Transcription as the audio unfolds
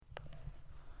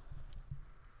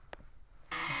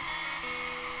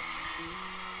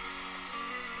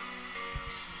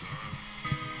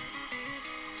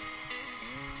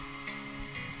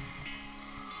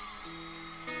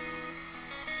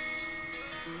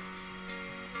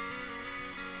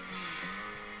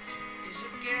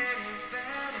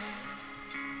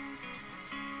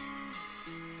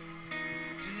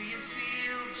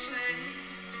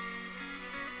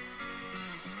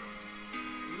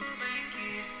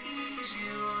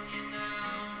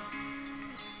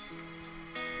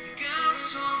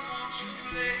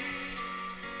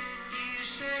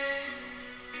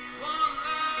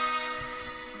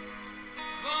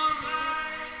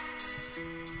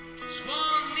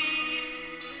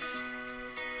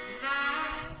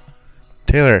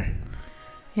Taylor,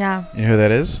 Yeah. you know who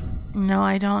that is? No,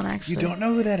 I don't actually. You don't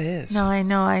know who that is? No, I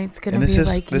know. It's gonna And be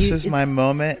this like is my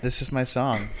moment. This is my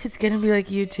song. It's gonna be like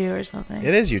U2 or something.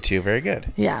 It is U2. Very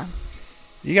good. Yeah.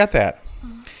 You got that.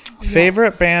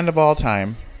 Favorite band of all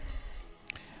time?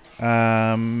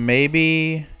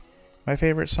 Maybe my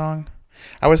favorite song.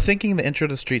 I was thinking the intro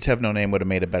to Streets Have No Name would have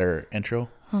made a better intro,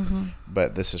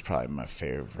 but this is probably my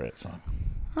favorite song.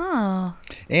 Oh.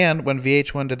 And when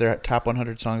VH1 did their top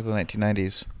 100 songs of the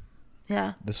 1990s,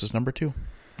 Yeah. this is number 2.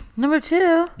 Number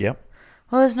 2. Yep.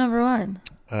 What was number 1?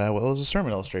 Well, it was a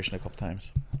sermon illustration a couple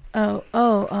times.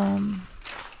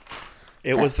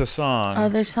 It was the song.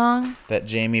 Other song. That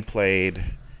Jamie played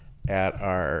at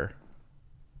our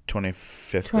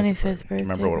 25th birthday.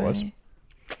 Remember what it was?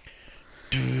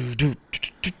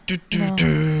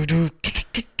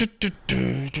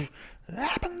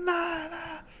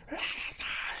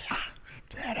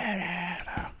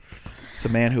 It's the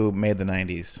man who made the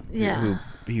 90s. Yeah.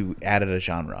 Who added a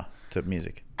genre to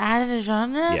music. Added a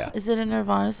genre? Yeah. Is it a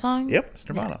Nirvana song? Yep, it's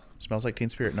Nirvana. Yeah. Smells Like Teen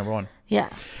Spirit, number 1. Yeah.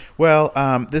 Well,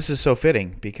 this is so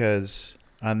fitting because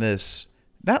on this,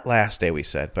 not last day we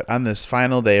said, but on this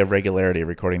final day of regularity of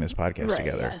recording this podcast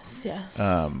together. Yes.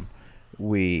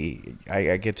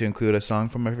 I get to include a song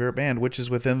from my favorite band, which is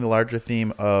within the larger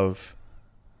theme of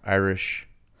Irish.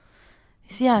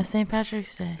 Yeah, St.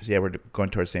 Patrick's Day. Yeah, we're going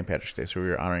towards St. Patrick's Day, so we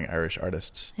were honoring Irish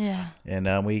artists. Yeah.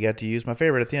 And we got to use my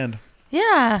favorite at the end.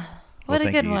 Yeah. What Well,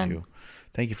 a good one. Too.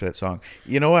 Thank you for that song.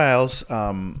 You know what else?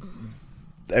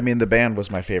 The band was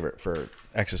my favorite for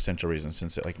existential reasons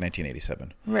since like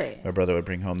 1987. Right. My brother would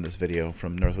bring home this video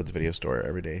from Northwoods Video Store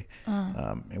every day,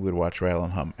 and we'd watch Rattle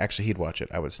and Hum. Actually, he'd watch it.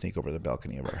 I would sneak over the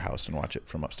balcony of our house and watch it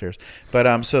from upstairs.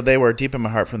 But so they were deep in my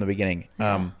heart from the beginning.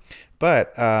 Yeah.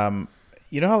 But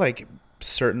you know how like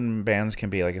certain bands can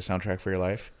be like a soundtrack for your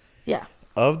life? Yeah.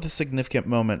 Of the significant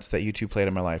moments that U2 played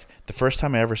in my life, the first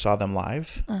time I ever saw them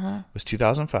live was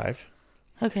 2005.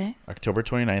 Okay. October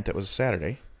 29th. That was a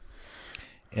Saturday.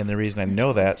 And the reason I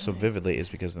know that so vividly is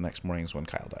because the next morning is when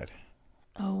Kyle died.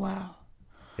 Oh, wow.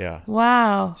 Yeah.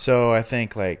 Wow. So I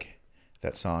think like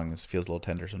that song feels a little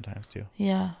tender sometimes too.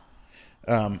 Yeah.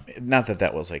 Not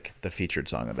that was like the featured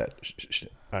song of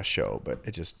that show, but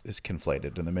it just is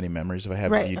conflated in the many memories I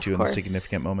have of U2 and the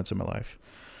significant moments in my life.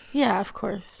 Yeah, of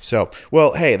course. So,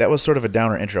 well, hey, that was sort of a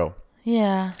downer intro.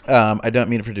 Yeah. I don't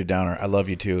mean it for do downer. I love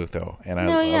U2 though, and I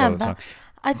love the song.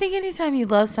 I think anytime you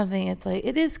love something, it's like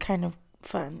it is kind of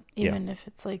fun, even if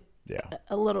it's like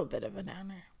a little bit of a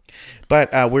downer.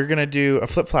 But we're going to do a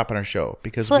flip-flop on our show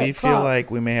because we feel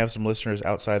like we may have some listeners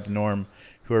outside the norm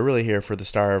who are really here for the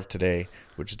star of today,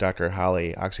 which is Dr.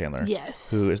 Holly Oxhandler.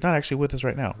 Yes. Who is not actually with us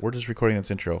right now. We're just recording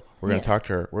this intro. We're going to talk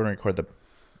to her. We're going to record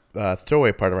the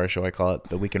throwaway part of our show, I call it,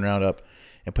 the Weekend Roundup,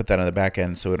 and put that on the back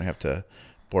end so we don't have to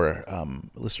bore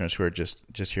listeners who are just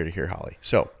here to hear Holly.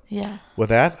 So with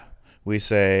that, we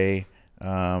say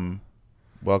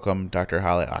welcome, Dr.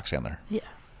 Holly Oxhandler. Yeah.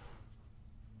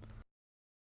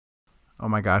 Oh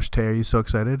my gosh, Tay, are you so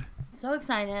excited? So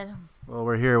excited. Well,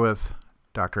 we're here with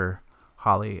Dr.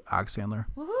 Holly Oxhandler.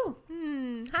 Woohoo.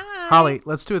 Hi. Holly,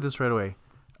 let's do it this right away.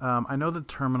 I know the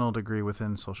terminal degree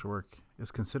within social work is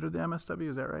considered the MSW,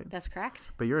 is that right? That's correct.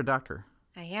 But you're a doctor.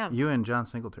 I am. You and John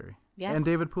Singletary. Yes. And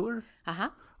David Pooler? Uh-huh.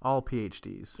 All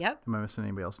PhDs. Yep. Am I missing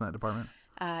anybody else in that department?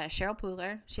 Cheryl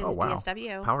Pooler. She's Oh, a wow.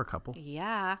 DSW. Power couple.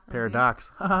 Yeah.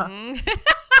 Paradox.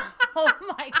 Oh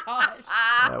my gosh.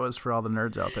 That was for all the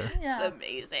nerds out there. Yeah. It's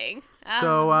amazing.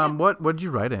 So what did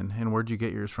you write in, and where'd you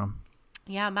get yours from?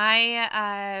 Yeah,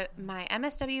 my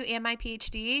MSW and my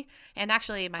PhD, and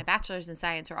actually my bachelor's in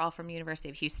science are all from University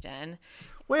of Houston.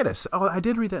 Wait a second. Oh, I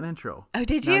did read that intro. Oh,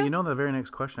 did Now, you? you know the very next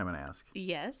question I'm going to ask.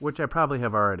 Yes. Which I probably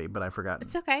have already, but I've forgotten.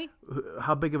 It's okay.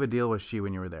 How big of a deal was she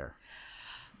when you were there?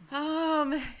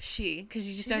 Because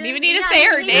you just don't even need to say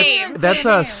her name. That's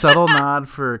a subtle nod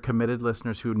for committed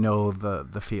listeners who know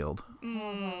the field.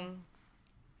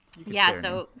 Yeah,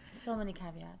 So many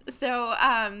caveats. so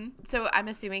I'm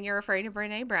assuming you're referring to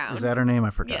Brene Brown. Is that her name? I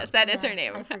forgot. Yes, that is her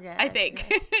name. I forget. I think.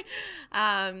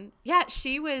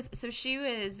 She was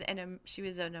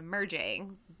an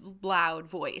emerging loud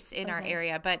voice in our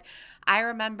area, but I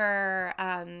remember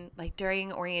like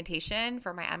during orientation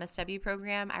for my MSW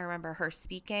program, I remember her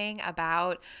speaking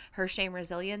about her shame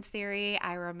resilience theory.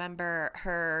 I remember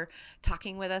her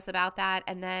talking with us about that,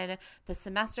 and then the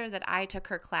semester that I took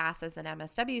her class as an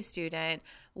MSW student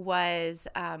was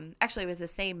actually it was the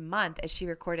same month as she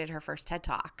recorded her first TED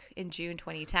Talk in June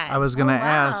 2010. I was going to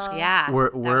ask, Yeah,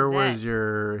 where was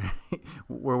it.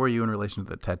 where were you in relation to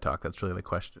the TED Talk? That's really the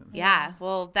question. Yeah,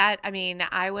 well,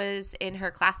 I was in her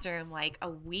classroom like a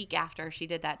week after she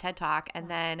did that TED Talk, and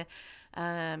then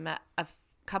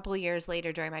couple of years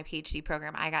later during my PhD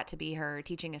program, I got to be her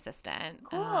teaching assistant.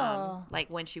 Cool. Like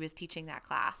when she was teaching that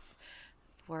class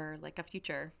for like a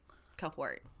future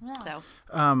cohort. Yeah. So,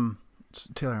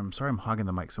 Taylor, I'm sorry I'm hogging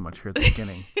the mic so much here at the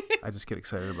beginning. I just get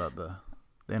excited about the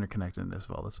interconnectedness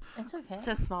of all this. It's okay. It's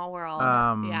a small world.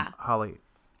 Holly,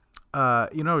 I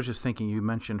was just thinking, you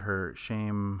mentioned her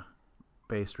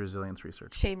shame-based resilience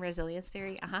research. Shame resilience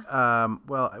theory. Uh-huh.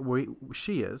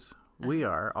 We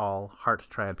are all heart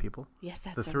triad people. Yes,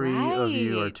 that's right. The three of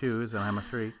you are twos, and I'm a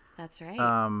three. That's right.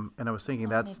 And I was thinking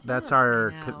that's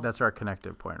our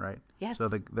connective point, right? Yes. So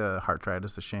the heart triad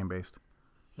is the shame-based,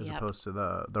 as opposed to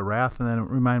the wrath, and then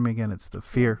remind me again, it's the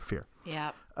fear.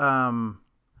 Yep.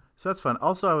 So that's fun.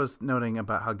 Also, I was noting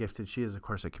about how gifted she is, of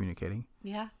course, at communicating.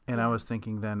 Yeah. And I was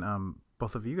thinking then,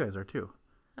 both of you guys are too.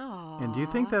 Oh. And do you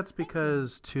think that's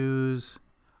because twos?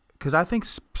 Because I think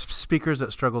speakers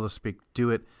that struggle to speak do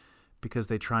it because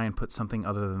they try and put something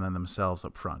other than themselves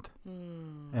up front.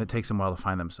 And it takes them a while to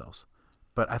find themselves.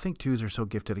 But I think twos are so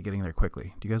gifted at getting there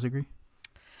quickly. Do you guys agree?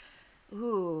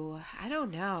 Ooh, I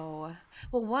don't know.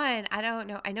 Well, one, I don't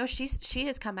know. I know she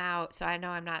has come out, so I know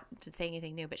I'm not saying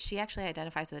anything new, but she actually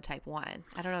identifies with a type 1.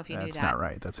 I don't know if you knew that. That's not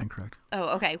right. That's incorrect.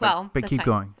 Oh, okay. Well, but keep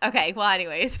going. Okay. Well,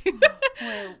 anyways.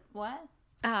 Wait, what?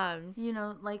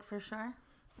 Like for sure?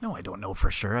 No, I don't know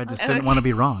for sure. I just didn't want to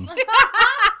be wrong.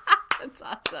 That's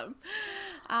awesome.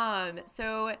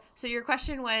 So your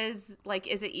question was like,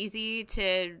 is it easy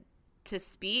to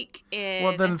speak in?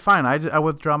 Well, then fine. I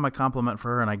withdraw my compliment for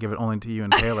her, and I give it only to you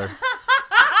and Taylor.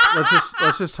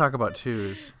 let's just talk about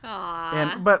twos.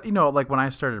 Aww. But like when I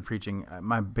started preaching,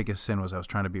 my biggest sin was I was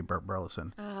trying to be Bert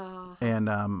Burleson. Oh. And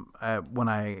when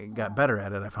I got better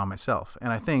at it, I found myself.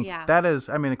 And I think that is,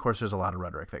 of course, there's a lot of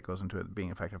rhetoric that goes into it being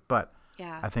effective, but.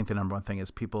 Yeah. I think the number one thing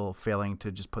is people failing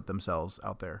to just put themselves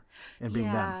out there and being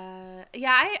them.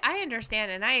 Yeah, I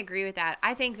understand and I agree with that.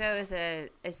 I think though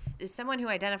as someone who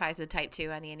identifies with type 2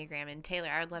 on the Enneagram, and Taylor,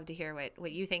 I would love to hear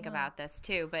what you think about this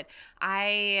too. But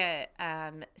I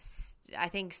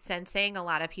think sensing a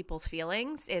lot of people's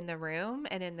feelings in the room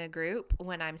and in the group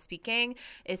when I'm speaking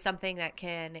is something that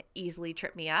can easily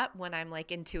trip me up when I'm like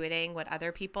intuiting what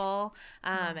other people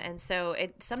and so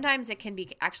sometimes it can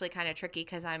be actually kind of tricky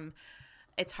because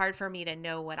it's hard for me to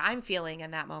know what I'm feeling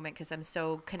in that moment because I'm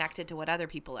so connected to what other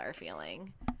people are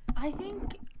feeling. I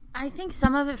think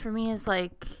some of it for me is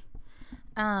like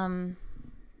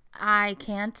I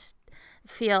can't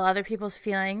feel other people's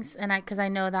feelings and because I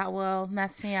know that will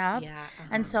mess me up. Yeah,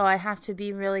 and so I have to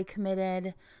be really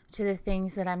committed to the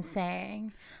things that I'm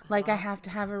saying. Like I have to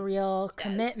have a real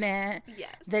commitment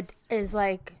that is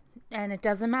like, and it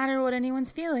doesn't matter what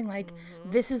anyone's feeling. Like,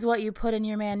 this is what you put in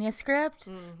your manuscript.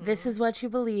 This is what you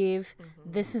believe.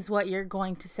 This is what you're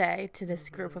going to say to this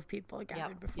group of people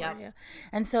gathered before you.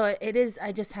 And so it is,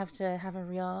 I just have to have a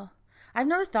real, I've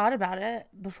never thought about it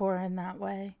before in that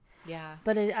way. Yeah.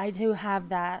 But I do have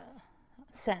that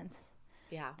sense.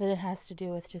 Yeah. That it has to do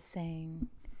with just saying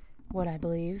what I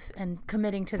believe and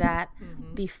committing to that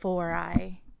before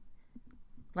I,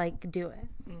 do it.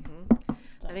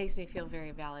 That makes me feel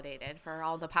very validated for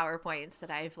all the PowerPoints that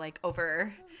I've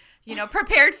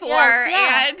prepared for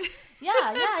and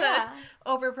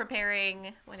over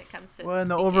preparing when it comes to and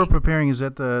the speaking. over preparing, is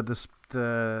that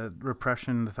the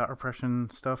repression, the thought repression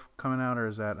stuff coming out, or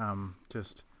is that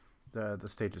just the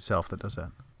stage itself that does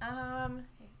that?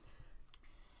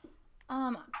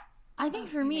 I think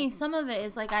for me, some of it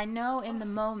is like I know in the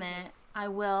moment I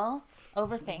will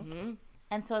overthink.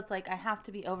 And so it's like I have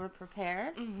to be over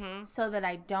prepared so that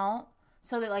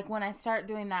like when I start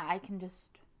doing that, I can just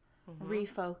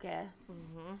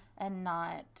refocus and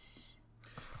not.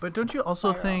 But don't you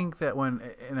also think that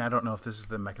and I don't know if this is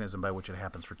the mechanism by which it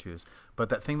happens for twos, but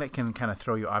that thing that can kind of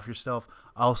throw you off yourself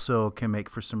also can make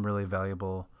for some really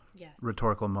valuable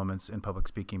rhetorical moments in public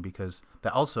speaking, because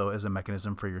that also is a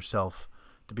mechanism for yourself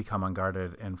to become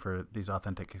unguarded and for these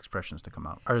authentic expressions to come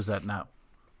out. Or is that not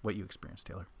what you experienced,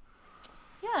 Taylor?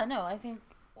 Yeah, no, I think,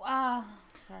 sorry,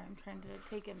 I'm trying to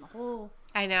take in the whole.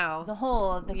 I know. The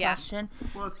whole of the question.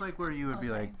 Well, it's like where you would be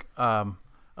like,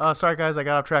 sorry guys, I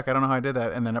got off track. I don't know how I did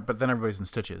that. But then everybody's in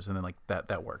stitches, and then like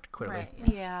that worked clearly. Right.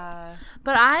 Yeah.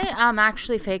 But I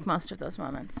actually fake most of those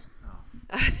moments.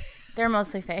 Oh. They're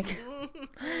mostly fake.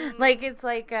 It's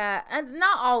like,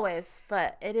 not always,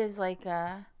 but it is like,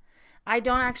 I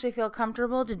don't actually feel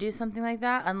comfortable to do something like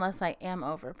that unless I am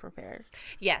over prepared.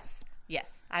 Yes,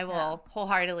 I will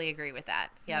wholeheartedly agree with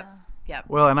that. Yep.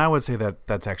 Well, and I would say that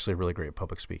that's actually really great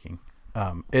public speaking.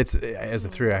 It's as a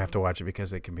 3, I have to watch it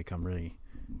because it can become really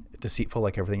deceitful,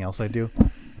 like everything else I do.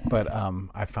 But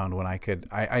I found when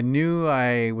I knew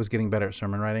I was getting better at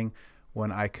sermon writing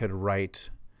when I could write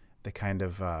the kind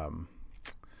of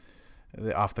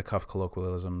the off the cuff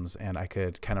colloquialisms, and I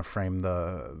could kind of frame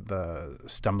the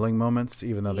stumbling moments,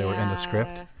 even though they were in the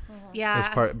script. Yeah. As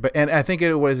part, and I think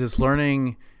it was this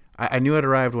learning. I knew it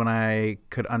arrived when I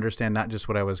could understand not just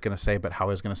what I was going to say, but how I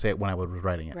was going to say it when I was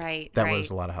writing it. Right. That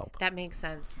was a lot of help. That makes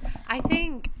sense. I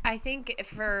think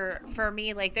for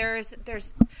me, like there is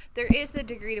the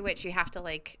degree to which you have to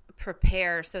like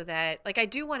prepare so that like I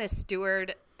do want to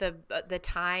steward the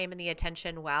time and the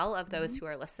attention well of those who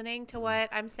are listening to what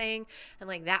I'm saying, and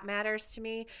like that matters to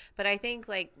me. But I think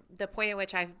like the point at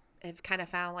which I've kind of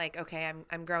found like, okay,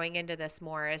 I'm growing into this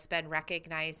more has been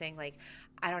recognizing like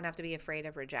I don't have to be afraid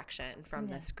of rejection from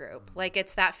this group. Like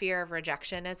it's that fear of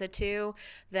rejection as a 2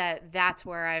 that's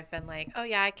where I've been like, oh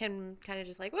yeah, I can kind of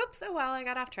just like, whoops, oh well, I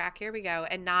got off track. Here we go.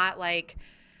 And not like,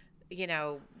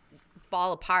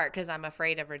 fall apart because I'm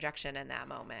afraid of rejection in that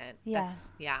moment. Yeah.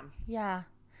 Yeah.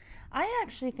 I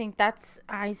actually think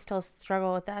I still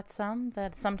struggle with that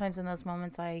that sometimes in those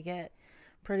moments I get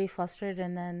pretty flustered,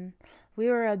 and then we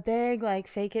were a big like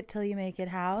fake it till you make it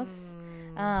house.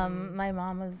 My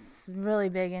mom was really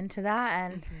big into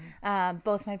that, and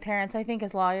both my parents, I think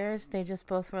as lawyers, they just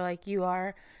both were like, you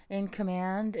are in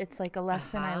command. It's like a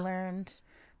lesson I learned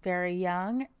very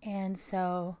young, and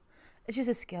so it's just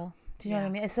a skill. Do you know what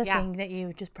I mean? It's a thing that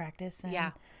you just practice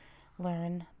and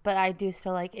learn. But I do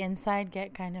still like inside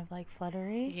get kind of like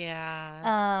fluttery.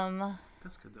 Yeah.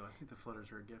 That's good though. I think the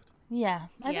flutters are a gift. Yeah.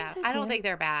 I think so too. I don't think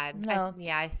they're bad. No.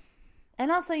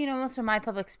 And also, most of my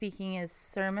public speaking is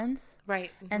sermons.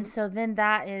 Right. Mm-hmm. And so then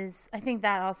I think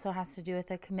that also has to do with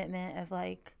a commitment of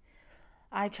like,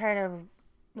 I try to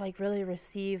like really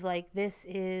receive like this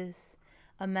is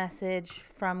a message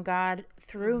from God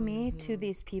through me to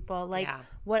these people. Like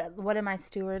what am I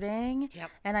stewarding?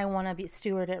 Yep. And I want to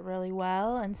steward it really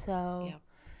well. And so,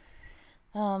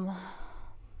 I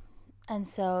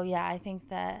think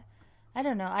that, I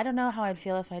don't know how I'd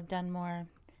feel if I'd done more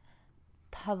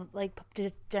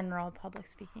general public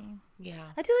speaking. Yeah.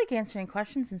 I do like answering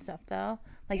questions and stuff though.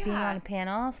 Like being on a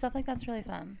panel, stuff like that's really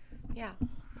fun. Yeah.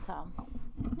 So,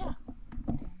 yeah.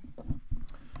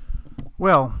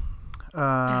 Well,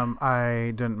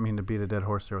 I didn't mean to beat a dead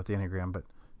horse there with the Enneagram, but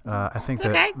I think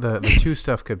that the 2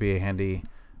 stuff could be a handy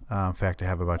fact to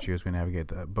have about you as we navigate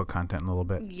the book content in a little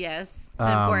bit. Yes, it's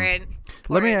important.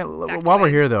 Let me while we're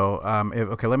here though.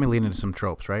 Let me lean into some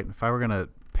tropes. Right, if I were gonna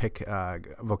pick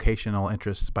vocational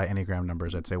interests by Enneagram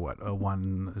numbers, I'd say what a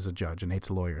 1 is a judge, an 8's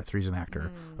a lawyer, a 3's an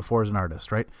actor, a 4 is an artist.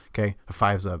 Right. Okay. A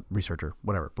 5's a researcher.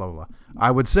 Whatever. Blah blah blah.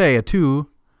 I would say a 2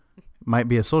 might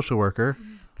be a social worker.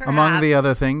 Perhaps. Among the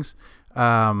other things.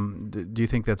 Do you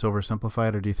think that's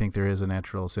oversimplified, or do you think there is a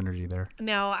natural synergy there?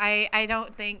 No, I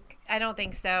don't think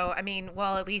so. I mean,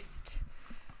 well, at least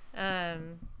I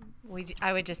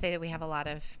would just say that we have a lot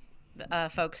of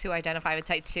folks who identify with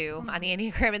type 2 on the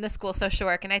Enneagram in the school social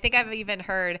work, and I think I've even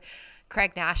heard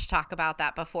Craig Nash talk about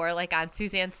that before, like on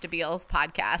Suzanne Stabile's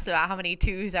podcast, about how many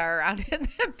 2s are around in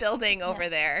the building over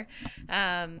there.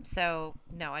 So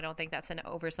no, I don't think that's an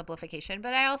oversimplification,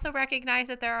 but I also recognize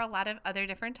that there are a lot of other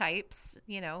different types,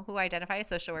 who identify as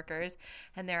social workers,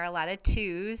 and there are a lot of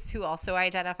 2s who also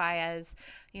identify as,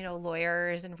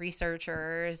 lawyers and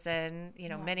researchers and,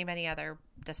 many, many other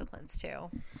disciplines too.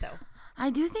 So I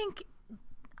do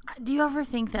you ever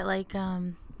think that like,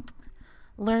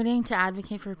 learning to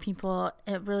advocate for people,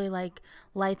 it really like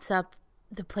lights up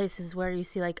the places where you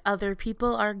see like other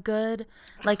people are good,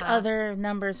 like other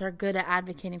numbers are good at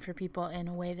advocating for people in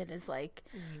a way that is like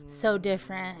so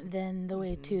different than the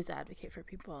way 2s advocate for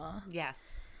people. Yes.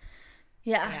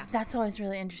 Yeah, that's always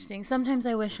really interesting. Sometimes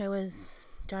I wish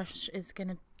Josh is going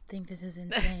to think this is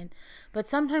insane, but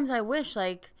sometimes I wish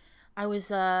like I was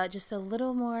just a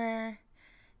little more,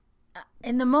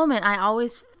 in the moment I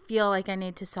always feel like I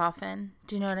need to soften.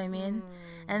 Do you know what I mean?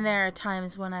 And there are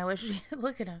times when I wish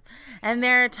look at him. And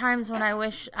there are times when I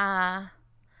wish I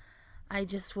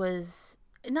just was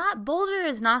not bolder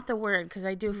is not the word, because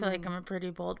I do feel like I'm a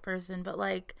pretty bold person, but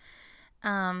like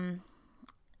that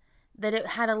it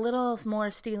had a little more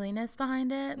steeliness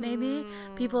behind it. Maybe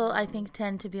people I think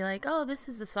tend to be like, oh, this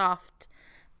is a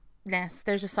softness.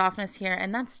 There's a softness here,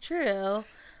 and that's true.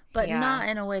 But not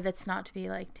in a way that's not to be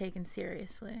like taken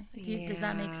seriously. Does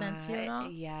that make sense to you at all?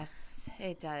 Yes,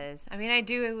 it does. I mean, I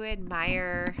do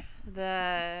admire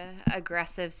the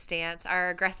aggressive stance, our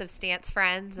aggressive stance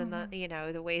friends, and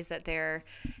the ways that they're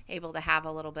able to have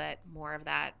a little bit more of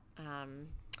that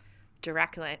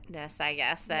directness, I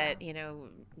guess, that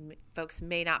folks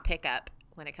may not pick up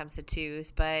when it comes to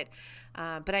 2s, but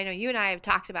I know you and I have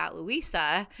talked about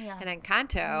Luisa and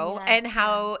Encanto and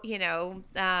how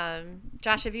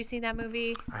Josh, have you seen that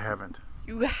movie? I haven't.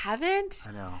 You haven't?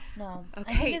 I know. No.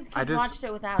 Okay. I think his kids watched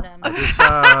it without him.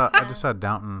 I just saw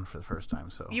Downton for the first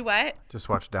time. So You what? just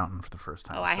watched Downton for the first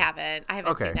time. Oh, I haven't. I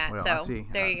haven't seen that. Well, so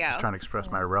there you go. Just trying to express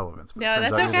my irrelevance. No,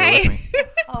 that's okay.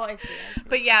 Oh, I see.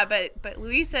 But yeah, but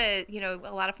Louisa, a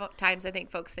lot of times I think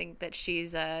folks think that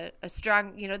she's a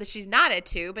strong, that she's not a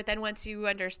 2. But then once you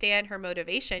understand her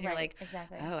motivation, you're like,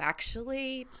 exactly. Oh,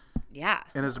 actually, yeah.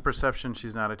 And as a perception,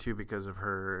 she's not a 2 because of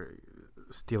her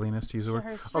steeliness, to use the word.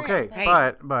 Okay,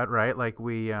 right. but right, like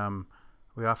we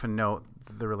often note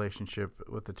the relationship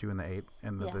with the 2 and the 8,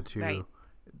 and the 2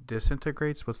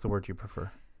 disintegrates. What's the word you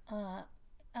prefer?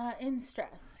 In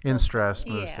stress. In stress,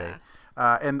 mood state.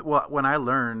 And when I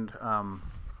learned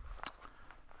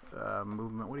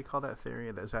movement, what do you call that theory?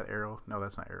 Is that arrow? No,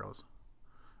 that's not arrows.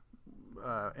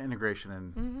 Integration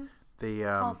and the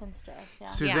Health and stress. Yeah.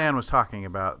 Suzanne was talking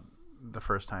about the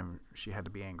first time she had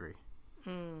to be angry.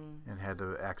 And had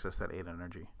to access that 8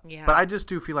 energy. Yeah. But I just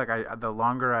do feel like the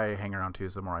longer I hang around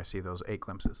 2s, the more I see those 8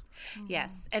 glimpses.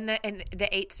 Yes. And the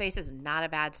 8 space is not a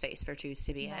bad space for 2s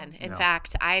to be in. In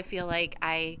fact, I feel like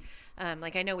I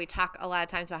know we talk a lot of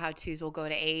times about how 2s will go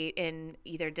to 8 in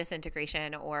either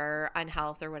disintegration or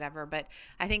unhealth or whatever. But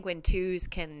I think when 2s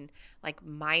can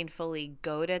mindfully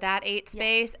go to that 8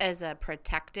 space as a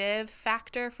protective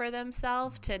factor for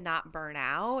themselves to not burn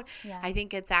out, I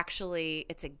think it's a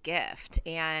gift.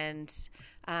 And,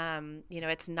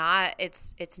 it's not a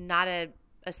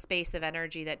space of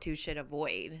energy that 2s should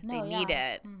avoid. They need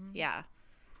it. Mm-hmm. Yeah.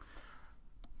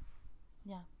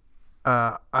 Yeah.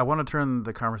 I want to turn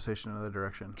the conversation in another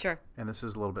direction. Sure. And this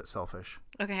is a little bit selfish.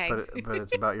 Okay. But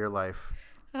it's about your life.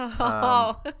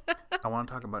 Oh. I want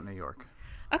to talk about New York.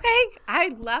 Okay. I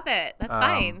love it. That's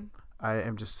fine. I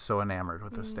am just so enamored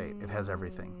with the state. It has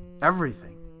everything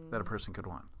that a person could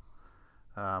want.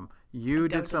 You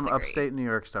did some upstate New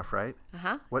York stuff, right?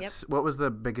 Uh-huh. What was the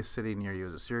biggest city near you?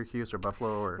 Was it Syracuse or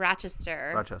Buffalo or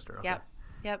Rochester? Rochester. Okay.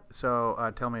 Yep.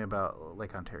 So tell me about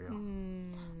Lake Ontario.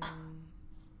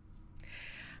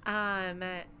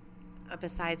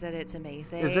 Besides that, it's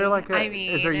amazing. Is there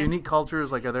is there unique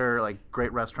cultures? Are there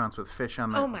great restaurants with fish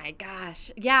on them? Oh my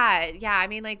gosh. Yeah. I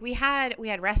mean, we had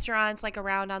restaurants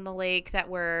around on the lake that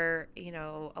were,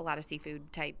 a lot of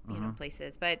seafood type,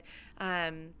 places. But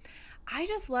I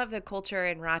just love the culture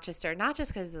in Rochester, not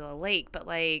just because of the lake, but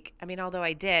although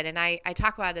I did, and I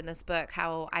talk about in this book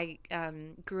how I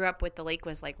grew up with the lake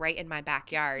was right in my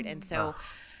backyard. And so,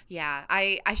 yeah,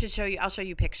 I should show you, I'll show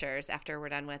you pictures after we're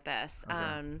done with this.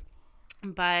 Okay.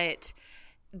 But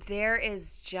there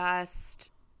is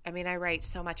just, I write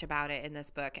so much about it in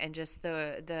this book, and just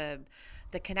the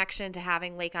connection to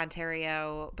having Lake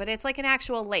Ontario, but it's an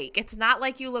actual lake. It's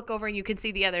not you look over and you can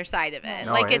see the other side of it.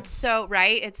 No, it's so,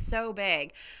 right? It's so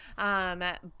big.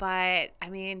 But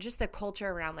just the culture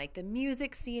around the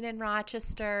music scene in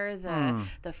Rochester,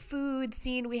 the food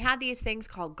scene. We had these things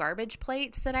called garbage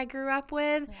plates that I grew up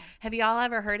with. Yeah. Have you all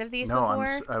ever heard of these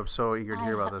before? I'm so eager to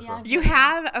hear about this. You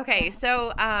have? Okay.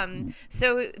 So,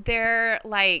 so they're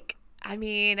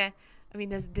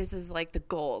this is the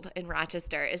gold in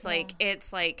Rochester. It's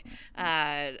it's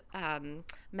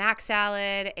mac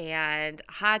salad and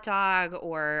hot dog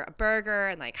or a burger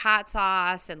and hot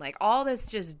sauce and all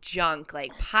this just junk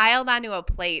piled onto a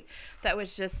plate that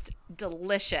was just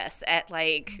delicious at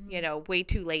way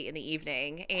too late in the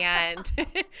evening. And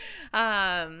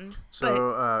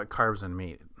carbs and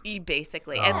meat.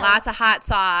 Basically, and lots of hot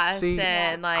sauce. See,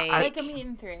 and make them eat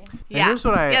in 3. Yeah, here's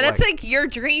what that's your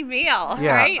dream meal,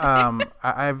 right?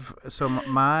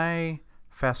 My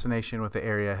fascination with the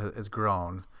area has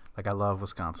grown. I love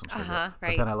Wisconsin, right.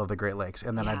 But then I love the Great Lakes,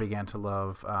 and then I began to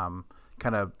love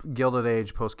kind of Gilded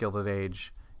Age, post-Gilded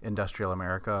Age industrial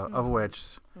America, of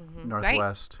which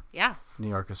Northwest, New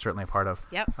York is certainly a part of.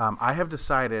 Yep. I have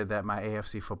decided that my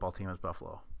AFC football team is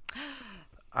Buffalo.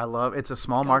 It's a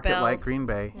small market Bills. like Green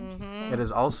Bay. Mm-hmm. It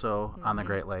is also on the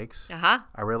Great Lakes. I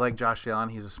really like Josh Allen.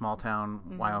 He's a small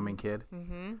town Wyoming kid.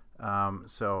 Mm-hmm.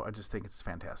 So I just think it's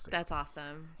fantastic. That's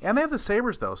awesome. And they have the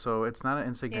Sabres, though, so it's not an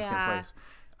insignificant place.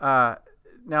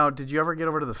 Now, did you ever get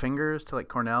over to the Fingers, to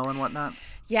Cornell and whatnot?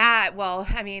 Yeah, well,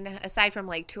 aside from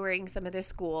touring some of the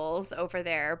schools over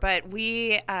there, but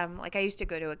we, I used to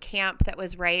go to a camp that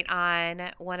was right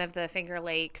on one of the Finger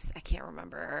Lakes. I can't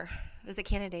remember. Was it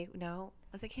Canandaigua? No.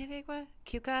 Was it Canandaigua?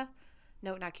 Keuka?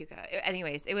 No, not Keuka.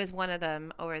 Anyways, it was one of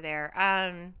them over there.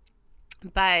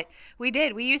 But we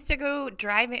used to go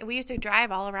driving. We used to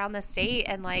drive all around the state,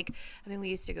 and we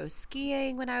used to go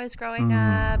skiing when I was growing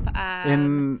up.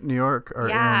 In New York or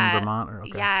in Vermont? Or,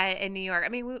 okay. Yeah, in New York. I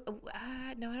mean,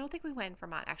 no, I don't think we went in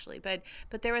Vermont actually, but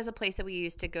there was a place that we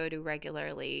used to go to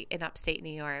regularly in upstate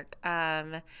New York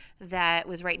that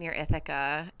was right near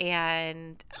Ithaca,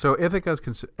 and so Ithaca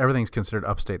is everything's considered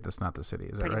upstate. That's not the city,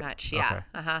 is that right? Pretty much, yeah.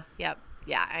 Okay. Yep.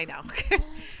 Yeah, I know.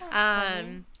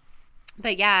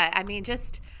 But yeah, I mean,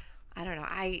 I don't know.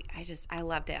 I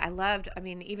loved it. I loved,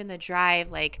 even the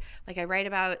drive, like I write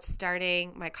about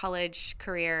starting my college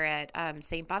career at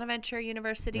St. Bonaventure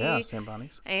University. Yeah, St.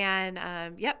 Bonnie's. And,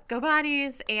 go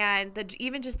Bonnies. And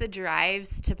even just the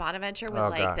drives to Bonaventure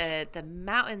with the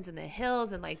mountains and the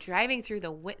hills and driving through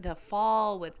the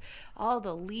fall with all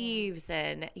the leaves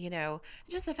and,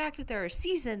 just the fact that there are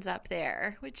seasons up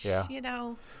there, which,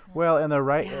 Well, and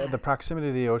the proximity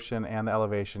to the ocean and the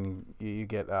elevation, you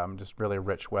get just really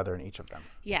rich weather in each of them.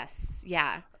 Yes.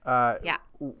 Yeah.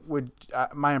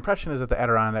 My impression is that the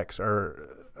Adirondacks are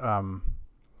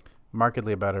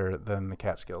markedly better than the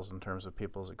Catskills in terms of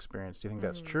people's experience. Do you think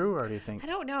that's true, or do you think? I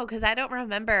don't know, because I don't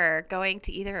remember going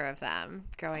to either of them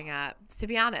growing up. To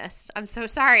be honest, I'm so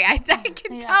sorry. I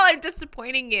can tell I'm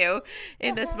disappointing you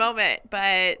in this moment,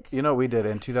 but we did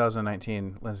in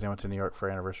 2019. Lindsay and I went to New York for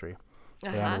our anniversary,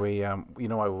 and we,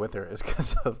 why we went there is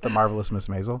because of The Marvelous Miss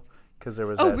Maisel. Because there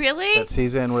was that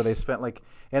season where they spent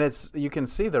and you can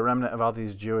see the remnant of all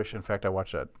these Jewish. In fact, I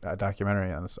watched a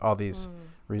documentary on this, all these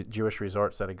Jewish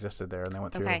resorts that existed there, and they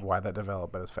went through why that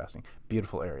developed. But it's fascinating,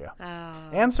 beautiful area,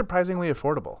 and surprisingly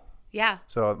affordable. Yeah.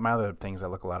 So my other things, I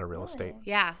look a lot of real estate.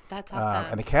 Yeah, that's awesome.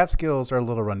 And the Catskills are a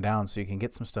little run down, so you can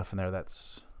get some stuff in there.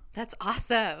 That's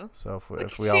awesome. So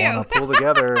if we all want to pull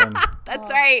together, and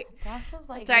that's right. Josh was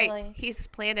that's right. Really... He's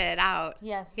planned it out.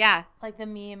 Yes. Yeah. Like the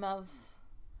meme of.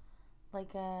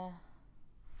 Like a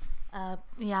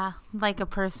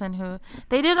person who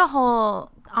they did a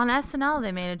whole on SNL.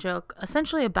 They made a joke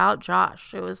essentially about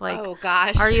Josh. It was like, oh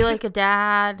gosh, are you like a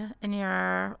dad in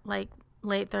your late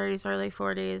 30s, early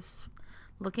 40s,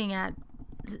 looking at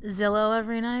Zillow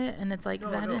every night? And it's like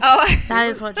that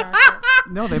is what Josh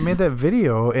is. No, they made that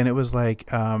video, and it was like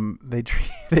they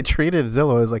treated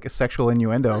Zillow as like a sexual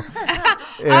innuendo.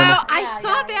 I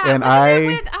saw that. And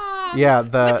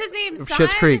what's his name?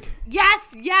 Schitt's Creek.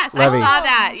 Yes, Levy. I saw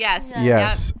that.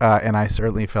 Yes. And I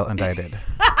certainly felt indicted.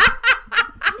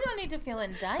 You don't need to feel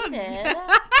indicted.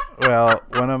 Well,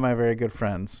 one of my very good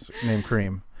friends named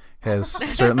Kareem has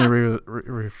certainly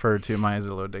referred to my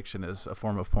Zillow addiction as a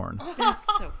form of porn. That's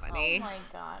so funny. Oh my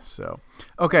gosh. So,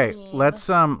 okay, let's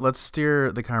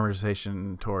steer the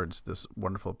conversation towards this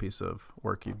wonderful piece of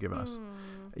work you've given us.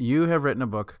 You have written a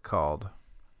book called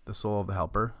The Soul of the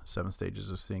Helper, 7 Stages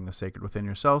of Seeing the Sacred Within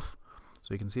Yourself,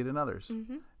 so you can see it in others.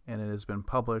 Mm-hmm. And it has been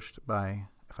published by,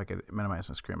 if I could minimize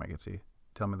my screen, I could see.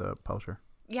 Tell me the publisher.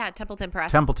 Yeah, Templeton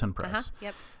Press. Templeton Press.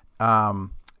 Yep.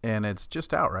 And it's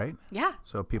just out, right? Yeah.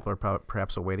 So people are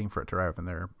perhaps waiting for it to arrive in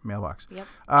their mailbox. Yep.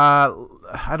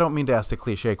 I don't mean to ask the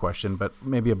cliche question, but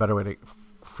maybe a better way to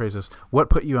phrase this. What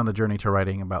put you on the journey to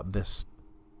writing about this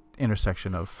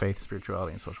intersection of faith,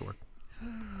 spirituality, and social work?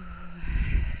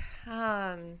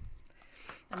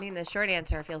 The short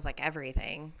answer feels like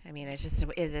everything. It's just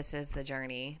this is the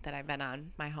journey that I've been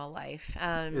on my whole life.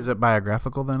 Is it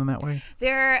biographical then in that way?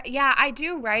 I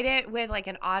do write it with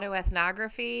an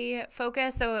autoethnography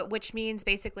focus, which means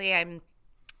basically I'm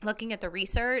looking at the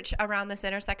research around this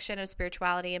intersection of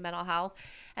spirituality and mental health,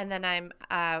 and then I'm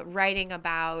writing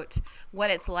about what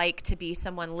it's like to be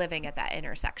someone living at that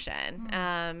intersection.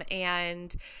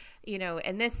 And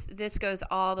this goes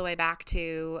all the way back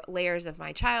to layers of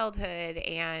my childhood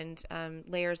and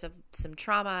layers of some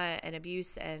trauma and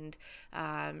abuse and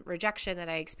rejection that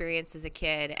I experienced as a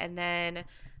kid. And then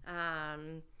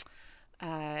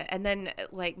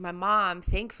my mom,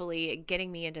 thankfully,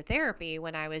 getting me into therapy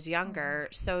when I was younger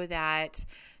so that,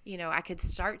 I could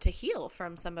start to heal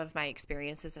from some of my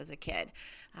experiences as a kid.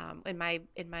 In my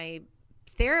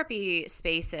therapy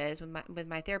spaces with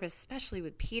my therapist, especially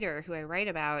with Peter, who I write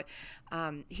about,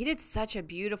 he did such a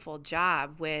beautiful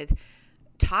job with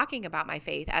talking about my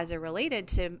faith as it related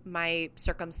to my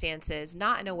circumstances,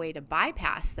 not in a way to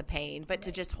bypass the pain, but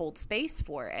to just hold space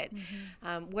for it.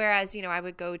 Whereas, I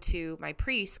would go to my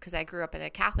priest because I grew up in a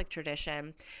Catholic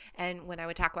tradition. And when I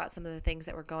would talk about some of the things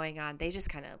that were going on, they just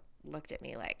kind of looked at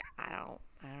me like, I don't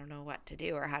know what to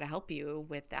do or how to help you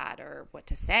with that or what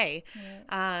to say.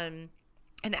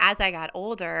 And as I got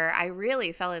older, I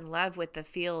really fell in love with the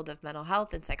field of mental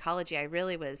health and psychology. I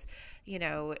really was,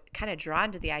 kind of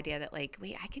drawn to the idea that like,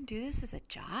 wait, I can do this as a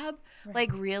job? Right.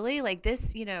 Like really? Like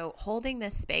this, holding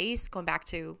this space, going back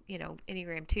to,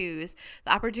 Enneagram 2s,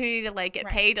 the opportunity to like get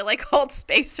paid to like hold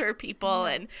space for people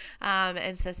and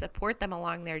to support them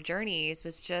along their journeys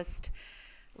was just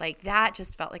like that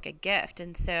just felt like a gift.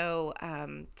 And so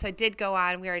so I did go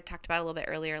on. We already talked about it a little bit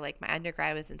earlier, like my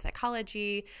undergrad was in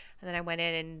psychology, and then I went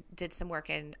in and did some work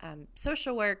in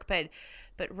social work. But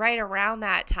right around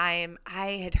that time,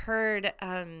 I had heard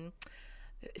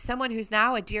someone who's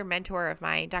now a dear mentor of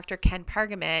mine, Dr. Ken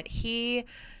Pargament. He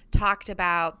talked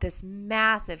about this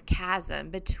massive chasm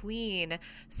between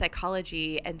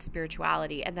psychology and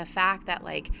spirituality, and the fact that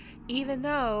like even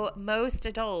though most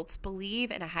adults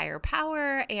believe in a higher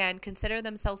power and consider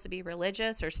themselves to be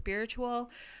religious or spiritual,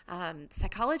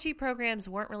 psychology programs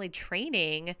weren't really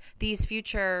training these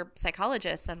future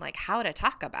psychologists on like how to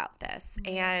talk about this.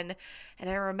 And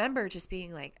I remember just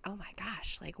being like, oh my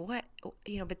gosh, like what,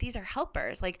 but these are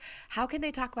helpers. Like how can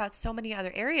they talk about so many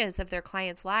other areas of their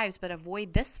clients' lives but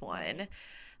avoid this one?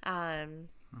 And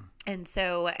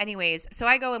so anyways, so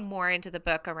I go more into the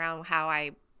book around how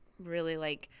I really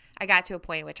I got to a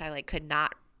point in which I could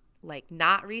not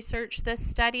research this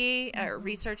study or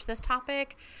research this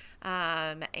topic.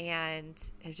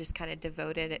 And I've just kind of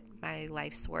devoted my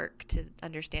life's work to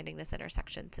understanding this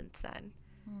intersection since then.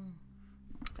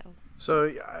 So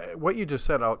what you just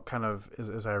said, kind of,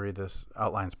 as I read this,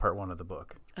 outlines part one of the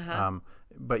book.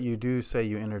 But you do say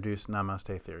you introduced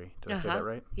Namaste theory. Did I say that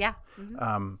right? Yeah.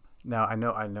 Now I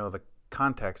know the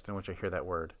context in which I hear that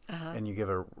word, and you give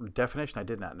a definition I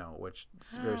did not know, which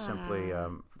very simply,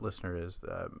 listener, is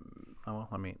the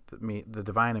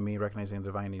divine in me recognizing the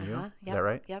divine in you. Yep. Is that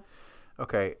right? Yep.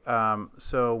 Okay.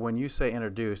 So when you say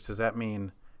introduced, does that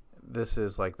mean this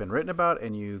has been written about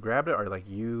and you grabbed it, or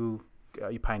you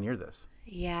pioneered this?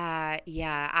 Yeah.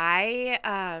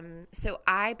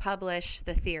 I published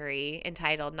the theory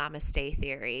entitled Namaste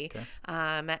Theory. Okay.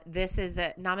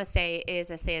 Namaste is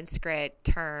a Sanskrit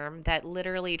term that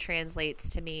literally translates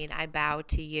to mean I bow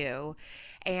to you.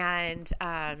 And,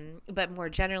 but more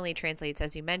generally translates,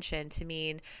 as you mentioned, to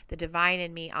mean the divine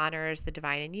in me honors the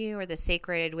divine in you, or the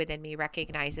sacred within me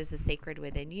recognizes the sacred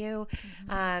within you.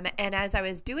 And as I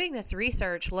was doing this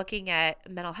research, looking at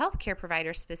mental health care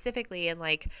providers specifically, and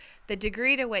the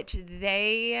degree to which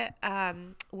they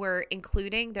were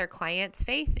including their clients'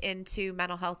 faith into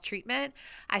mental health treatment,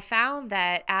 I found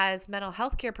that as mental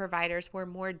health care providers were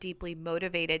more deeply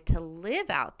motivated to live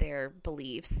out their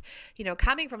beliefs,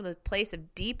 coming from the place of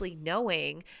deeply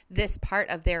knowing this part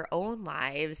of their own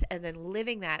lives and then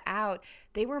living that out,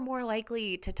 they were more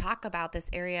likely to talk about this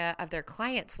area of their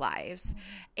clients' lives.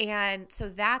 And so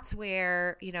that's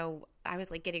where, I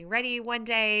was getting ready one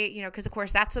day, because of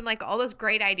course that's when all those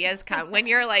great ideas come when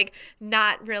you're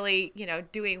not really,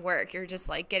 doing work. You're just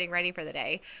getting ready for the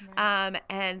day. Right.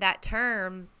 And that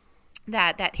term,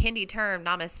 that Hindi term,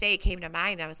 namaste, came to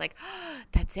mind. I was like, oh,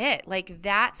 that's it.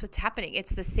 That's what's happening.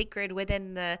 It's the sacred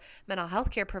within the mental health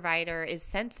care provider is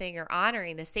sensing or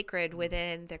honoring the sacred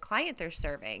within the client they're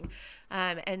serving.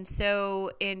 And so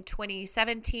in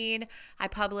 2017, I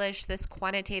published this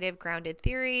quantitative grounded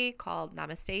theory called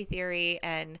Namaste Theory.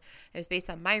 And it was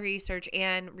based on my research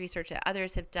and research that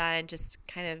others have done, just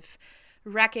kind of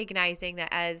recognizing that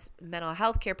as mental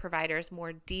health care providers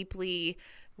more deeply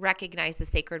recognize the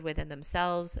sacred within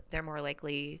themselves, they're more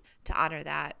likely to honor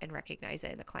that and recognize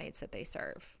it in the clients that they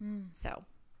serve. So,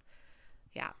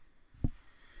 yeah.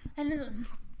 And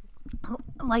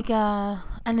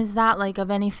is that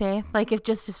of any faith? If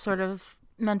just sort of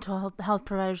mental health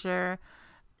providers are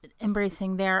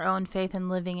embracing their own faith and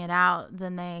living it out,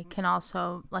 then they can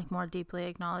also more deeply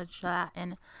acknowledge that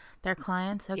in their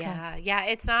clients. Okay. Yeah.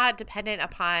 It's not dependent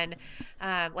upon,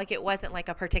 it wasn't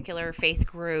a particular faith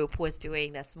group was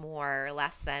doing this more or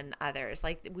less than others.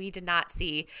 We did not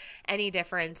see any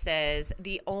differences.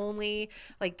 The only,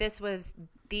 this was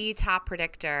the top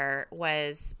predictor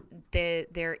was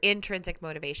their intrinsic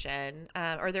motivation,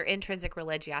 or their intrinsic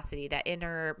religiosity, that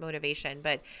inner motivation.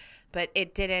 But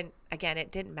it didn't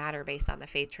matter based on the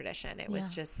faith tradition. It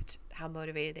was just how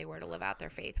motivated they were to live out their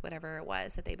faith, whatever it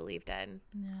was that they believed in.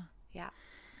 Yeah.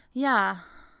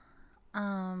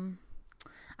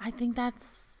 I think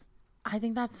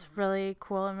that's really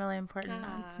cool and really important.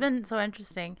 It's been so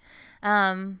interesting.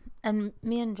 And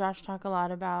me and Josh talk a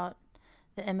lot about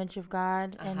the image of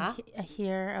God, and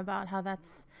hear about how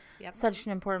that's such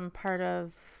an important part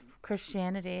of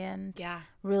Christianity, and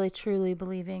really truly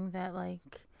believing that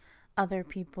other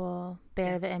people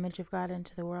bear the image of God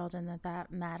into the world, and that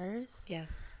matters.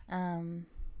 Yes.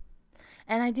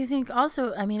 And I do think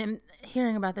also, I mean,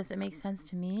 hearing about this, it makes sense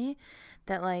to me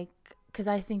that like, because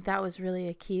I think that was really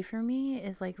a key for me,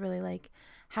 is like really like,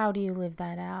 how do you live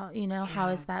that out? You know, how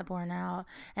is that borne out?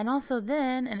 And also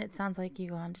then, and it sounds like you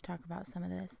go on to talk about some of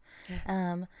this,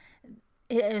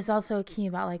 it is also a key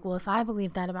about like, well, if I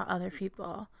believe that about other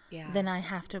people, then I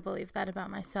have to believe that about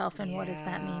myself. And what does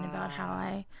that mean about how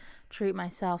I treat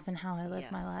myself and how I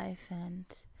live my life? And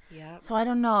so I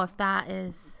don't know if that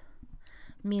is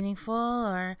meaningful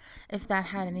or if that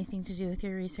had anything to do with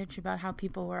your research about how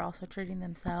people were also treating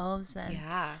themselves and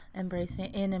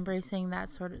embracing that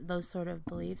those sort of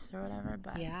beliefs or whatever.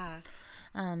 But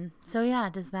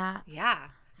does that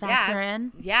factor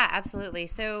in? Yeah, absolutely.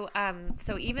 So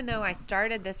even though I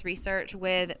started this research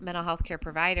with mental health care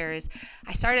providers,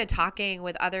 I started talking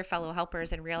with other fellow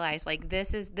helpers and realized like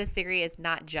this theory is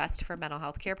not just for mental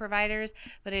health care providers,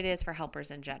 but it is for helpers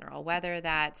in general, whether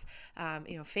that's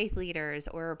faith leaders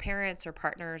or parents or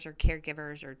partners or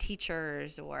caregivers or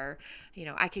teachers, or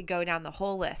I could go down the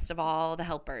whole list of all the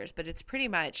helpers, but it's pretty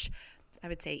much, I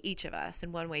would say, each of us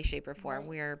in one way, shape, or form,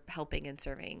 we're helping and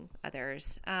serving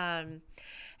others.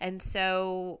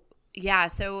 So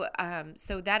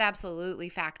that absolutely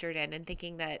factored in, and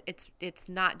thinking that it's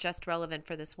not just relevant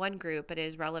for this one group, but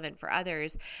is relevant for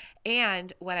others.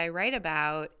 And what I write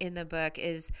about in the book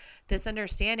is this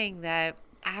understanding that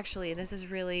actually, and this is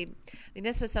really,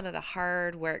 this was some of the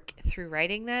hard work through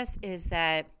writing this, is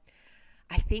that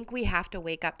I think we have to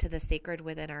wake up to the sacred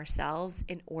within ourselves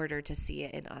in order to see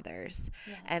it in others.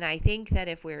 Yeah. And I think that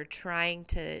if we're trying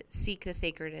to seek the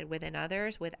sacred within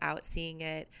others without seeing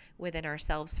it within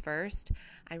ourselves first,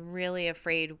 I'm really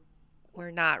afraid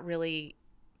we're not really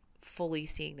fully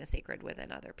seeing the sacred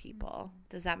within other people.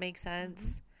 Does that make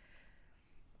sense?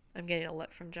 I'm getting a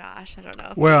look from Josh. I don't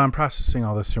know. Well, I'm processing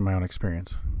all this through my own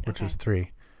experience, which is 3.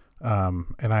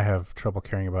 And I have trouble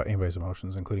caring about anybody's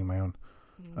emotions, including my own.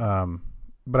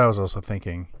 But I was also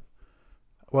thinking,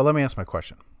 well, let me ask my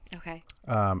question. Okay.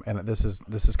 And this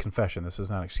is confession. This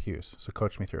is not excuse. So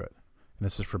coach me through it. And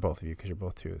this is for both of you because you're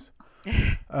both 2s.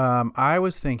 I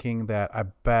was thinking that I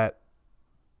bet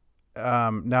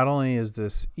not only is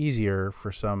this easier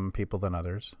for some people than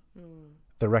others,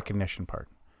 the recognition part,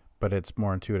 but it's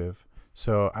more intuitive.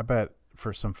 So I bet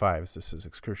for some 5s, this is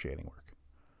excruciating work.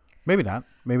 Maybe not.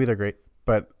 Maybe they're great.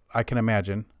 But I can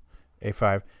imagine a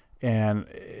 5. And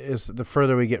is the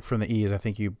further we get from the E's, I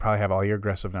think you probably have all your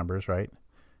aggressive numbers, right?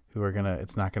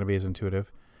 It's not going to be as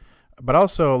intuitive. But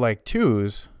also like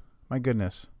 2s, my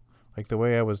goodness, like the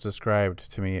way I was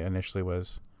described to me initially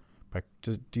was,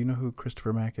 do you know who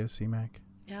Christopher Mack is, C-Mac?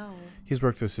 No. He's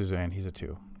worked with Suzanne. He's a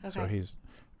 2. Okay. So he's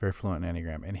very fluent in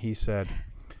Enneagram. And he said,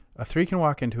 a 3 can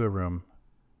walk into a room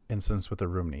and sense what the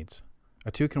room needs.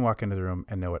 A 2 can walk into the room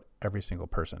and know what every single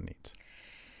person needs.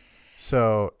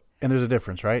 So... And there's a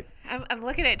difference, right? I'm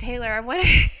looking at Taylor. I'm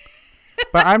wondering.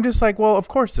 But I'm just like, well, of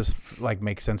course this like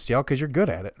makes sense to y'all because you're good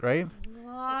at it, right?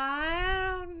 Well,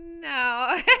 I don't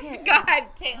know. Go ahead,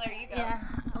 Taylor. You go. Yeah.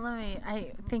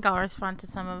 I think I'll respond to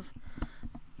some of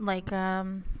like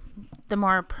the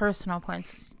more personal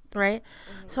points, right?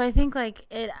 Mm-hmm. So I think like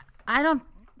I don't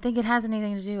think it has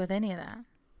anything to do with any of that.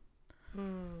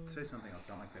 Say something else. I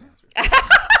don't like that answer.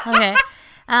 Okay.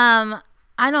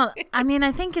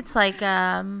 I think it's like,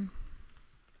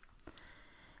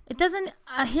 it doesn't,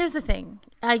 here's the thing.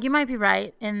 You might be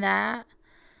right in that.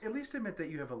 At least admit that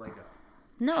you have a leg up.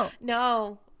 No.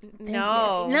 No,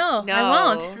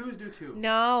 I won't. 2s do 2.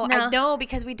 No,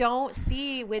 because we don't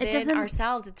see within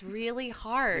ourselves. It's really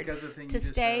hard to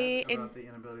stay in. About the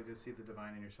inability to see the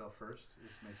divine in yourself first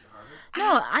just makes it harder.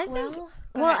 No, I think.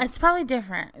 Well, it's probably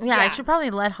different. Yeah, I should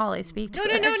probably let Holly speak to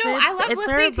it. No. I love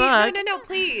listening to you. No,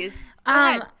 please.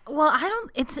 Well, I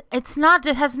don't. It's not.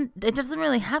 It doesn't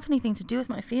really have anything to do with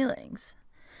my feelings.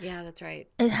 Yeah, that's right.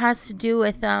 It has to do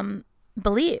with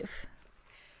belief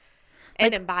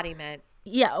and embodiment.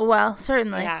 Yeah, well,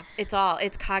 certainly. Yeah,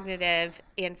 it's cognitive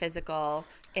and physical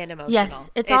and emotional.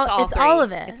 Yes, it's all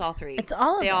of it. It's all 3. It's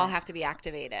all of it. They all have to be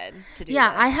activated to do this.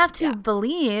 Yeah, I have to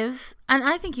believe, and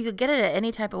I think you could get it at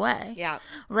any type of way. Yeah.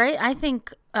 Right? I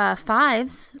think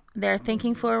 5s, they're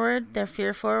thinking forward, they're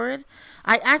fear forward.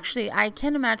 I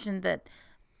can imagine that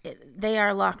they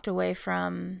are locked away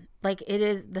from, like, it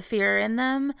is, the fear in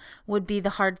them would be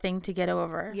the hard thing to get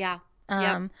over. Yeah.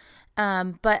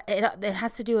 But it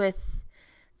has to do with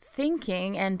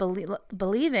thinking and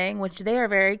believing, which they are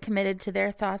very committed to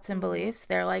their thoughts and beliefs.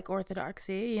 They're like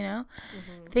orthodoxy,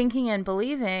 thinking and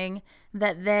believing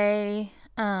that they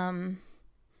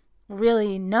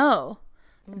really know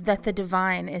that the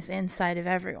divine is inside of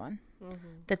everyone,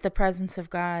 that the presence of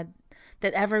God,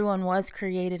 that everyone was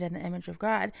created in the image of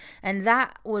God. And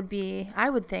that would be, I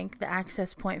would think, the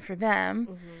access point for them.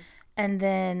 Mm-hmm. And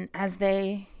then as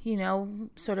they,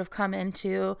 sort of come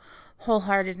into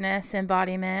wholeheartedness,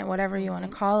 embodiment, whatever you want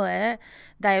to call it,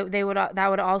 that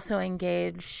would also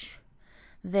engage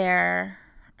their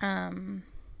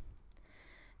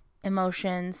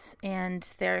emotions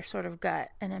and their sort of gut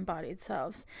and embodied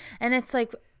selves. And it's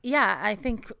like, I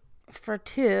think for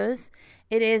twos,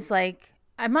 it is like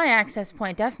my access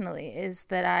point definitely is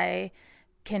that I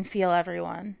can feel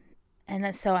everyone.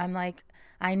 And so I'm like,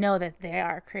 I know that they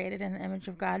are created in the image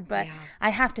of God, but I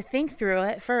have to think through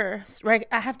it first, right?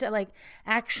 I have to like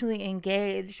actually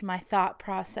engage my thought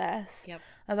process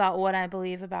about what I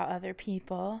believe about other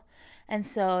people. And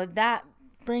so that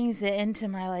brings it into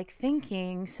my like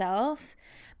thinking self,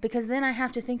 because then I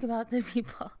have to think about the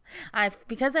people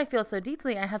because I feel so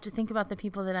deeply, I have to think about the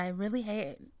people that I really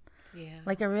hate. Yeah.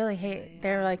 Like I really hate. Yeah.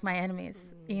 They're like my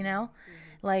enemies,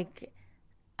 like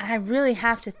I really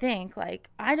have to think, like,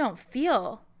 I don't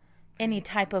feel any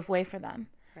type of way for them.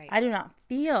 Right. I do not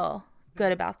feel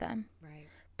good about them. Right.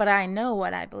 But I know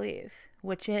what I believe,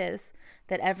 which is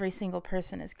that every single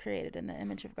person is created in the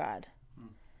image of God.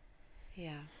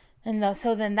 Yeah. And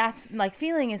so then that's, like,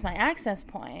 feeling is my access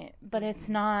point, but it's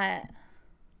not,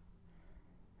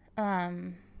 I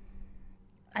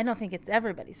don't think it's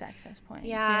everybody's access point.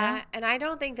 Yeah, and I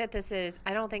don't think that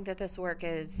this work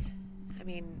is... I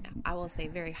mean, I will say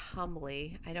very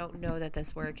humbly, I don't know that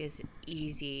this work is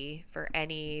easy for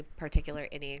any particular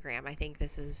Enneagram. I think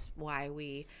this is why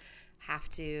we have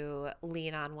to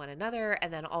lean on one another,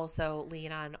 and then also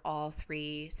lean on all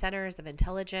three centers of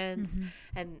intelligence.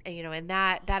 Mm-hmm. And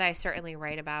that I certainly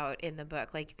write about in the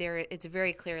book. Like it's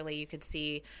very clearly, you could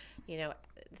see,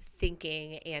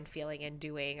 thinking and feeling and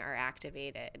doing are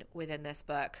activated within this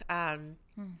book.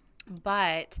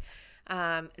 But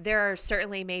there are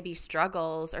certainly maybe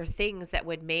struggles or things that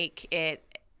would make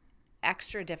it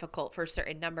extra difficult for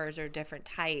certain numbers or different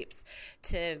types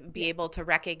to be able to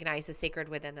recognize the sacred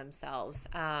within themselves.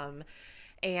 But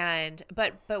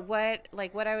what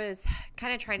I was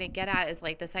kind of trying to get at is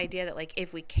like this idea that like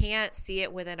if we can't see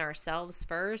it within ourselves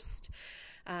first,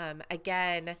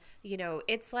 again,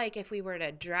 it's like if we were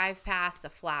to drive past a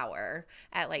flower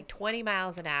at like 20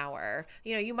 miles an hour,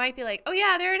 you might be like, oh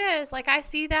yeah, there it is. Like I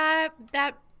see that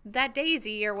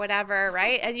daisy or whatever.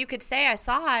 Right. And you could say I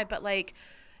saw it, but like,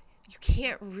 you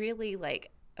can't really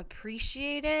like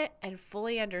appreciate it and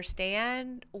fully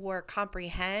understand or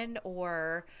comprehend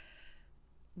or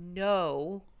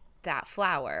know that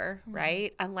flower,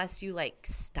 right? Unless you like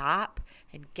stop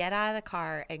and get out of the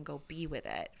car and go be with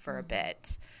it for a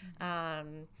bit.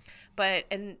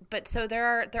 But so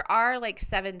there are like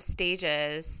 7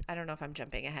 stages. I don't know if I'm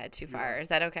jumping ahead too far. Is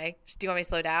that okay? Do you want me to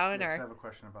slow down? I have a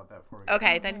question about that for you.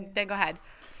 Okay, then go ahead.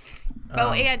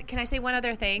 And can I say one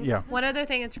other thing? Yeah. One other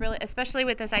thing that's really, especially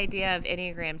with this idea of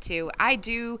Enneagram 2,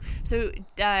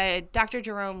 Dr.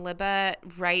 Jerome Libba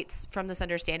writes from this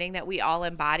understanding that we all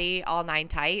embody all 9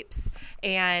 types.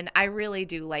 And I really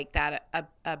do like that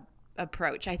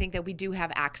approach. I think that we do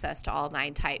have access to all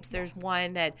 9 types. There's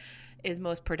one that is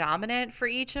most predominant for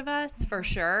each of us, for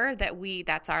sure,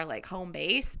 that's our like home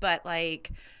base. But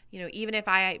like, even if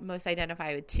I most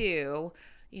identify with 2,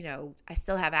 I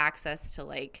still have access to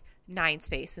like 9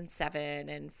 space and 7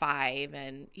 and 5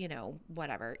 and,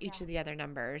 whatever, each of the other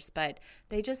numbers, but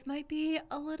they just might be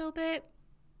a little bit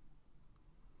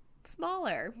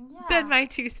smaller than my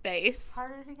 2 space.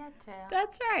 Harder to get to.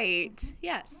 That's right.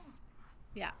 Yes.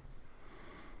 Yeah.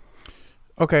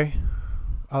 Okay.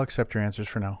 I'll accept your answers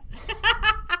for now.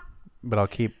 But I'll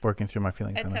keep working through my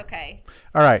feelings. It's okay.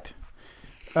 All right.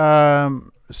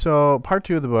 So part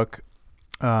 2 of the book,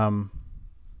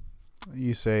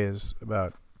 you say is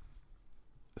about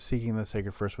seeking the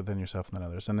sacred first within yourself and then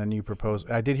others. And then you propose,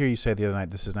 I did hear you say the other night,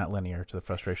 this is not linear, to the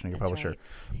frustration of your publisher. Right.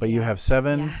 But you have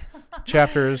 7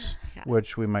 chapters,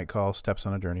 which we might call steps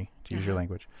on a journey, to use your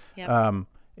language. Yep.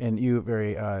 And you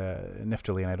very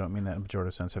niftily, and I don't mean that in a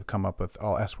pejorative sense, have come up with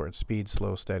all S words: speed,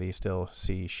 slow, steady, still,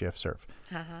 see, shift, surf.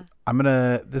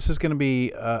 This is going to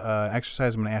be an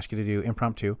exercise I'm going to ask you to do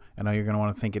impromptu. I know you're going to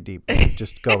want to think it deep.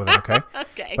 Just go with it, okay?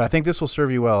 Okay. But I think this will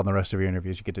serve you well in the rest of your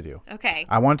interviews you get to do. Okay.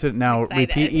 I want to now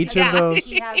repeat each of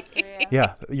those.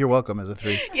 Yeah, you're welcome as a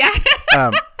 3. Yeah.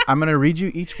 I'm going to read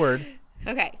you each word.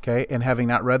 Okay. Okay, and having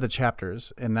not read the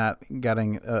chapters and not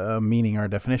getting a meaning or a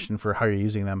definition for how you're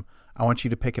using them, I want you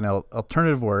to pick an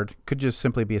alternative word, could just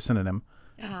simply be a synonym,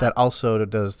 that also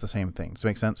does the same thing. Does that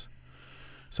make sense?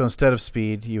 So instead of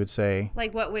speed, you would say...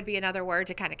 Like what would be another word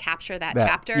to kind of capture that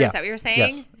chapter? Yeah. Is that what you're saying?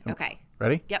 Yes. Okay.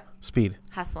 Ready? Yep. Speed.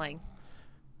 Hustling.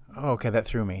 Oh, okay, that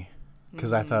threw me.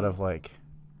 because I thought of like,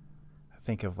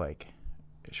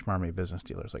 schmarmy business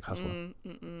dealers, like hustle.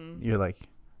 You're like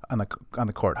on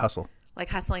the court, hustle. Like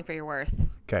hustling for your worth.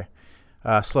 Okay.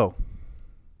 Slow.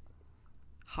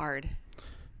 Hard.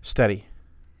 Steady.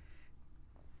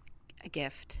 A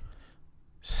gift.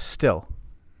 Still.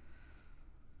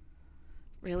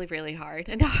 Really, really hard.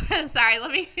 No, sorry.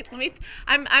 Let me.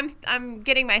 I'm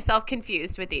getting myself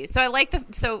confused with these. So I like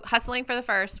so hustling for the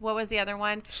first. What was the other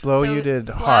one? Slow. So You did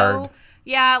slow, hard.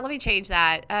 Yeah. Let me change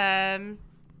that.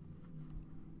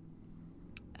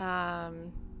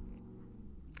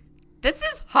 This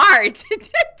is hard,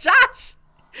 Josh.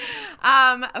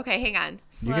 Okay, hang on.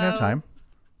 Slow. You can have time.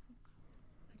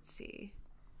 Let's see.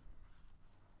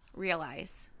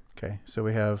 Realize. Okay, so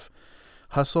we have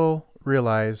hustle,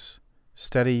 realize,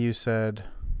 steady. You said.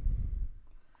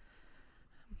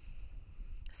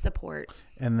 Support.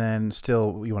 And then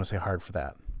still, you want to say hard for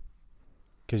that,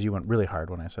 because you went really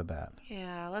hard when I said that.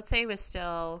 Yeah, let's say it was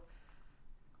still.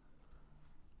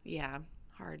 Yeah,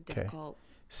 hard, difficult. Okay.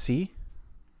 See.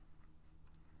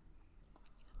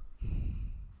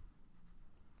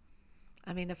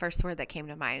 I mean, the first word that came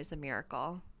to mind is a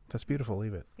miracle. That's beautiful.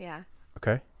 Leave it. Yeah.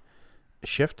 Okay.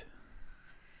 Shift.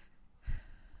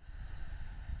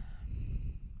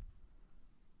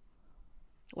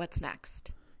 What's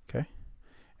next? Okay.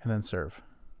 And then serve.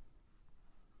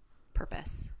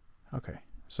 Purpose. Okay.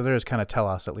 So there's kind of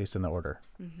telos, at least in the order.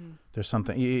 Mm-hmm. There's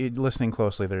something, listening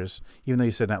closely, there's, even though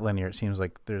you said not linear, it seems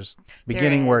like there's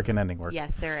beginning work and ending work.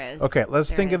 Yes, there is. Okay,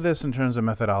 let's think of this in terms of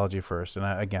methodology first. And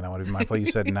I want to be mindful. You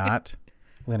said not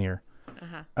linear.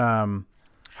 Uh-huh.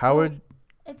 How would...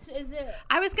 Is it?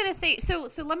 I was going to say, so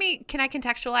can I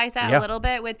contextualize that a little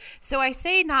bit with, so I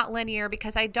say not linear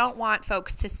because I don't want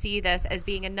folks to see this as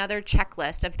being another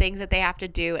checklist of things that they have to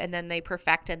do and then they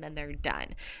perfect and then they're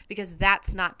done, because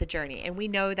that's not the journey. And we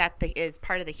know that is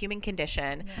part of the human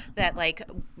condition, that like,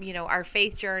 our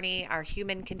faith journey, our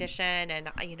human condition, and,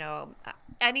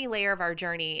 any layer of our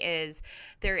journey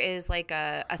there is like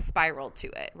a spiral to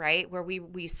it, right? Where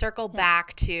we circle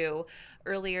back to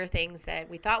earlier things that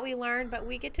we thought we learned, but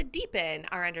we get to deepen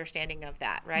our understanding of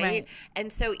that, right?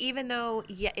 And so even though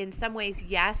in some ways,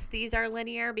 yes, these are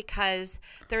linear because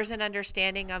there's an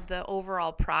understanding of the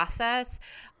overall process,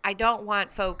 I don't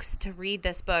want folks to read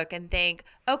this book and think,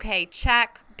 okay,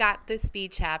 check, got the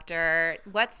speed chapter.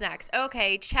 What's next?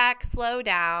 Okay, check, slow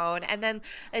down. And then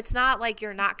it's not like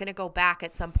you're not going to go back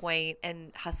at some point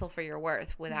and hustle for your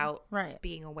worth without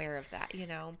being aware of that,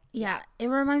 Yeah, it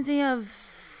reminds me of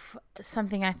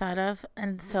something I thought of.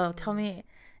 And so tell me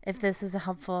if this is a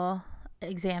helpful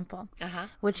example,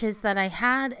 which is that I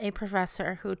had a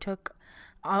professor who took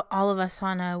all of us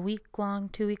on a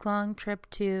 2-week-long trip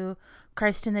to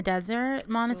Christ in the Desert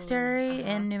Monastery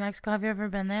in New Mexico. Have you ever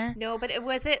been there? No, but who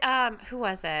was it?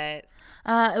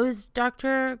 It was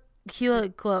Dr.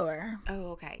 Hewlett Glower.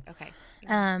 Oh, okay.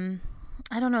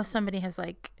 I don't know if somebody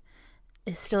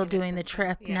is still doing the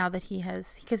trip now that he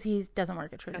has, because he doesn't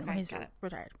work at Truth anymore. He's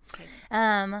retired. Okay.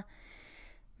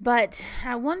 But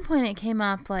at one point it came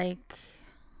up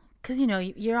because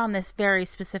you're on this very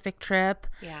specific trip,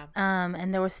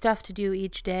 and there was stuff to do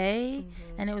each day,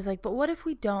 and it was like, but what if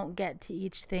we don't get to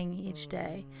each thing each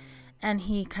day? And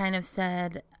he kind of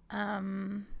said,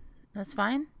 that's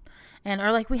fine,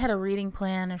 or we had a reading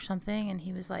plan or something, and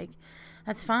he was like,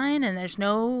 that's fine, and there's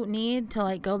no need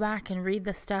to go back and read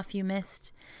the stuff you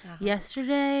missed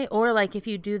yesterday, or if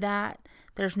you do that,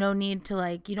 there's no need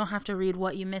to you don't have to read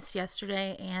what you missed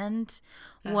yesterday and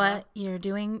what you're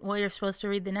doing, what you're supposed to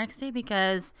read the next day,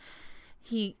 because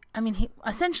he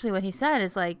essentially what he said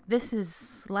is this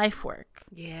is life work.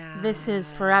 Yeah. This is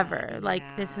forever.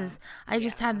 This is, I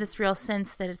just had this real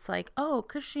sense that it's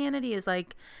Christianity is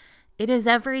it is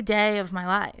every day of my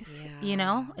life.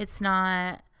 Yeah. It's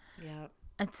not,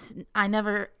 I'm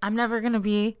never going to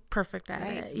be perfect at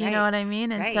it. You know what I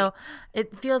mean? And so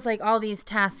it feels like all these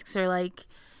tasks are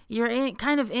you're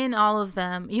kind of in all of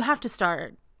them. You have to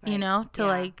start,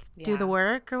 to do the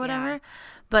work or whatever.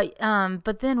 Yeah.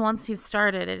 But then once you've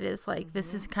started, it is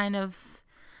this is kind of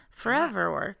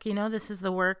forever work. This is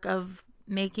the work of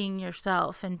making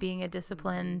yourself and being a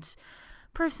disciplined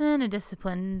person, a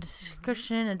disciplined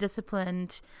Christian, a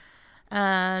disciplined,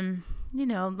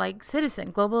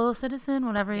 citizen, global citizen,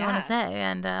 whatever you want to say,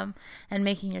 and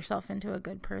making yourself into a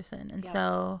good person. And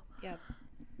so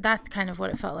that's kind of what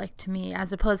it felt like to me,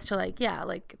 as opposed to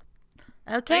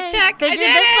okay, check, figure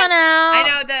this one out. I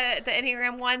know the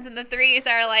Enneagram 1s and the 3s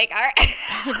are all right.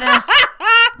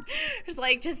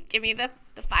 It's just give me the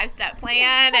 5-step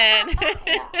plan, and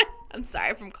I'm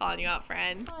sorry from calling you out,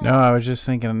 friend. No, I was just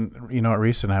thinking, what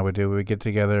Reese and I would do? We would get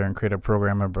together and create a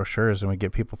program of brochures, and we'd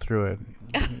get people through it.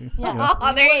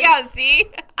 Oh, there you go. See?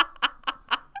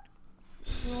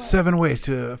 7 ways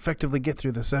to effectively get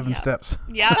through the 7 steps.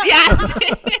 Yep. Yes.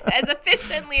 As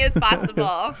efficiently as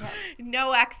possible.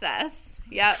 No excess.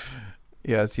 Yep.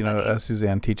 Yes,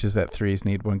 Suzanne teaches that 3s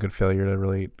need 1 good failure to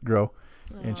really grow.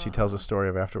 And she tells a story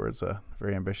of afterwards, a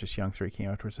very ambitious young 3 came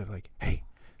afterwards and said, like, hey,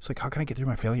 it's like, how can I get through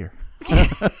my failure?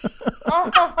 Like,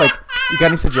 you got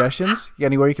any suggestions? You got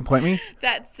anywhere you can point me?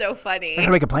 That's so funny. I got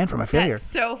to make a plan for my failure.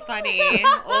 That's so funny.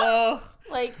 Oh.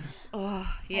 Like,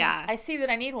 yeah. I see that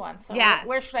I need one. So yeah.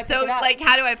 Where should I pick it up? So, like,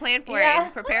 how do I plan for it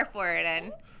and prepare for it?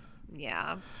 And,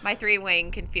 yeah, my 3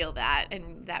 wing can feel that,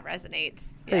 and that resonates.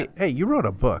 Yeah. Hey, you wrote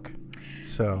a book.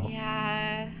 So.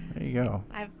 Yeah. There you go.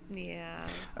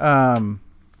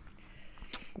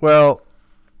 Well,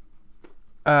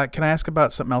 can I ask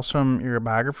about something else from your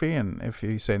biography? And if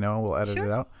you say no, we'll edit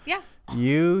it out. Yeah.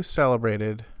 You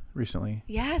celebrated recently.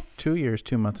 Yes. 2 years,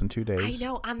 2 months, and 2 days. I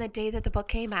know, on the day that the book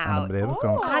came out. On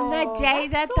the day,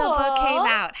 that the book came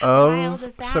out. How wild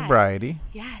is that? Sobriety.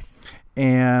 Yes.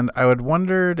 And I would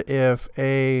wondered if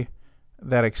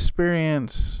that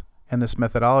experience and this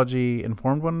methodology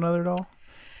informed one another at all,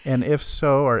 and if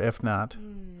so or if not,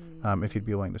 if you'd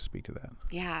be willing to speak to that.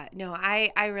 Yeah, no,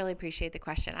 I really appreciate the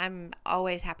question. I'm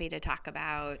always happy to talk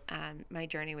about my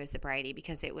journey with sobriety,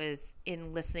 because it was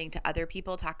in listening to other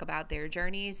people talk about their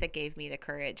journeys that gave me the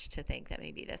courage to think that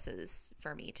maybe this is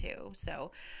for me too.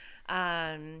 So,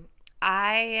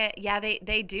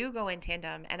 they do go in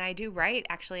tandem, and I do write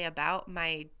actually about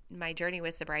my journey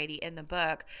with sobriety in the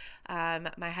book.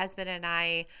 My husband and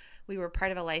I, we were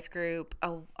part of a life group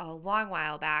a long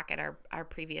while back at our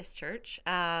previous church,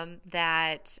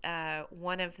 that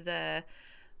one of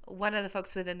the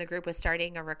folks within the group was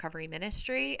starting a recovery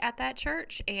ministry at that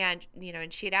church. And,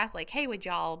 and she had asked, like, hey, would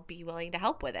y'all be willing to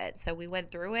help with it? So we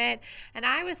went through it, and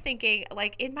I was thinking,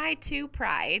 like, in my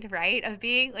pride, right, of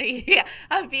being like, yes,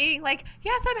 I'm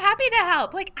happy to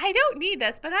help. Like, I don't need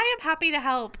this, but I am happy to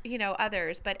help,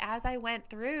 others. But as I went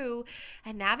through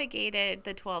and navigated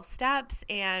the 12 steps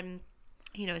and,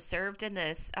 served in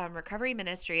this recovery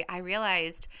ministry, I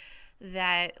realized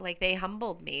that, like, they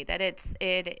humbled me, that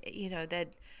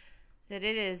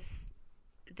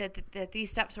that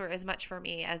these steps were as much for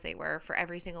me as they were for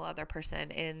every single other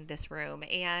person in this room.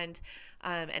 And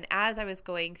as I was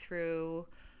going through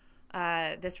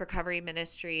this recovery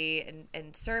ministry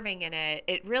and serving in it,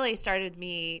 it really started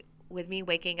with me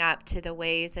waking up to the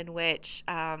ways in which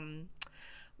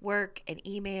work and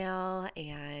email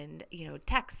and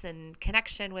texts and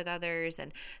connection with others,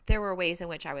 and there were ways in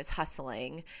which I was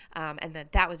hustling, and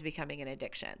that was becoming an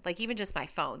addiction. Like, even just my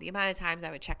phone, the amount of times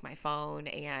I would check my phone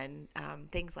and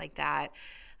things like that,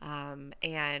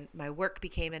 and my work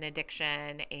became an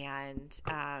addiction, and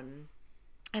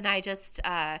I just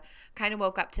kind of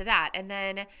woke up to that. And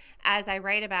then, as I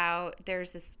write about,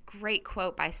 there's this great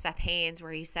quote by Seth Haynes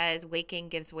where he says, waking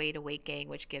gives way to waking,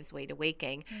 which gives way to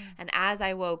waking. And as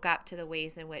I woke up to the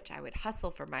ways in which I would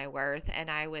hustle for my worth, and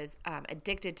I was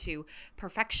addicted to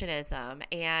perfectionism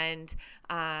and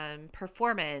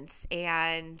performance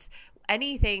and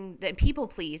anything that people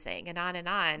pleasing and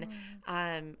on,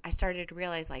 I started to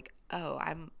realize, like, oh,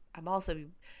 I'm also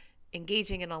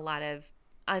engaging in a lot of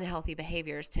unhealthy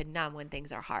behaviors to numb when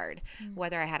things are hard,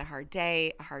 whether I had a hard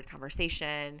day, a hard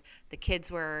conversation, the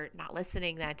kids were not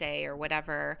listening that day or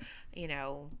whatever,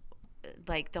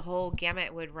 like the whole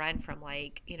gamut would run from,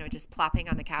 like, just plopping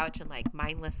on the couch and, like,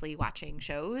 mindlessly watching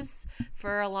shows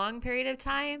for a long period of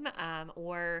time.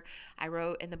 Or I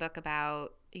wrote in the book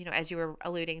about, as you were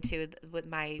alluding to with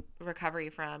my recovery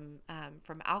from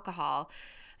alcohol,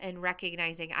 and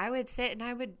recognizing I would sit and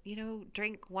I would,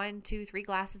 drink 1, 2, 3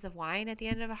 glasses of wine at the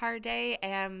end of a hard day.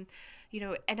 And,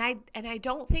 and I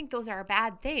don't think those are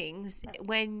bad things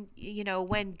when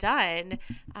done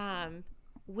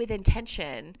with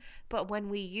intention. But when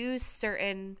we use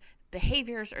certain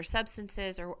behaviors or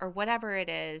substances or whatever it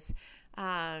is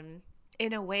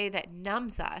in a way that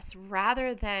numbs us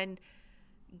rather than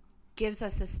gives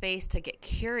us the space to get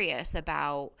curious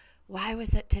about, why was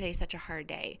today such a hard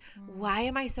day? Why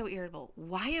am I so irritable?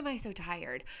 Why am I so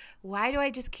tired? Why do I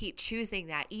just keep choosing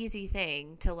that easy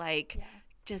thing to, like,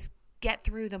 just get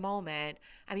through the moment?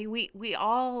 I mean, we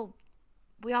all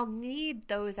need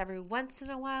those every once in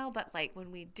a while, but, like, when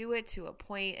we do it to a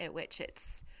point at which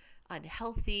it's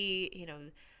unhealthy,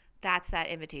 that's that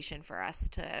invitation for us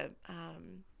to,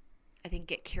 I think,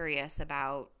 get curious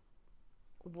about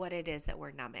what it is that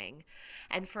we're numbing.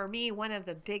 And for me, one of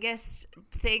the biggest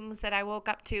things that I woke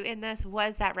up to in this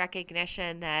was that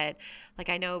recognition that, like,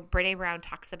 I know Brene Brown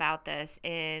talks about this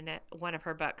in one of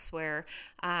her books where,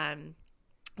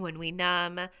 when we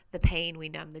numb the pain, we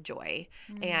numb the joy.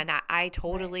 And I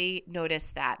totally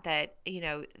noticed that, you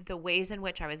know, the ways in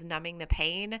which I was numbing the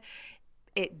pain,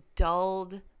 it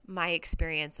dulled my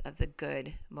experience of the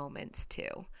good moments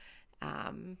too.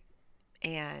 And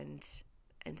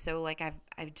so, like,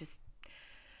 I've just,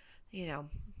 you know,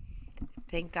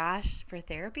 thank gosh for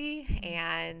therapy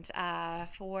and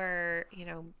for, you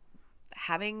know,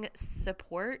 having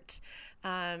support,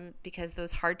 because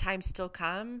those hard times still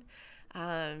come.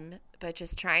 But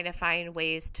just trying to find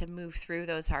ways to move through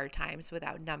those hard times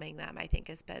without numbing them, I think,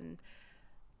 has been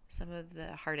some of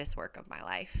the hardest work of my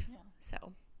life. Yeah.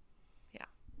 So, yeah.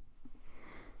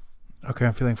 Okay,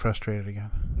 I'm feeling frustrated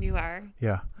again. You are?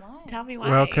 Yeah. Why? Tell me why.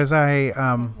 Well, because I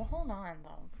Well, hold on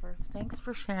though. First, thanks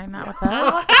for sharing that with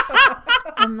us.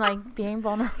 I'm like being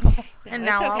vulnerable, and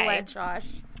now I'll let Josh.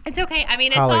 It's okay. I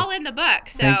mean, it's Holly, all in the book.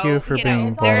 So thank you for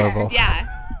being vulnerable.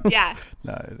 Yeah. Yeah.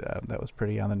 No, that was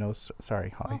pretty on the nose.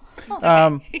 Sorry, Holly.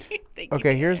 Thank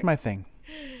okay, you, here's my thing.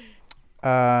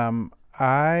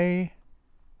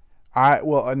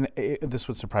 This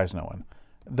would surprise no one.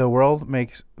 The world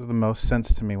makes the most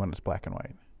sense to me when it's black and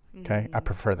white. Okay, I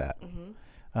prefer that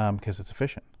because it's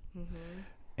efficient,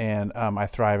 and I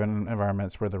thrive in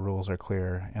environments where the rules are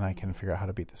clear and I can figure out how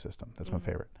to beat the system. That's my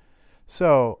favorite.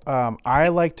 So I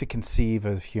like to conceive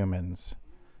of humans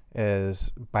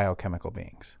as biochemical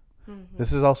beings.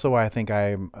 This is also why I think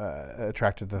I'm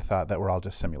attracted to the thought that we're all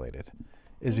just simulated,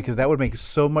 is because that would make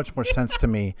so much more sense to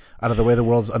me out of the way the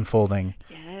world's unfolding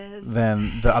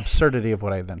than the absurdity of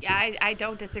what I then see. Yeah, I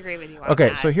don't disagree with you on Okay,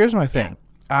 that. so here's my thing.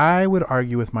 I would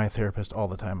argue with my therapist all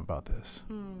the time about this.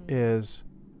 Is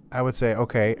I would say,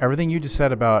 okay, everything you just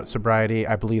said about sobriety,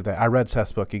 I believe that. I read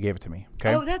Seth's book. You gave it to me.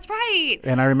 Okay. Oh, that's right.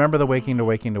 And I remember the waking to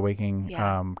waking to waking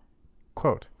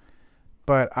quote.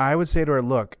 But I would say to her,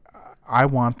 look, I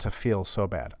want to feel so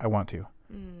bad. I want to.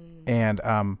 And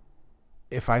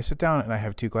if I sit down and I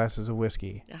have 2 glasses of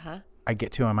whiskey, I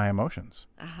get to on my emotions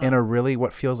in a really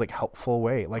what feels like helpful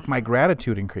way. Like my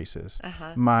gratitude increases.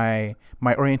 My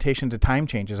orientation to time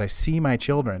changes. I see my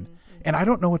children and I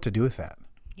don't know what to do with that.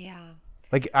 Yeah.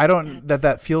 Like I don't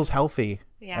that feels healthy.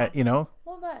 Yeah. You know?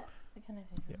 Well, but can I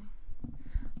say something?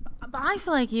 But I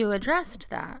feel like you addressed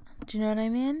that. Do you know what I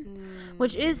mean?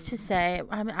 Which is to say,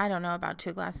 I mean, I don't know about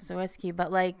 2 glasses of whiskey,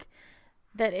 but like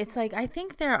that it's like I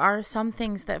think there are some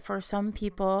things that for some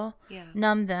people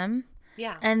numb them.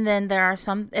 Yeah. And then there are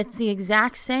some, it's the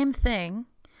exact same thing,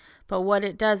 but what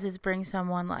it does is bring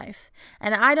someone life.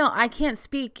 And I can't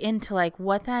speak into like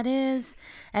what that is.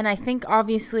 And I think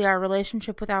obviously our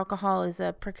relationship with alcohol is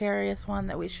a precarious one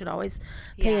that we should always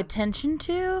pay attention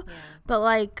to. Yeah. But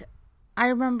like, I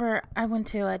remember I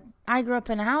grew up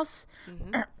in a house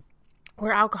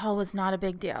where alcohol was not a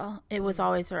big deal. It was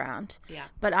always around. Yeah.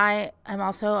 But I am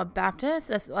also a Baptist,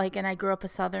 and I grew up a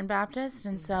Southern Baptist.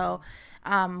 And so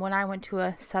when I went to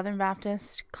a Southern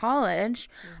Baptist college,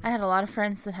 I had a lot of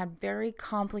friends that had very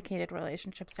complicated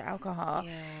relationships to alcohol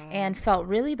and felt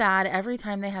really bad every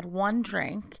time they had one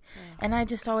drink. And I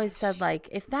just always said, like,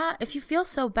 if you feel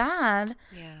so bad,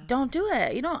 don't do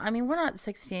it. We're not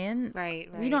 16.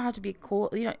 Right. We don't have to be cool.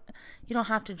 You don't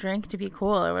have to drink to be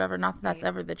cool or whatever. Not that that's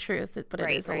ever the truth, but it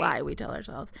is a lie we tell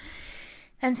ourselves.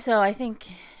 And so I think,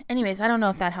 anyways, I don't know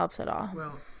if that helps at all.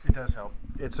 Well, it does help.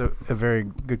 It's a very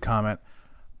good comment.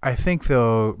 I think,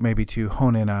 though, maybe to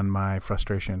hone in on my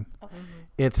frustration,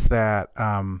 it's that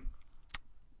a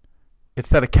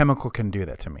chemical can do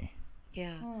that to me.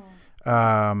 Yeah.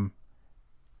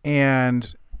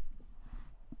 And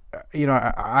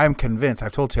I'm convinced.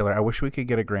 I've told Taylor, I wish we could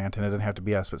get a grant, and it doesn't have to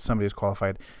be us, but somebody who's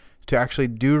qualified to actually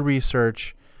do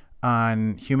research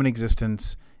on human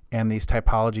existence and these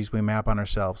typologies we map on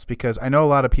ourselves, because I know a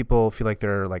lot of people feel like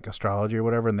they're like astrology or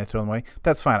whatever and they throw them away.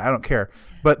 That's fine. I don't care.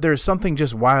 But there's something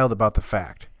just wild about the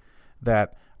fact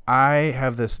that I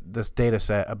have this data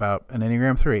set about an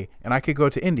Enneagram 3, and I could go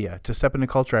to India to step into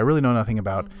culture I really know nothing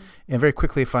about and very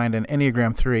quickly find an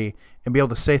Enneagram 3 and be able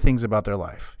to say things about their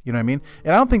life. You know what I mean?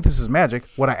 And I don't think this is magic.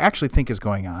 What I actually think is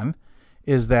going on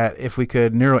is that if we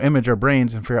could neuroimage our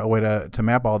brains and figure out a way to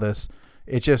map all this,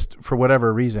 it just, for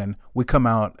whatever reason, we come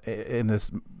out in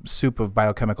this soup of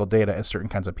biochemical data as certain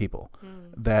kinds of people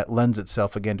that lends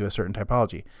itself again to a certain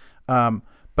typology.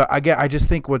 But I just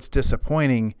think what's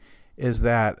disappointing is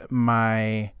that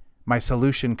my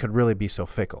solution could really be so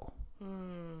fickle,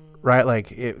 right?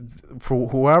 Like for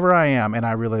whoever I am, and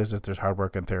I realize that there's hard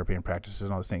work and therapy and practices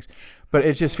and all those things, but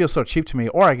it just feels so cheap to me.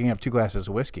 Or I can have 2 glasses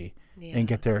of whiskey and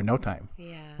get there in no time.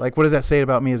 Yeah. Like, what does that say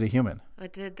about me as a human?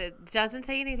 It doesn't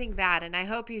say anything bad, and I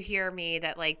hope you hear me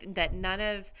that that none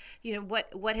of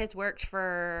what has worked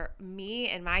for me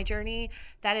in my journey,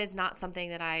 that is not something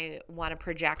that I want to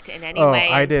project in any way.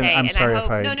 I didn't. Say, I'm and sorry I hope,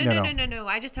 if I no.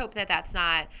 I just hope that that's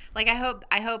not like I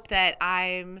hope that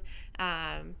I'm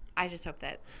I just hope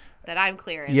that I'm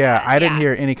clear. Yeah, I didn't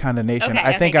hear any condemnation. Okay,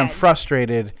 I think I'm good.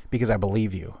 frustrated because I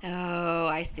believe you. Oh,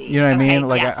 I see. You know what I mean?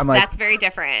 Like yes, I'm like that's very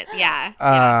different. Yeah.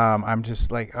 I'm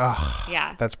just like, oh,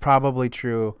 yeah. That's probably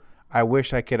true. I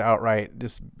wish I could outright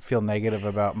just feel negative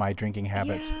about my drinking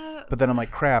habits. Yeah. But then I'm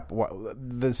like, crap,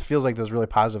 this feels like this really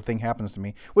positive thing happens to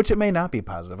me, which it may not be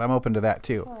positive. I'm open to that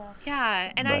too.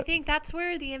 Yeah. And I think that's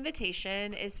where the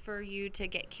invitation is for you to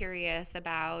get curious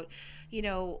about,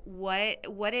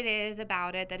 what it is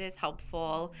about it that is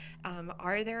helpful.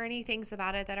 Are there any things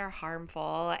about it that are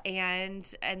harmful? And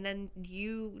then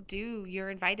you're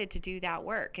invited to do that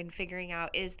work and figuring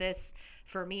out, is this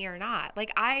for me or not?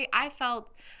 Like I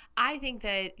think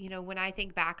that, when I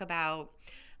think back about,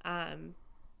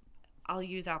 I'll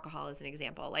use alcohol as an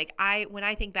example. Like when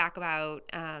I think back about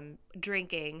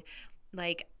drinking,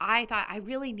 like I thought I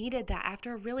really needed that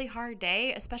after a really hard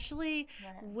day, especially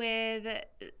with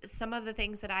some of the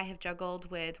things that I have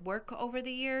juggled with work over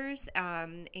the years,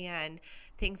 and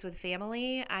things with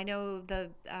family. I know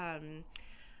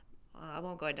I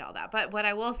won't go into all that, but what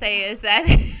I will say is that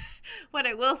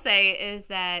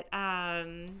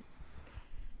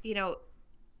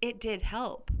it did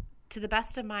help. To the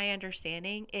best of my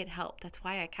understanding, it helped. That's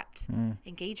why I kept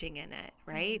engaging in it,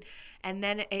 right? And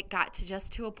then it got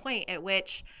to a point at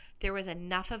which there was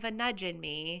enough of a nudge in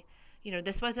me.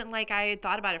 This wasn't like I had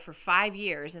thought about it for 5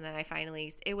 years and then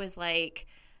it was like,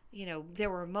 there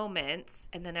were moments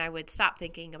and then I would stop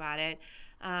thinking about it.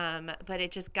 But it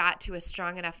just got to a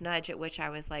strong enough nudge at which I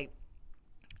was like,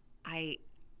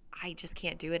 I just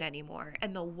can't do it anymore.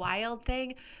 And the wild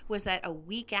thing was that a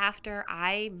week after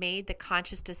I made the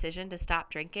conscious decision to stop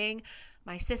drinking,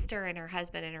 my sister and her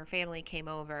husband and her family came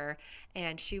over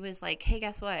and she was like, hey,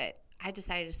 guess what? I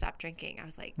decided to stop drinking. I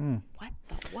was like,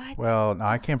 what? Well, no,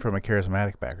 I came from a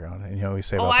charismatic background. And we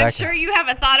say about that. Oh, I'm sure you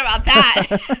haven't thought about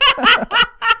that.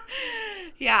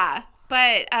 Yeah.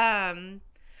 But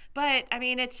I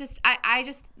mean, it's just,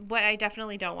 what I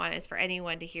definitely don't want is for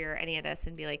anyone to hear any of this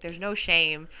and be like, there's no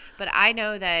shame. But I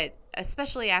know that,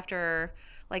 especially after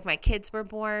like my kids were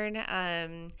born,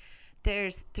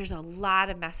 there's a lot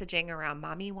of messaging around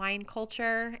mommy wine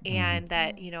culture and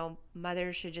that,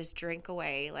 mothers should just drink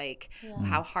away, like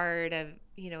how hard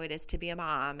it is to be a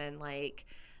mom. And like,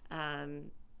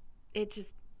 it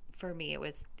just, for me, it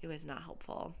was not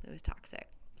helpful. It was toxic.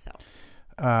 So,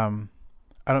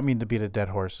 I don't mean to beat a dead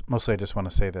horse. Mostly I just want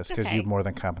to say this because you've more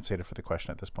than compensated for the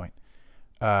question at this point.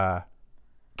 Can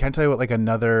I tell you what like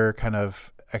another kind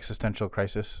of existential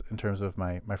crisis in terms of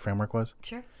my framework was?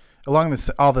 Sure. Along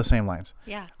all the same lines.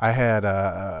 Yeah. I had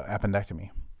a appendectomy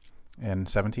in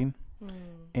 2017.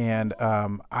 And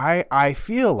I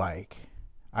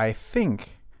think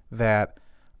that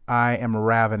I am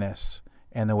ravenous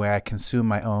in the way I consume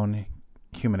my own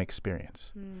human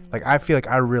experience. Like I feel like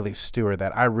I really steward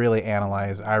that. I really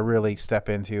analyze. I really step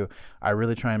into. I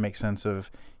really try and make sense of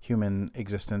human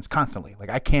existence constantly. Like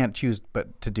I can't choose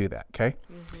but to do that. Okay.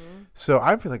 So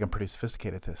I feel like I'm pretty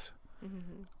sophisticated at this.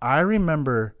 I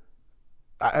remember,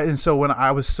 and so when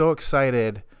I was so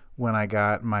excited when I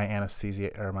got my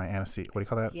anesthesia or my anesthesia, what do you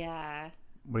call that? Yeah.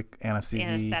 Anesthesia.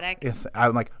 Anesthetic.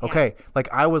 I'm like, okay.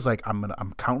 Like I was like,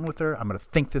 I'm counting with her. I'm gonna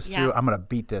think this through. I'm gonna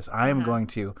beat this. I am going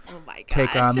to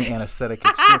take on the anesthetic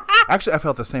experience. Actually, I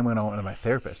felt the same way when I went to my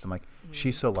therapist. I'm like,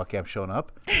 she's so lucky I'm showing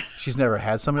up. She's never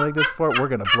had somebody like this before. We're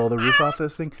gonna blow the roof off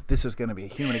this thing. This is gonna be a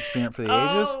human experience for the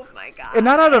ages. Oh my god! And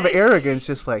not out of arrogance,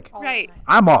 just like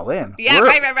I'm all in. Yeah,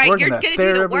 right. You're gonna do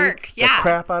the work. The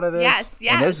crap out of this. Yes.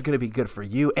 And this is gonna be good for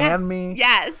you and me.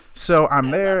 Yes. So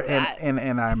I'm there,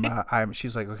 and I'm.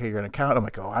 She's like, okay, you're gonna count. I'm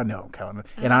like, oh, I know I'm counting,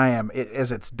 and I am.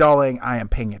 As it's dulling, I am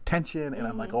paying attention, and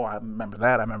I'm like, oh, I remember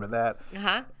that.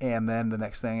 And then the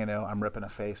next thing you know, I'm ripping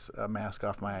a mask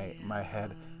off my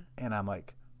head, and I'm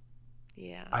like,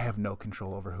 I have no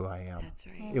control over who I am. That's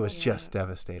right. It was just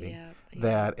devastating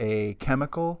that a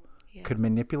chemical could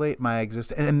manipulate my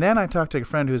existence. And then I talked to a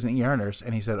friend who's an ER nurse,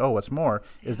 and he said, oh, what's more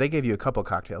is they gave you a couple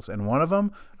cocktails, and one of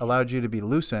them allowed you to be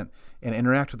lucid and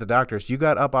interact with the doctors. You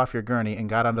got up off your gurney and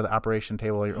got onto the operation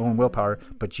table of your own willpower,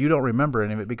 but you don't remember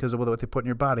any of it because of what they put in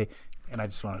your body. And I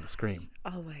just wanted to scream.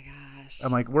 Oh, my gosh.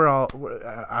 I'm like,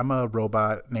 I'm a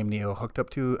robot named Neo hooked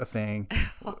up to a thing,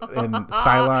 and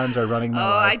Cylons are running my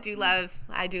life.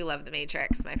 I do love The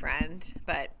Matrix, my friend.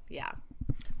 But, yeah.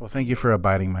 Well, thank you for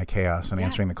abiding my chaos and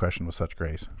answering the question with such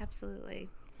grace. Absolutely.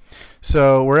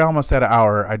 So we're almost at an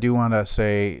hour. I do want to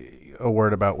say a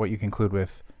word about what you conclude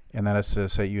with, and that is to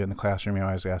say you in the classroom, you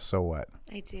always ask, so what?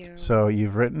 I do. So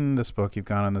you've written this book. You've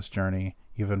gone on this journey.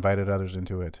 You've invited others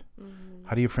into it. Mm-hmm.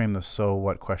 How do you frame the so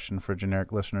what question for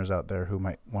generic listeners out there who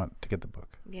might want to get the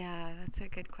book? Yeah, that's a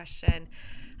good question.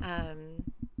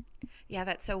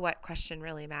 That so what question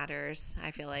really matters.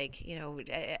 I feel like,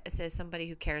 as somebody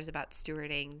who cares about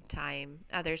stewarding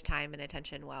others' time and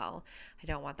attention well, I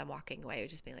don't want them walking away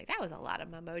just being like, that was a lot of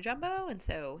mumbo jumbo. And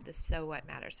so the so what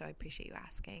matters. So I appreciate you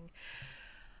asking.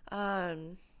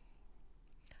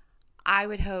 I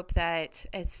would hope that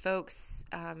as folks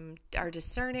are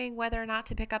discerning whether or not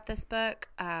to pick up this book,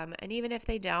 and even if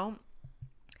they don't,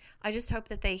 I just hope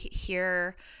that they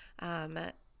hear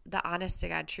the honest to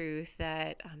God truth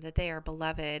that they are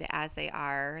beloved as they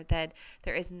are, that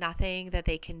there is nothing that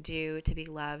they can do to be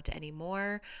loved any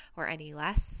more or any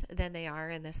less than they are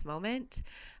in this moment,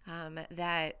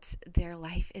 that their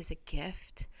life is a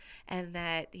gift, and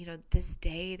that, this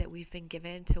day that we've been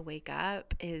given to wake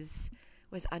up was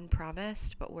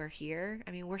unpromised, but we're here.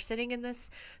 I mean, we're sitting in this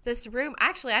room.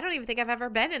 Actually, I don't even think I've ever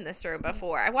been in this room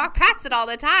before. I walk past it all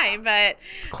the time, but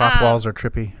cloth walls are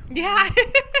trippy. Yeah.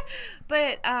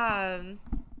 but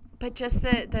just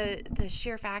the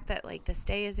sheer fact that like this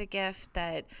day is a gift,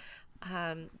 that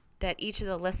each of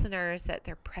the listeners, that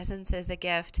their presence is a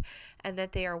gift, and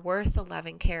that they are worth the love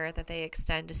and care that they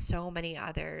extend to so many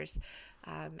others.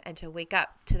 And to wake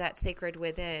up to that sacred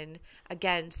within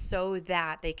again, so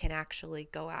that they can actually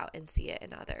go out and see it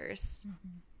in others.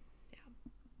 Mm-hmm. Yeah.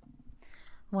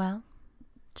 Well,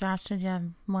 Josh, did you have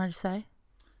more to say?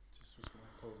 Just was going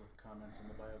to close with comments on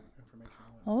the bioinformation.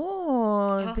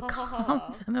 The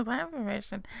comments and the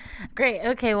bioinformation. Great.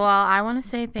 Okay. Well, I want to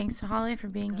say thanks to Holly for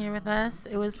being here with us.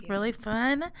 It was really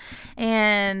fun,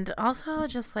 and also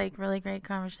just like really great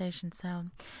conversation. So,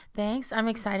 thanks. I'm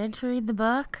excited to read the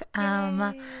book.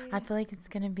 I feel like it's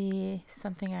going to be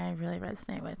something I really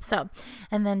resonate with. So,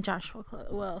 and then Josh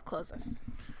will close us.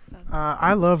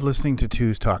 I love listening to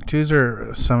twos talk. Twos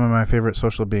are some of my favorite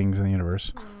social beings in the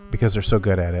universe because they're so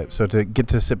good at it. So to get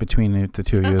to sit between the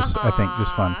two of you is, I think,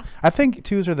 just fun. I think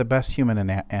twos are the best human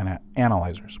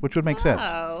analyzers, which would make sense.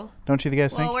 Don't you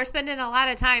guys think? Well, we're spending a lot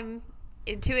of time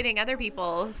intuiting other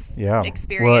people's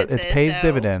experiences. Well, it pays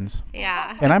dividends.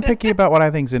 Yeah. And I'm picky about what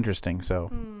I think is interesting. So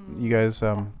you guys,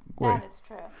 that is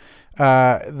true.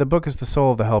 The book is The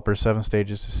Soul of the Helper, 7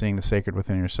 Stages to Seeing the Sacred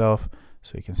Within Yourself,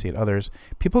 so you can see it others.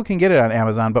 People can get it on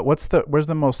Amazon, but where's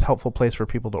the most helpful place for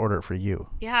people to order it for you?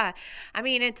 Yeah. I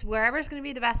mean, it's wherever's going to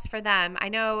be the best for them. I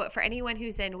know for anyone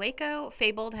who's in Waco,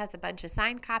 Fabled has a bunch of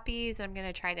signed copies. I'm going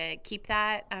to try to keep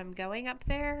that going up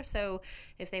there. So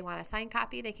if they want a signed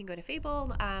copy, they can go to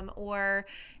Fabled. Or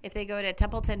if they go to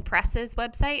Templeton Press's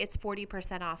website, it's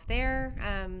 40% off there.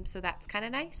 So that's kind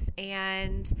of nice.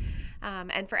 And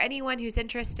for anyone who's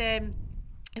interested,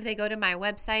 if they go to my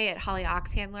website at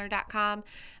hollyoxhandler.com,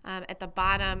 at the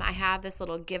bottom, I have this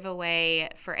little giveaway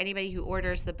for anybody who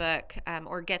orders the book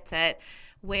or gets it,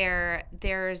 where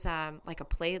there's there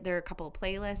are a couple of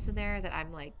playlists in there that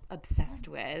I'm like obsessed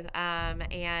with,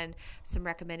 and some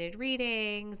recommended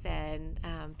readings and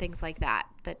things like that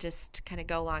just kind of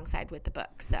go alongside with the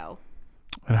book. So.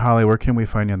 And Holly, where can we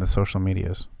find you on the social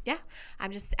medias? Yeah,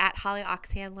 I'm just at Holly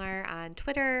Oxhandler on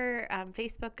Twitter,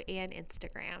 Facebook, and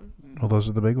Instagram. Well, those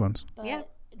are the big ones. But yeah.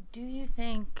 Do you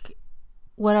think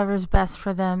whatever's best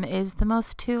for them is the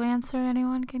most two answer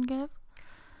anyone can give?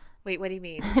 Wait, what do you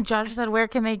mean? Josh said, where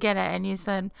can they get it? And you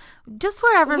said, just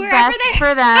wherever best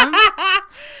for them.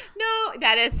 No,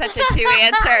 that is such a two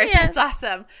answer. Yes. That's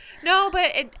awesome. No,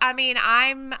 but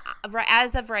I'm,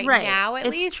 as of right now, at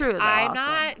least, true, though,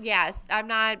 I'm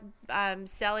not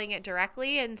selling it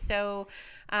directly. And so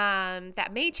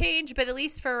that may change, but at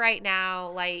least for right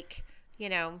now, I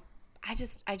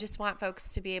just want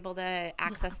folks to be able to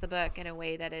access the book in a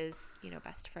way that is,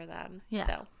 best for them. Yeah.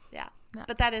 So, yeah.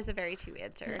 But that is a very two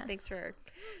answer. Yes. Thanks for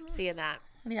seeing that.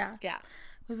 Yeah. Yeah.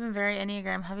 We've been very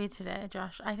Enneagram heavy today,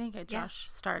 Josh. I think Josh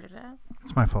started it.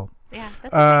 It's my fault. Yeah.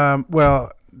 That's okay.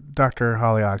 Well, Dr.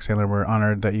 Holly Oxhandler, we're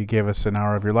honored that you gave us an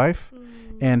hour of your life.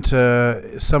 And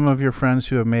to some of your friends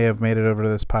who may have made it over to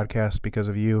this podcast because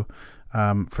of you,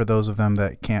 for those of them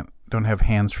that don't have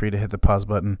hands free to hit the pause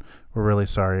button, we're really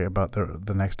sorry about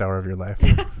the next hour of your life.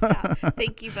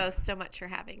 Thank you both so much for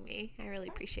having me. I really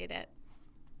appreciate it.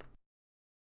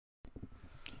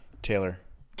 Taylor.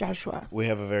 Joshua. We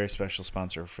have a very special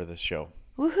sponsor for this show.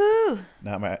 Woohoo!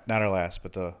 Not our last,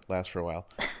 but the last for a while.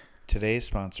 Today's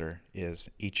sponsor is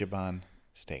Ichiban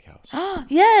Steakhouse.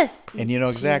 Yes. And you know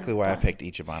exactly why I picked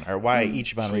Ichiban, or why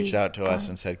Ichiban reached out to us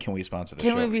and said, "Can we sponsor the show?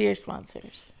 Can we be your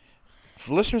sponsors?"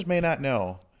 Listeners may not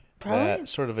know Probably. that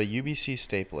sort of a UBC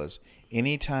staple is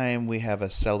anytime we have a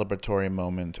celebratory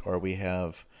moment or we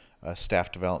have a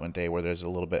staff development day where there's a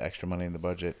little bit extra money in the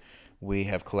budget, we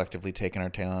have collectively taken our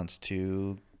talents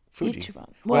to Fuji. Ichiban.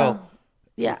 Well,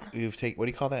 yeah. What do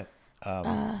you call that?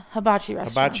 Hibachi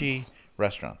restaurants. Hibachi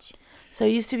restaurants. So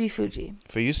it used to be Fuji.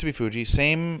 So it used to be Fuji.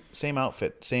 Same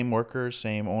outfit, same workers,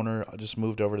 same owner. Just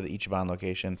moved over to the Ichiban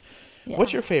location. Yeah.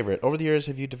 What's your favorite? Over the years,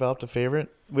 have you developed a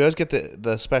favorite? We always get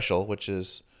the special, which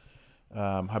is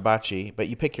hibachi, but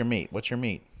you pick your meat. What's your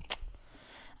meat?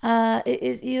 It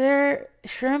is either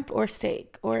shrimp or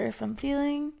steak. Or if I'm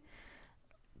feeling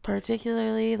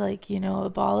particularly a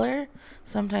baller,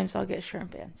 sometimes I'll get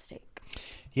shrimp and steak.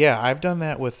 Yeah, I've done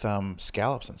that with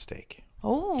scallops and steak.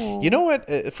 Oh. You know what?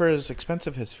 For as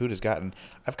expensive his food has gotten,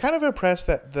 I've kind of impressed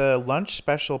that the lunch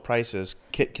special prices,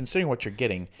 considering what you're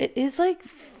getting, it is like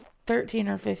 $13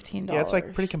 or $15. Yeah, it's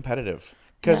like pretty competitive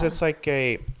because it's like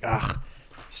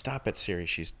stop it, Siri.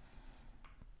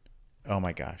 Oh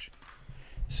my gosh.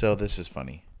 So this is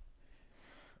funny.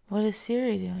 What is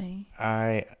Siri doing?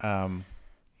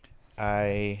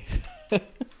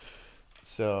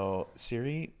 So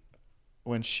Siri,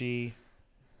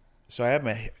 I have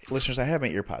my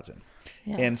earpods in.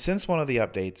 Yeah. And since one of the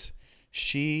updates,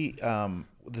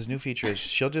 this new feature is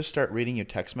she'll just start reading you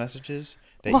text messages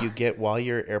that you get while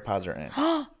your AirPods are in.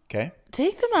 Okay?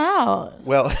 Take them out.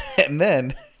 Well, and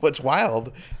then what's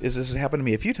wild is this has happened to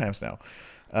me a few times now.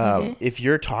 If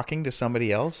you're talking to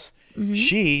somebody else,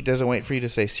 she doesn't wait for you to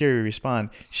say, Siri,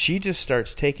 respond. She just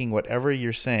starts taking whatever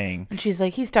you're saying. And she's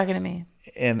like, he's talking to me.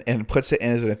 And puts it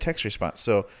in as a text response.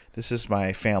 So this is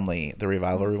my family, the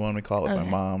Revivalry one we call it, with my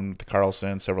mom, the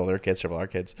Carlson, several our kids.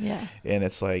 Yeah. And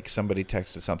it's like somebody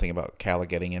texted something about Kala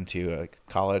getting into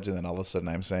college, and then all of a sudden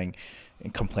I'm saying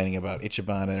and complaining about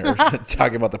Ichiban or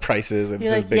talking about the prices, and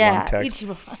it's this big long text.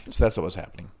 Ichiban. So that's what was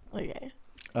happening. Okay.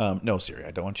 No, Siri,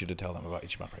 I don't want you to tell them about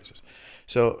Ichiban prices.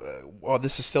 So,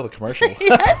 this is still the commercial.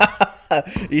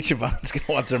 Ichiban's going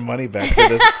to want their money back for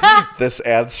this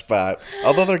ad spot.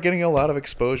 Although they're getting a lot of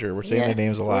exposure. We're saying their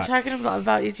names a lot. We're talking about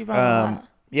Ichiban a lot.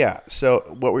 Yeah, so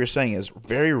what we were saying is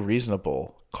very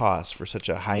reasonable cost for such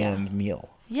a high-end meal.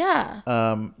 Yeah.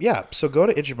 So go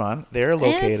to Ichiban. They're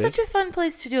located. And it's such a fun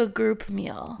place to do a group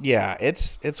meal. Yeah,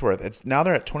 it's worth it. Now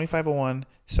they're at 2501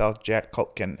 South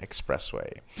Jatkulkan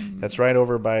Expressway. That's right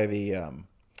over by the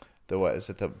what is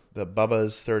it? The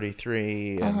Bubba's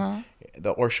 33 and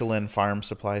the Orchulin Farm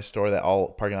Supply Store, that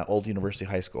parking lot, Old University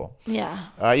High School. Yeah.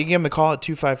 You can give them a call at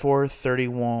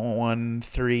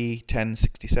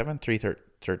 254-313-1067,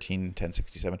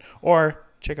 313-1067, or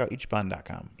check out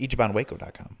Ichiban.com,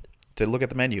 IchibanWaco.com to look at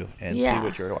the menu and see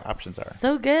what your options are.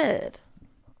 So good.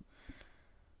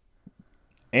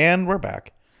 And we're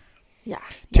back. Yeah.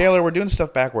 Taylor, we're doing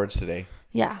stuff backwards today.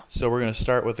 Yeah. So we're going to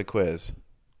start with the quiz,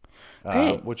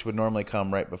 which would normally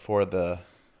come right before the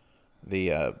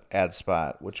ad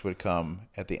spot, which would come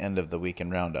at the end of the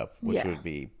weekend roundup, which would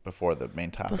be before the main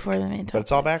topic. But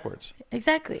it's all backwards.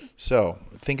 Exactly. So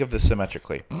think of this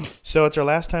symmetrically. So it's our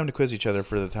last time to quiz each other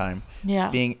for the time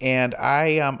being, and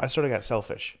I sort of got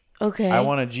selfish. Okay. I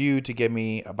wanted you to give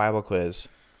me a Bible quiz.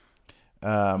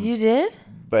 You did?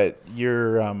 But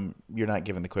you're not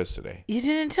giving the quiz today. You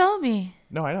didn't tell me.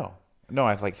 No, I know. No,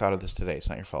 I've thought of this today. It's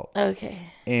not your fault. Okay.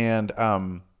 And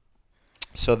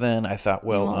so then I thought,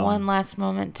 well, one last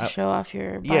moment to show off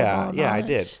your Bible knowledge. I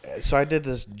did. So I did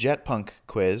this Jet Punk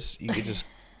quiz. You could just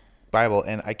Bible,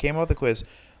 and I came up with a quiz: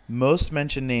 most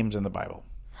mentioned names in the Bible.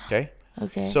 Okay.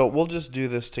 Okay. So we'll just do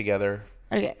this together.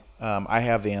 Okay. I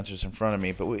have the answers in front of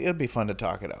me, but it'll be fun to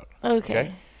talk it out.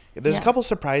 Okay. There's a couple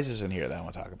surprises in here that I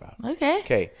want to talk about.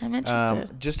 Okay. I'm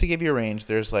interested. Just to give you a range,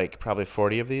 there's probably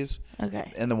 40 of these. Okay.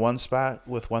 And the one spot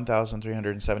with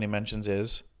 1,370 mentions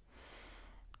is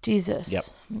Jesus. Yep.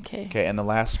 Okay. Okay, and the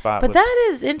last spot. But that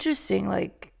is interesting.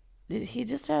 He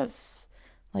just has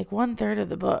 1/3 of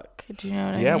the book. Do you know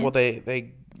what I mean? Yeah. Well,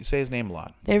 they say his name a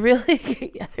lot. They really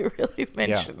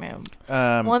mention him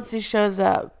once he shows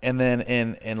up. And then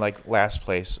in last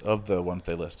place of the ones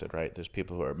they listed, right? There's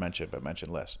people who are mentioned but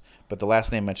mentioned less. But the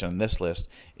last name mentioned on this list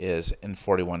is in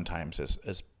 41 times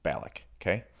is Balak.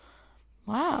 Okay.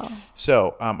 Wow.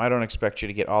 So I don't expect you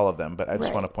to get all of them, but I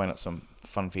just want to point out some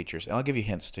fun features, and I'll give you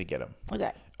hints to get them.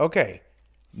 Okay.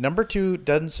 Number 2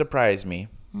 doesn't surprise me.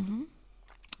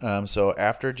 Mm-hmm. So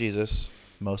after Jesus,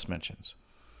 most mentions.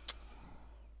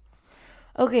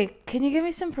 Okay, can you give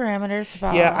me some parameters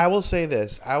about? Yeah, I will say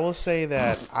this. I will say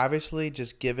that obviously,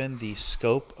 just given the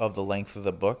scope of the length of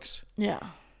the books,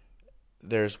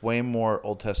 there's way more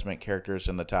Old Testament characters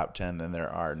in the top 10 than there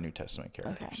are New Testament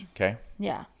characters. Okay?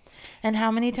 Yeah. And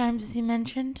how many times is he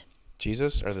mentioned?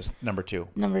 Jesus or this number 2?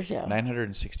 Number 2.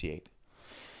 968.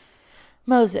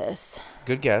 Moses.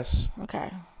 Good guess.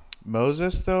 Okay.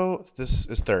 Moses, though, this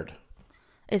is third.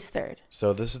 It's third.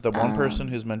 So this is the one person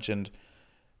who's mentioned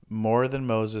more than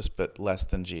Moses but less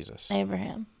than Jesus.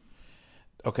 Abraham.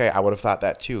 Okay, I would have thought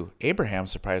that too. Abraham,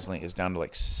 surprisingly, is down to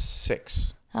like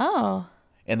 6. Oh.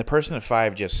 And the person at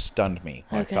 5 just stunned me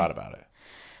when I thought about it.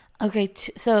 Okay,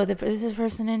 so this is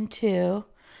person in 2,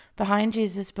 behind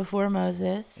Jesus, before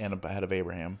Moses. And ahead of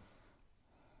Abraham.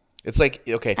 It's like,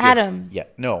 okay. Adam. Yeah,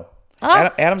 no. Oh.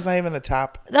 Adam's not even in the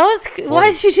top. That was 40.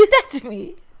 Why did you do that to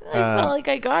me? I felt like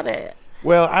I got it.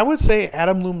 Well, I would say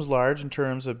Adam looms large in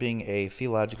terms of being a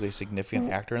theologically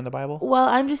significant actor in the Bible. Well,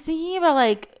 I'm just thinking about,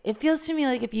 like, it feels to me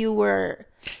like if you were...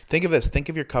 Think of this. Think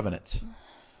of your covenants.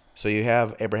 So you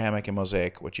have Abrahamic and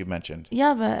Mosaic, which you mentioned.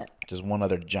 Yeah, but... Just one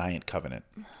other giant covenant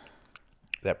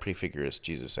that prefigures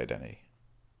Jesus' identity.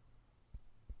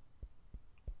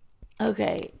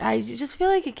 Okay, I just feel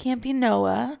like it can't be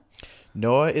Noah.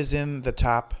 Noah is in the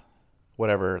top,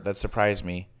 whatever. That surprised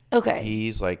me. Okay.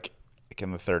 He's like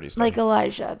in the 30s. Like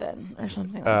Elijah, then, or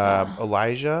something like that.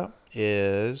 Elijah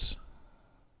is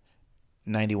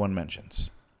 91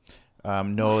 mentions.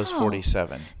 Noah's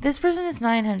 47. This person is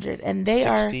 900, and they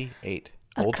 68.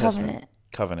 are Old a covenant.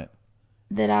 Covenant.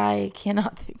 That I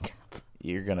cannot think of.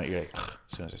 You're like, as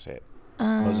soon as I say it.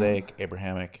 Mosaic,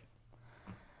 Abrahamic,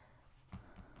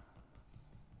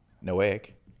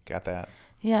 Noahic, got that.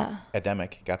 Yeah.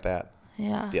 Adamic, got that.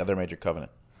 Yeah. The other major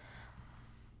covenant.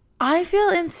 I feel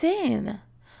insane.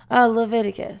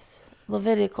 Leviticus.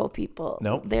 Levitical people.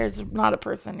 Nope. There's not a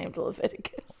person named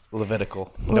Leviticus.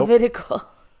 Levitical. Nope. Levitical.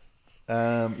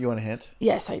 You want a hint?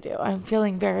 Yes, I do. I'm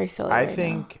feeling very silly. I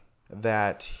think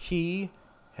that he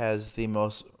has the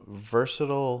most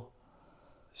versatile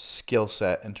skill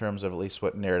set in terms of at least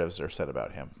what narratives are said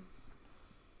about him.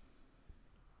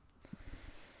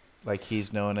 Like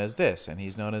he's known as this, and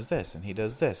he's known as this, and he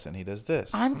does this, and he does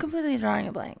this. I'm completely drawing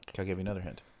a blank. I'll give you another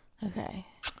hint. Okay.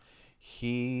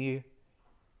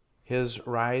 His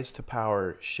rise to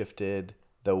power shifted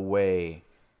the way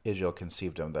Israel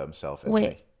conceived of themselves as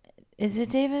Wait, is it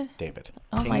David? David.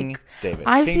 Oh King my! David.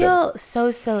 I King feel David. so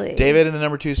silly. David in the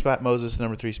number 2 spot, Moses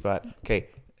number 3 spot. Okay,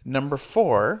 number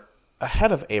 4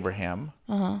 ahead of Abraham,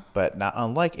 but not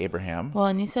unlike Abraham. Well,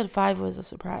 and you said 5 was a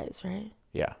surprise, right?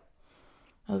 Yeah.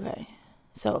 Okay,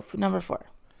 so number 4.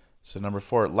 So number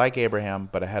 4, like Abraham,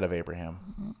 but ahead of Abraham.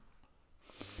 Mm-hmm.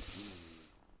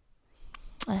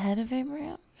 Ahead of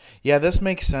Abraham? Yeah, this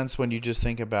makes sense when you just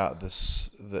think about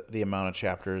the amount of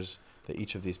chapters that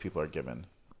each of these people are given.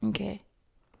 Okay.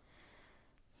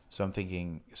 So I'm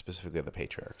thinking specifically of the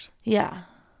patriarchs. Yeah.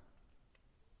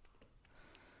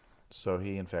 So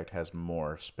he, in fact, has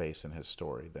more space in his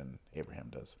story than Abraham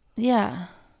does. Yeah.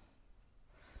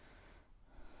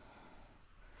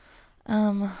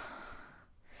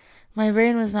 My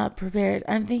brain was not prepared.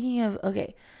 I'm thinking of,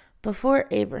 okay, before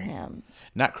Abraham.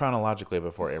 Not chronologically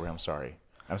before Abraham, sorry.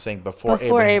 I'm saying before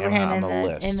Abraham on in the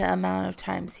list. in the amount of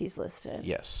times he's listed.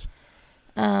 Yes.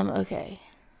 Okay.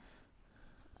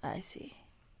 I see.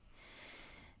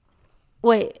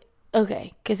 Wait,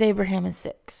 okay, because Abraham is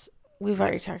 6. We've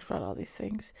already talked about all these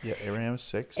things. Yeah, Abraham is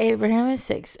 6. Abraham is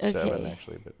 6. Okay. 7,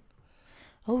 actually, but.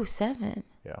 Oh, 7.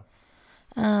 Yeah.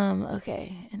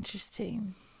 Okay,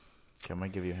 interesting. Okay, I'm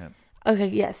going to give you a hint. Okay,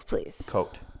 yes, please.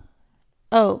 Coat.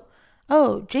 Oh,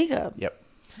 Jacob. Yep.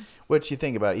 Which you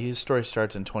think about it, his story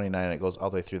starts in 29 and it goes all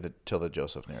the way through till the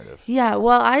Joseph narrative. Yeah,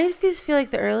 well, I just feel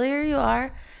like the earlier you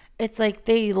are, it's like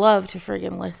they love to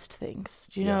friggin' list things.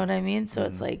 Do you know what I mean? So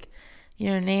it's like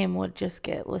your name would just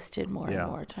get listed more and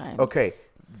more times. Okay,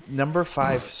 number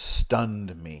 5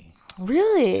 stunned me.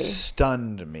 Really?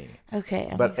 Stunned me. Okay,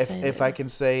 I'm but excited. if I can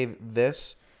say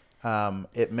this,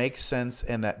 it makes sense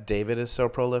in that David is so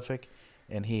prolific,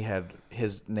 and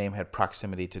his name had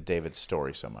proximity to David's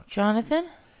story so much. Jonathan?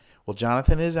 Well,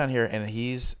 Jonathan is on here, and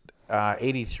he's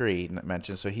 83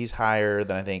 mentioned, so he's higher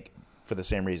than I think for the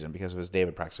same reason, because of his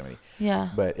David proximity. Yeah.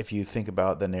 But if you think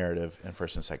about the narrative in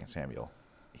 1st and 2nd Samuel,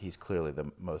 he's clearly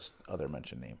the most other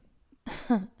mentioned name.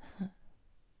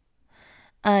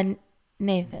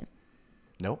 Nathan.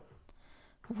 Nope.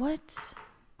 What?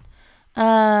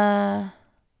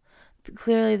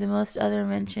 Clearly the most other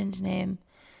mentioned name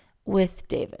with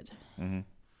David. Mm-hmm.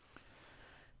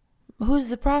 Who's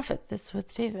the prophet that's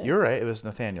with David? You're right. It was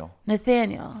Nathaniel.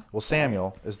 Nathaniel. Well,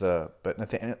 Samuel is but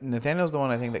Nathaniel's the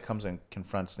one I think that comes and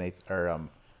confronts David.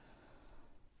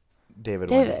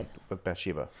 With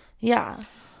Bathsheba. Yeah.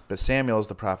 But Samuel is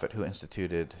the prophet who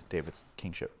instituted David's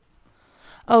kingship.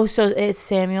 Oh, so it's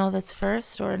Samuel that's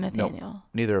first or Nathaniel? Nope,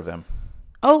 neither of them.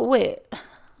 Oh, wait.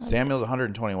 Samuel's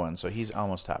 121, so he's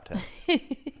almost top 10.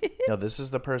 No, this is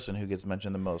the person who gets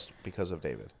mentioned the most because of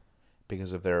David,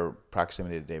 because of their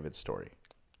proximity to David's story.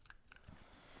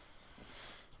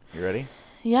 You ready?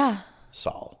 Yeah.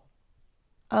 Saul.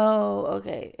 Oh,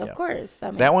 okay. Of course.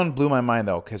 That one blew my mind,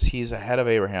 though, because he's ahead of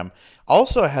Abraham.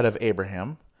 Also ahead of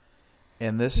Abraham,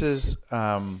 and this is...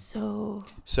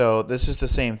 So this is the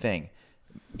same thing.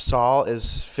 Saul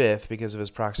is fifth because of his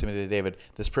proximity to David.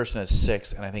 This person is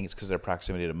sixth, and I think it's because of their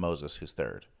proximity to Moses, who's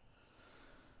third.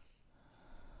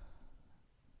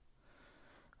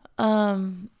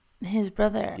 His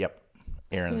brother. Yep.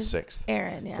 Aaron's sixth.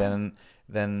 Aaron, yeah.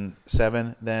 Then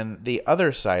seven. Then the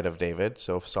other side of David.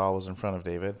 So if Saul was in front of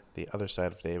David, the other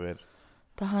side of David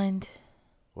behind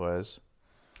was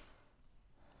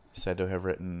said to have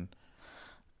written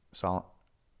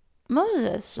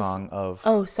Moses. Song of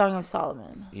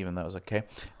Solomon. Even though it was okay.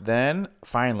 Then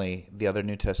finally, the other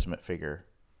New Testament figure,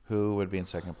 who would be in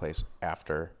second place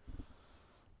after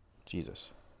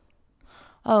Jesus.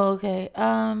 Oh, okay.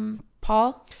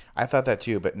 Paul? I thought that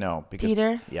too, but no. Because,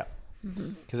 Peter? Yeah.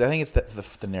 Because I think it's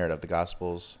the narrative, the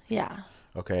Gospels. Yeah.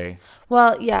 Okay.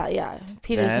 Well, yeah.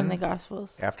 Peter's then, in the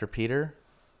Gospels. After Peter,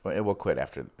 it will quit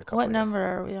after a couple. What number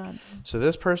are we on? So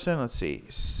this person, let's see,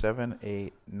 7,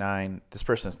 8, 9. This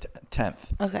person's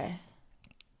 10th. Okay.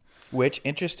 Which,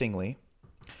 interestingly,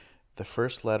 the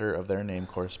first letter of their name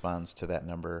corresponds to that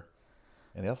number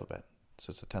in the alphabet. So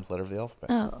it's the 10th letter of the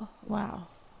alphabet. Oh, wow.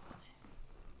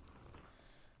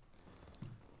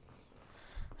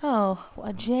 Oh,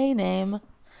 a J name.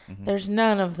 Mm-hmm. There's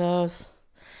none of those.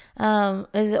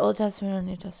 Is it Old Testament or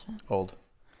New Testament? Old.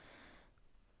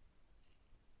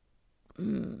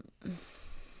 I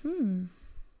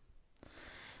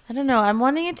don't know. I'm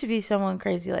wanting it to be someone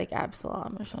crazy like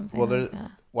Absalom or something. Well, like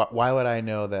that. Why would I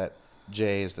know that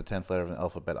J is the 10th letter of the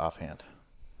alphabet offhand?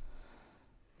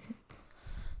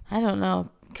 I don't know.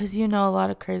 Because you know a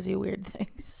lot of crazy, weird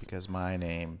things. Because my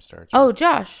name starts with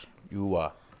Josh.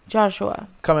 Joshua.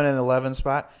 Coming in the 11th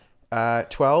spot.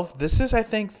 12. This is, I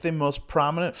think, the most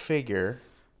prominent figure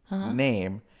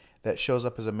name that shows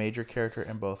up as a major character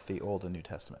in both the Old and New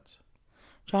Testaments.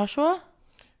 Joshua?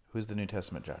 Who's the New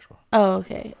Testament Joshua? Oh,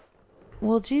 okay.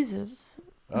 Well, Jesus.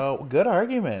 Oh, good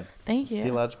argument. Thank you.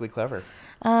 Theologically clever.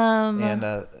 And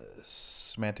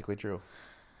semantically true.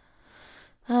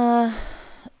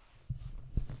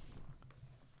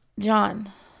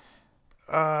 John.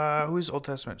 Who's Old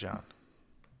Testament John?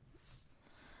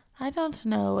 I don't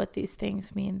know what these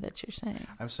things mean that you're saying.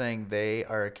 I'm saying they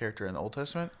are a character in the Old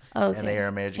Testament, okay. And they are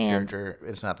a major character.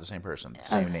 It's not the same person,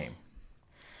 same name.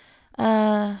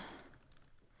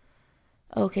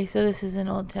 Okay, so this is an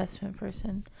Old Testament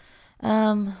person.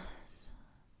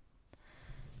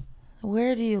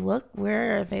 Where do you look?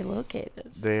 Where are they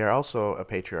located? They are also a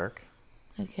patriarch.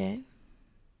 Okay.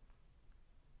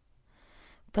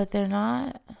 But they're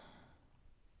not...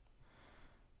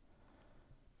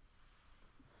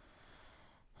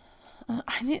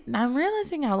 I'm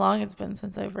realizing how long it's been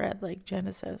since I've read like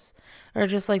Genesis, or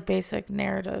just like basic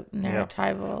narratival.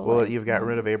 Yeah. Well, like, you've gotten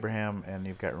rid of Abraham and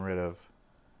you've gotten rid of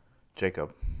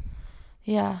Jacob.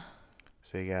 Yeah.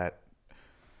 So you got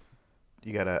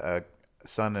a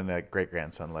son and a great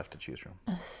grandson left to choose from.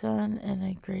 A son and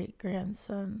a great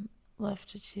grandson left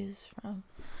to choose from.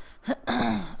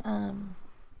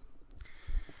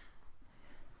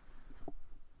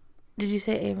 Did you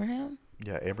say Abraham?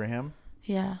 Yeah, Abraham.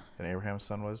 Yeah. And Abraham's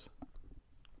son was?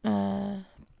 I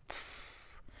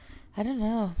don't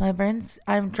know.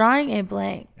 I'm drawing a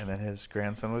blank. And then his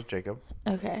grandson was Jacob.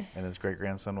 Okay. And his great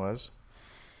grandson was?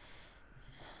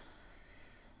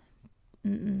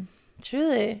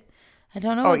 Truly. I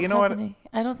don't know what's happening.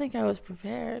 What? I don't think I was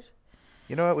prepared.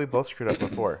 You know what? We both screwed up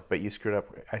before, but you screwed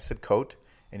up. I said coat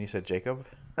and you said Jacob.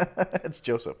 It's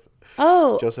Joseph.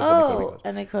 Oh. Joseph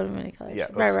and the Code of Many Colors. Yeah.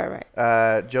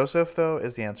 Right. Joseph, though,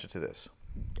 is the answer to this.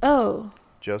 Oh.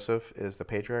 Joseph is the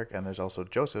patriarch, and there's also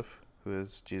Joseph, who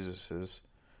is Jesus'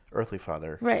 earthly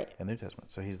father in the New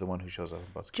Testament. So he's the one who shows up in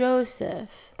both. Joseph.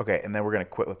 Okay, and then we're going to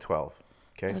quit with 12.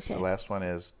 Okay, so the last one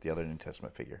is the other New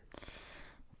Testament figure.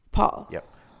 Paul. Yep.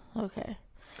 Okay.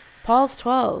 Paul's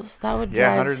 12. That would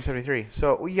drive 173.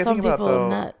 So you some think about people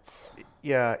nuts.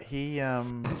 Yeah,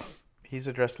 he's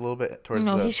addressed a little bit towards.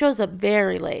 No, he shows up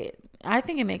very late. I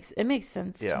think it makes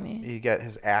sense to me. You get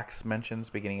his Acts mentions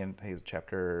beginning in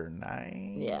chapter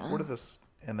 9. Yeah. What are this?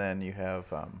 And then you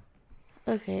have.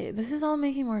 Okay, this is all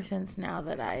making more sense now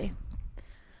that I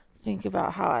think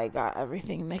about how I got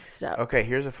everything mixed up. Okay,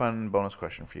 here's a fun bonus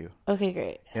question for you. Okay,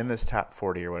 great. In this top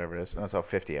 40 or whatever it is, and it's all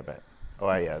 50, I bet. Oh,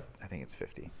 I think it's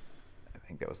 50.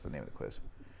 think that was the name of the quiz.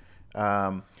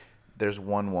 There's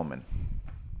one woman.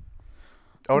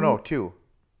 Oh, no, two.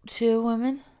 2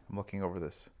 women? I'm looking over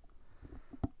this.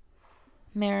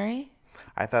 Mary?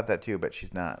 I thought that too, but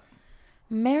she's not.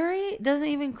 Mary doesn't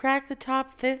even crack the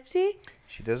top 50?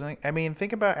 She doesn't. I mean,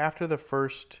 think about after the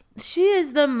first. She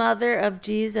is the mother of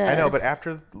Jesus. I know, but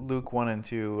after Luke 1 and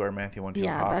 2 or Matthew 1, 2,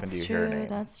 how often do you hear her name?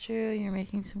 That's true. You're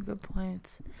making some good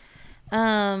points.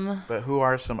 But who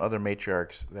are some other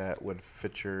matriarchs that would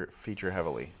feature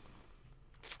heavily?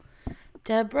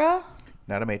 Deborah?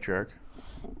 Not a matriarch.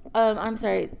 I'm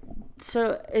sorry.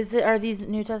 So are these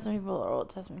New Testament people or Old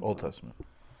Testament people? Old Testament.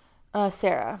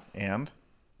 Sarah. And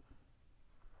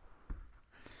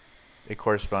it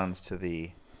corresponds to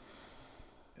the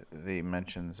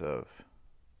mentions of.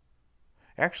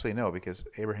 Actually, no, because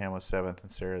Abraham was 7th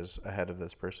and Sarah's ahead of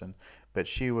this person, but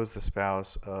she was the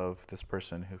spouse of this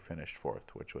person who finished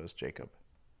 4th, which was Jacob.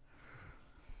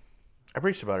 I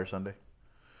preached about her Sunday.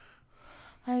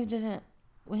 I didn't.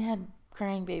 We had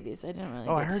crying babies. I didn't really.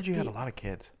 Oh, I heard you had a lot of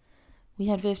kids. We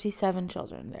had 57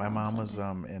 children there. My mom was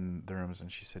in the rooms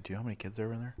and she said, "Do you know how many kids there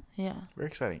were in there?" Yeah. Very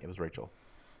exciting. It was Rachel.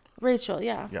 Rachel,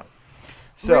 yeah. Yeah.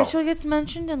 So Rachel gets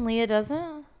mentioned and Leah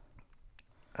doesn't.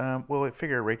 Well, I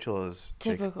figure Rachel is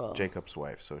typical Jacob's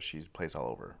wife, so she plays all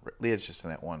over. Leah's just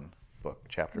in that one book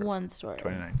chapter. One story.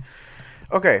 29.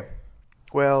 Okay.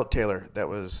 Well, Taylor, that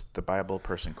was the Bible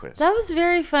person quiz. That was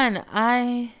very fun.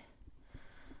 I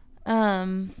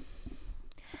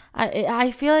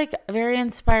feel like very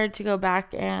inspired to go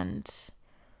back and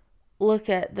look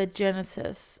at the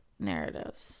Genesis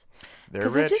narratives. They're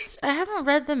rich. I haven't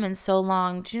read them in so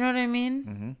long. Do you know what I mean?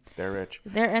 Mm-hmm. They're rich.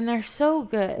 They're so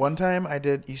good. One time I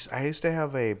used to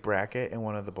have a bracket in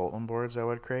one of the bulletin boards I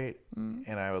would create,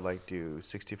 and I would do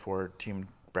 64 team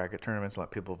bracket tournaments and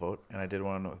let people vote. And I did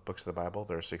one with books of the Bible.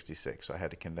 There were 66, so I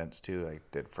had to condense 2. I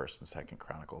did 1st and 2nd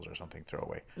Chronicles or something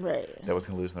throwaway. Right. That was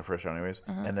going to lose in the first round anyways.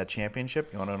 And the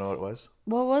championship, you want to know what it was?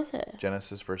 What was it?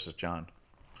 Genesis versus John,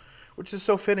 which is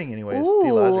so fitting anyways, Ooh.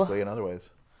 theologically in other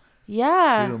ways.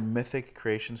 Yeah. 2 mythic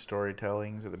creation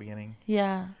storytellings at the beginning.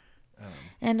 Yeah.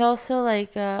 And also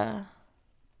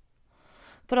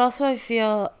but also I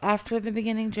feel after the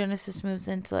beginning Genesis moves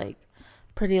into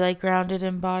pretty grounded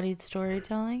embodied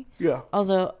storytelling. Yeah.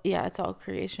 Although it's all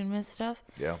creation myth stuff.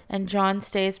 Yeah. And John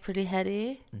stays pretty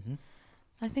heady. Mm-hmm.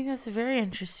 I think that's a very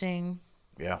interesting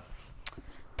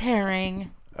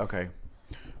pairing. Okay.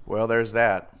 Well, there's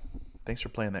that. Thanks for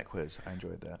playing that quiz. I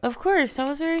enjoyed that. Of course, that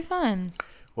was very fun.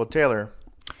 Well, Taylor.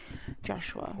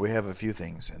 Joshua. We have a few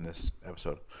things in this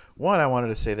episode. One, I wanted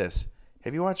to say this.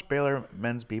 Have you watched Baylor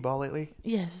men's b-ball lately?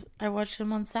 Yes, I watched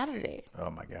them on Saturday. Oh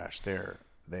my gosh, they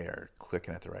are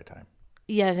clicking at the right time.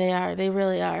 Yeah, they are. They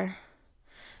really are.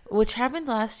 Which happened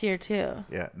last year too.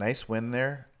 Yeah, nice win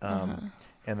there. And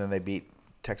then they beat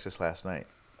Texas last night.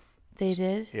 They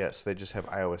did? Yes, they just have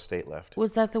Iowa State left.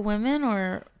 Was that the women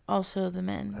or also the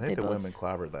men? I think the women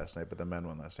clobbered last night, but the men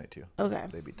won last night too. Okay.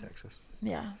 They beat Texas.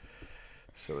 Yeah.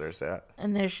 So there's that.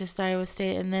 And there's just Iowa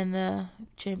State and then the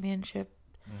championship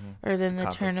or then the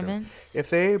tournaments. If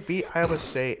they beat Iowa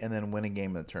State and then win a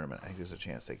game in the tournament, I think there's a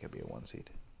chance they could be a 1 seed.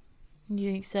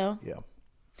 You think so? Yeah.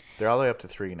 They're all the way up to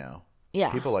 3 now. Yeah.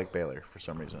 People like Baylor for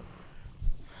some reason.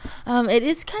 It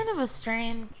is kind of a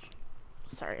strange...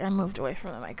 Sorry, I moved away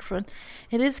from the microphone.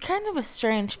 It is kind of a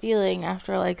strange feeling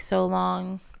after so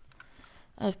long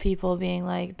of people being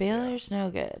like, Baylor's no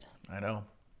good. I know.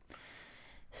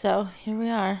 So here we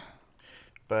are.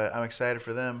 But I'm excited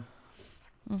for them.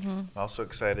 Mm-hmm. Also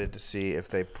excited to see if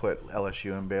they put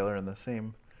LSU and Baylor in the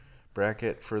same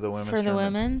bracket for the women's tournament. For the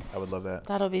women's? I would love that.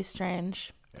 That'll be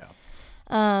strange.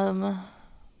 Yeah.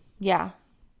 Yeah.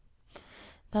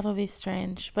 That'll be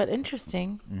strange, but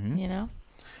interesting, you know?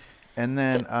 And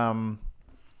then,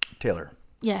 Taylor.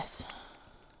 Yes.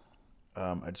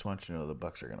 I just want you to know the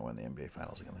Bucks are going to win the NBA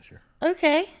Finals again this year.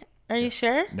 Okay. Are you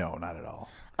sure? No, not at all.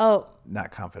 Oh.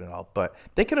 Not confident at all. But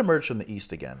they could emerge from the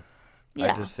East again.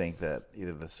 Yeah. I just think that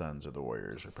either the Suns or the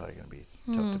Warriors are probably going to be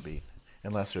tough to beat,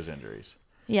 unless there's injuries.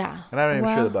 Yeah. And I'm not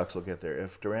even sure the Bucks will get there.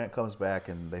 If Durant comes back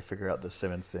and they figure out the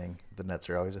Simmons thing, the Nets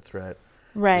are always a threat.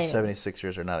 Right. The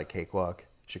 76ers are not a cakewalk.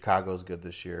 Chicago's good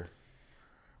this year.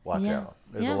 Watch out.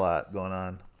 There's a lot going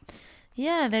on.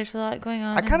 Yeah, there's a lot going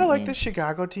on. I kind of like the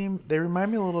Chicago team. They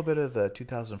remind me a little bit of the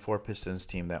 2004 Pistons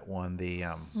team that won the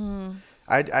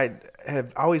I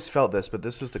have always felt this, but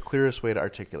this was the clearest way to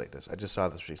articulate this. I just saw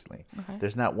this recently. Okay.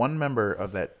 There's not one member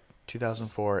of that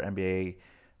 2004 NBA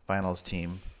Finals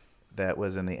team that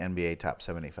was in the NBA top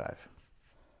 75.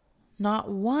 Not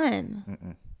one.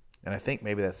 Mm-mm. And I think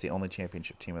maybe that's the only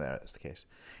championship team of that is the case.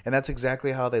 And that's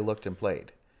exactly how they looked and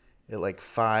played. It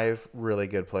 5 really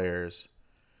good players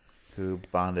who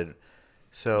bonded.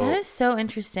 So that is so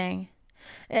interesting.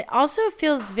 It also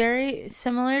feels very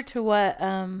similar to what,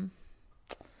 I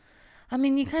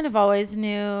mean, you kind of always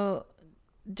knew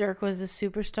Dirk was a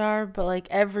superstar, but like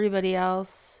everybody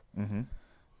else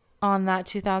on that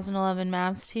 2011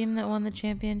 Mavs team that won the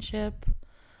championship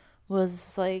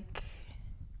was like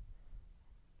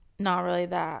not really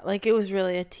that. Like it was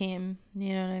really a team,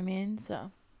 you know what I mean?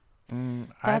 So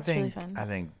that's really fun. I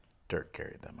think Dirk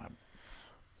carried them up.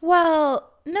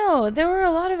 Well, no, there were a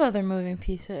lot of other moving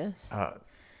pieces.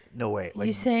 No way. Like,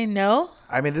 you say no?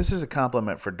 I mean, this is a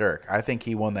compliment for Dirk. I think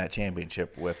he won that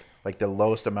championship with like the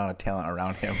lowest amount of talent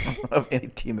around him of any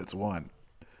team that's won.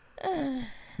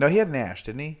 No, he had Nash,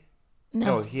 didn't he?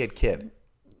 No, he had Kidd.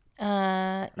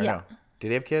 Yeah. No? Did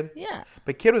he have Kidd? Yeah.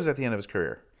 But Kidd was at the end of his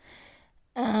career.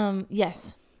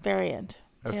 Yes. Very end.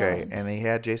 Tail Okay, end. and he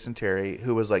had Jason Terry,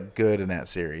 who was like good in that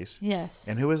series. Yes.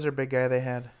 And who was their big guy they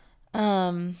had?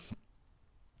 I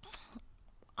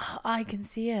can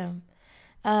see him.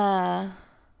 And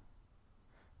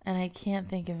I can't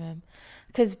think of him.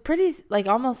 Because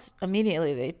almost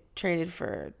immediately they traded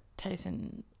for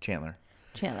Tyson Chandler.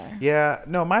 Yeah,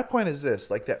 no, my point is this.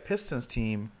 Like that Pistons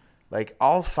team, like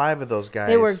all 5 of those guys.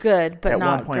 They were good, but at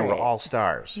not one point great. were all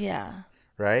stars. Yeah.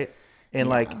 Right? And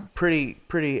like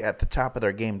pretty at the top of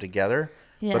their game together.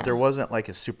 Yeah. But there wasn't like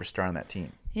a superstar on that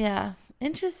team. Yeah.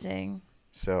 Interesting.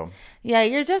 So. Yeah,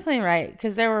 you're definitely right.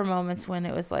 Because there were moments when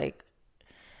it was like,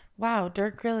 wow,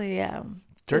 Dirk really, Dirk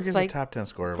just, is like, a top 10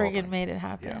 scorer of all friggin' time. made it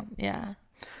happen. Yeah.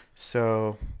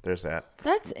 So there's that.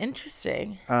 That's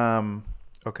interesting.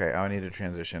 Okay, I need to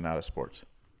transition out of sports.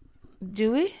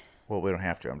 Do we? Well, we don't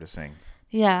have to. I'm just saying.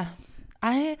 Yeah.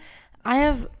 I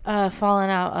have fallen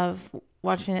out of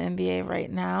watching the NBA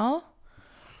right now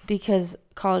because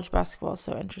college basketball is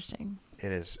so interesting.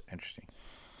 It is interesting.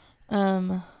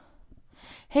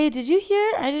 Hey, did you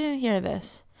hear? I didn't hear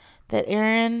this. That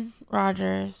Aaron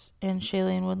Rodgers and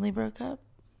Shailene Woodley broke up?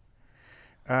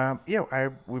 Yeah,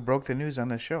 we broke the news on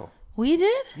the show. We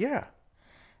did? Yeah.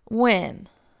 When?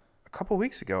 A couple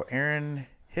weeks ago, Aaron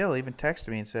Hill even texted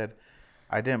me and said,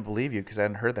 I didn't believe you because I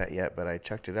hadn't heard that yet, but I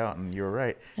checked it out and you were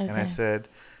right. Okay. And I said,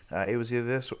 it was either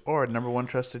this or number 1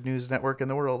 trusted news network in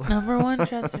the world. Number 1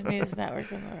 trusted news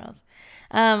network in the world.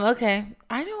 Okay.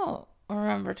 I don't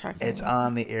remember talking It's about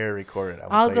on the air recorded.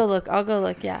 I'll go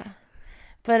look, yeah.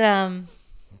 But I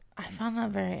found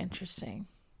that very interesting.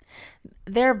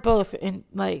 They're both in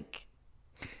like.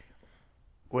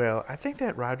 Well, I think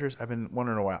that Rodgers, I've been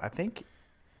wondering a while. I think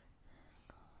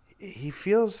he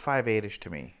feels 5'8"ish to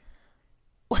me.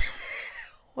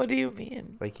 What do you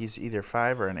mean? Like he's either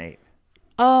 5 or an 8.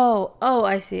 Oh,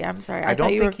 I see. I'm sorry. I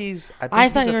thought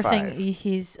you were saying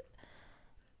he's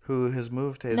who has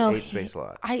moved to his 8 space a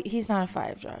lot. He's not a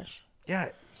 5, Josh. Yeah,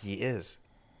 he is.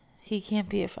 He can't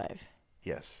be a 5.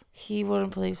 Yes. He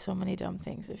wouldn't believe so many dumb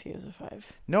things if he was a 5.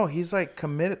 No, he's like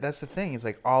committed. That's the thing. He's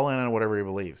like all in on whatever he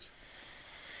believes.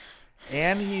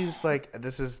 And he's like,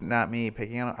 this is not me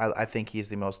picking on him. I think he's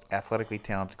the most athletically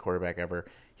talented quarterback ever.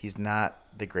 He's not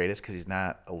the greatest because he's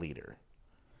not a leader.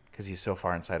 Because he's so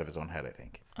far inside of his own head, I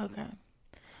think. Okay.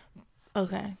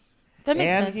 That makes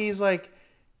sense. And he's like,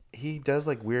 he does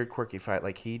like weird, quirky fight.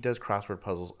 Like he does crossword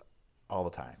puzzles all the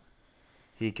time.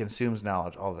 He consumes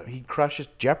knowledge all the time. He crushes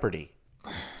Jeopardy.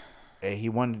 He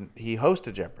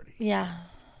hosted Jeopardy. Yeah.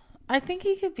 I think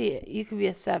you could be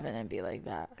a 7 and be like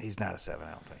that. He's not a 7,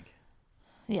 I don't think.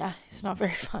 Yeah, he's not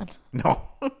very fun. No.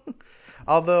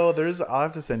 Although I'll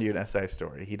have to send you an SI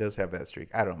story. He does have that streak.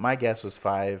 I don't know. My guess was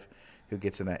 5 who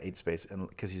gets in that 8 space and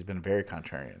because he's been very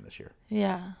contrarian this year.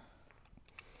 Yeah.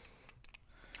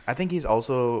 I think he's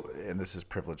also, and this is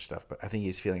privileged stuff, but I think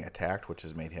he's feeling attacked, which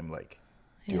has made him like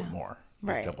do it more.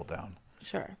 He's doubled down.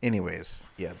 Sure. Anyways,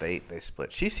 yeah, they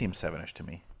split. She seems 7-ish to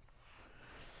me.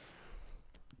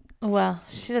 Well,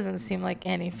 she doesn't seem like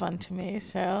any fun to me,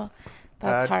 so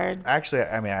that's hard. Actually,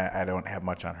 I mean, I don't have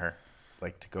much on her,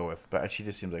 like to go with, but she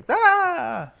just seems like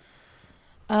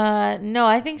no,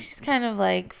 I think she's kind of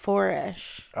like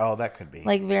 4-ish. Oh, that could be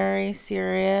like very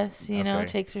serious. You know,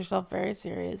 takes herself very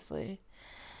seriously.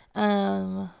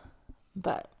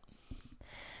 But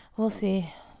we'll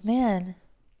see. Man,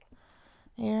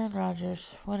 Aaron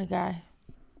Rodgers, what a guy.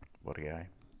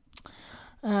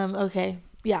 Okay.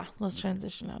 Yeah, let's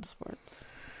transition out of sports.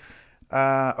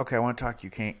 Okay, I want to talk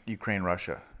Ukraine,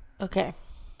 Russia. Okay.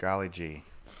 Golly gee.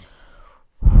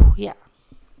 Yeah.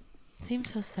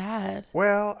 Seems so sad.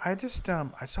 Well, I just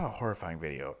I saw a horrifying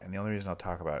video, and the only reason I'll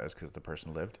talk about it is because the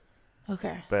person lived.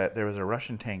 Okay. But there was a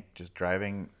Russian tank just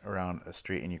driving around a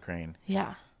street in Ukraine.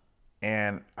 Yeah.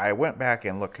 And I went back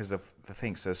and looked because the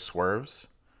thing says swerves.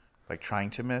 like trying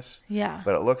to miss. Yeah.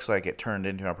 But it looks like it turned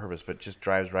into on purpose, but just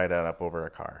drives right on up over a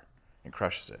car and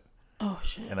crushes it. Oh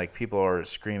shit. And like people are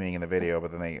screaming in the video,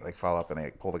 but then they like follow up and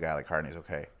they pull the guy out of the car and he's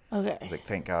okay. Okay. It's like,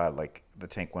 thank God, like the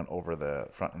tank went over the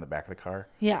front and the back of the car.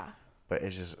 Yeah. But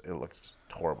it looked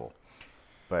horrible.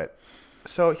 But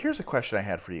so here's a question I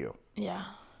had for you. Yeah.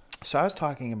 So I was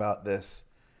talking about this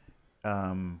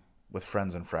with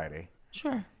friends on Friday.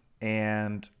 Sure.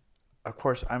 And of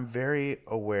course, I'm very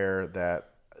aware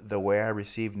that the way I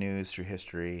receive news through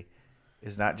history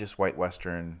is not just white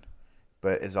Western,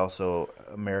 but is also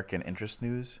American interest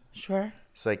news. Sure.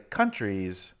 It's like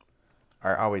countries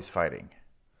are always fighting,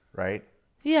 right?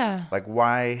 Yeah. Like,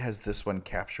 why has this one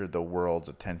captured the world's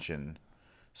attention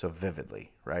so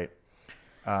vividly, right?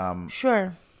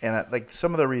 Sure. And like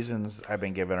some of the reasons I've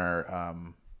been given are,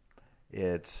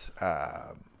 it's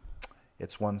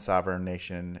one sovereign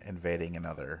nation invading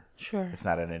another. Sure. It's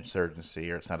not an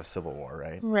insurgency or it's not a civil war,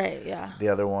 right? Right. Yeah. The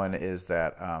other one is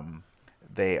that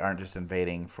they aren't just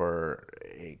invading for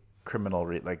a criminal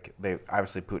like they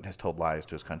obviously Putin has told lies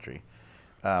to his country.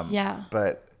 Yeah.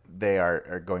 But they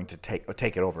are going to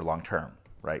take it over long term,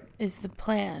 right? Is the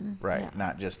plan. Right. Yeah.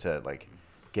 Not just to like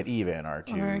get even or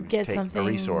to get take something a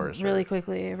resource really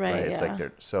quickly. Right. It's yeah.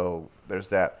 like so there's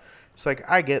that. It's like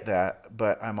I get that,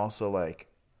 but I'm also like,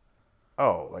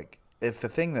 oh, like if the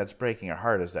thing that's breaking our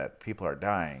heart is that people are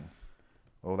dying,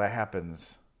 well, that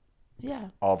happens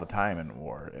all the time in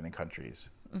war and in countries.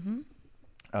 Mm-hmm.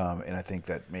 And I think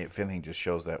that if anything just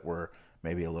shows that we're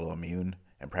maybe a little immune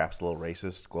and perhaps a little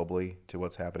racist globally to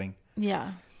what's happening.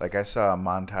 Yeah. Like I saw a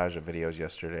montage of videos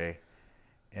yesterday,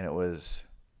 and it was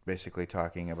basically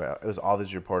talking about, it was all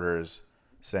these reporters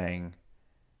saying,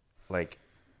 like,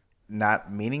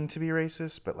 not meaning to be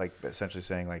racist, but like essentially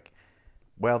saying like,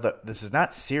 well, this is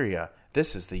not Syria,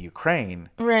 this is the Ukraine.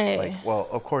 Right. Like, well,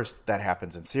 of course that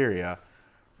happens in Syria.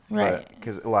 Right.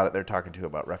 Because they're talking to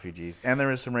about refugees. And there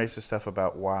is some racist stuff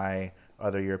about why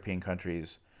other European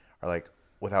countries are like,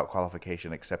 without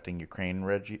qualification, accepting Ukraine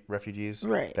refugees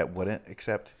that wouldn't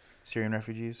accept Syrian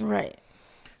refugees. Right.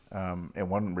 And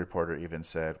one reporter even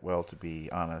said, well, to be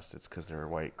honest, it's because they're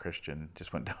white Christian.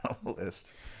 Just went down a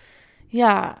list.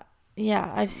 Yeah.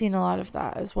 Yeah. I've seen a lot of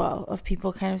that as well, of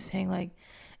people kind of saying like,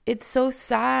 it's so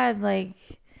sad. Like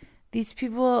these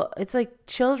people, it's like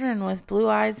children with blue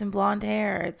eyes and blonde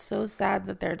hair. It's so sad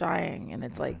that they're dying. And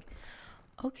it's like,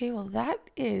 okay, well, that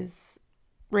is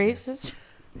racist.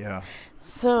 Yeah.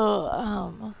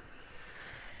 So,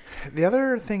 the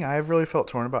other thing I've really felt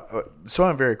torn about, so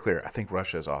I'm very clear, I think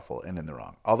Russia is awful and in the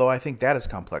wrong. Although I think that is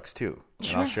complex too.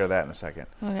 And I'll share that in a second.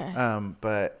 Okay.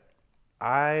 But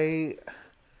I'm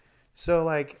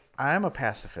a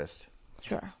pacifist.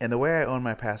 Sure. And the way I own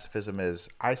my pacifism is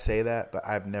I say that, but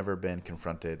I've never been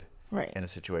confronted in a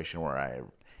situation where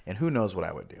and who knows what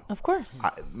I would do. Of course.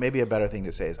 Maybe a better thing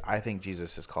to say is I think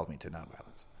Jesus has called me to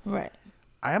nonviolence. Right.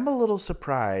 I am a little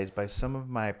surprised by some of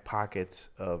my pockets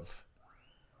of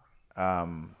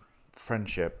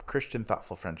friendship, Christian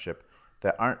thoughtful friendship,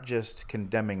 that aren't just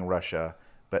condemning Russia,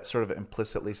 but sort of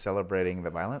implicitly celebrating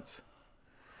the violence.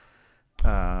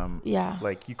 Yeah.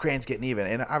 Like Ukraine's getting even.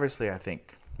 And obviously I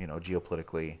think,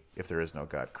 geopolitically, if there is no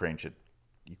God, Ukraine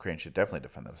should definitely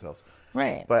defend themselves.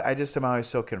 Right. But I just am always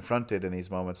so confronted in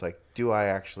these moments, like, do I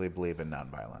actually believe in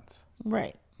nonviolence?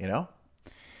 Right.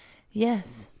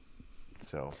 Yes.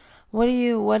 So. What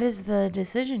is the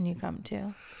decision you come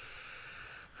to?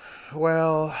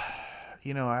 Well,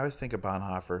 I always think of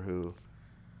Bonhoeffer, who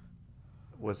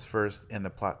was first in the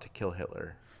plot to kill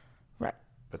Hitler. Right.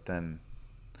 But then,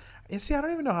 I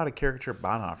don't even know how to caricature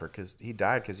Bonhoeffer because he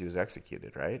died because he was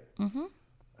executed, right? Mm-hmm.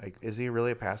 Like, is he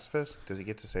really a pacifist? Does he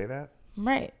get to say that?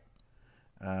 Right.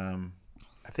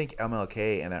 I think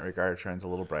MLK in that regard shines a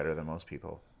little brighter than most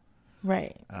people.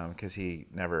 Right. Because he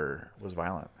never was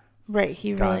violent. Right.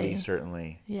 He Gandhi really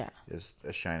certainly is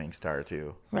a shining star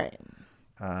too. Right.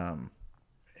 And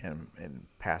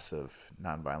passive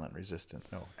nonviolent resistance.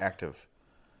 No, active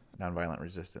nonviolent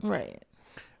resistance. Right.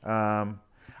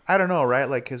 I don't know, right?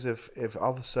 Like, because if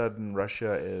all of a sudden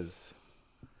Russia is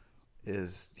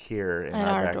here in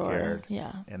our backyard,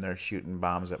 and they're shooting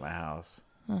bombs at my house,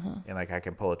 and like I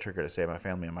can pull a trigger to save my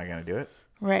family, am I going to do it?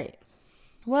 Right.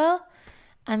 Well,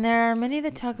 and there are many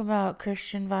that talk about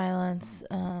Christian violence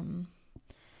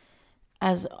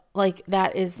as like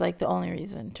that is like the only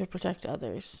reason to protect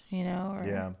others,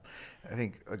 Yeah, I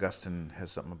think Augustine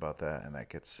has something about that, and that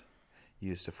gets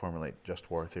used to formulate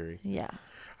just war theory. Yeah.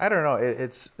 I don't know.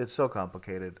 It's so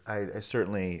complicated. I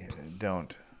certainly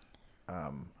don't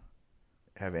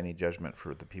have any judgment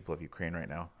for the people of Ukraine right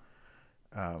now.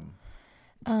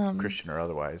 Christian or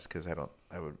otherwise, because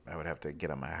I would have to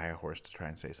get on my high horse to try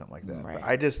and say something like that.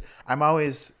 Right. But I'm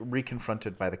always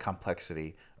reconfronted by the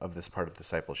complexity of this part of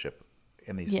discipleship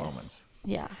in these moments.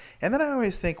 Yeah. And then I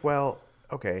always think, well,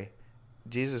 okay,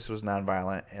 Jesus was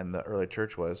nonviolent and the early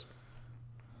church was,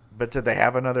 but did they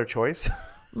have another choice?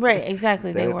 Right,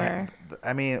 exactly. They were.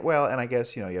 And I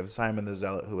guess, you have Simon the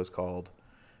Zealot who was called,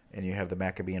 and you have the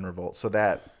Maccabean revolt. So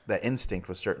that instinct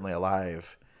was certainly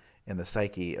alive in the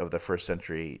psyche of the first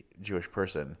century Jewish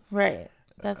person. Right.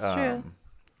 That's true.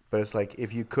 But it's like,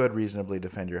 if you could reasonably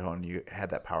defend your own, you had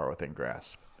that power within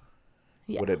grasp.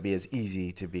 Yeah. Would it be as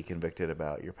easy to be convicted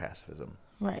about your pacifism?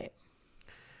 Right.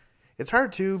 It's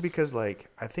hard too, because I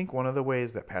think one of the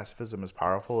ways that pacifism is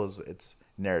powerful is its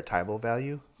narratival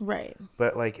value. Right.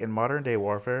 But in modern day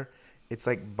warfare, it's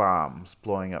like bombs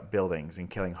blowing up buildings and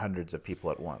killing hundreds of people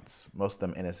at once. Most of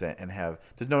them innocent, and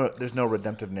there's no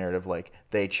redemptive narrative like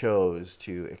they chose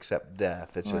to accept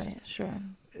death. It's just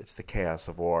it's the chaos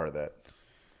of war that.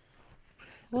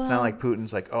 Well, it's not like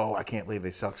Putin's like, oh, I can't believe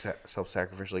they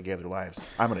self-sacrificially gave their lives.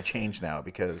 I'm going to change now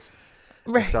because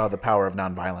I saw the power of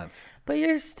nonviolence. But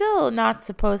you're still not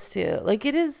supposed to.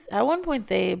 It is, at one point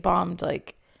they bombed a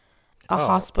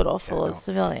hospital full of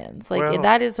civilians.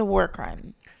 That is a war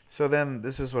crime. So then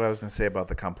this is what I was going to say about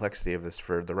the complexity of this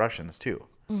for the Russians too.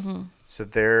 Mm-hmm. So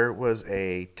there was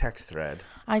a text thread.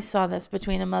 I saw this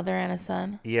between a mother and a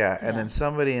son. Yeah, and then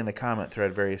somebody in the comment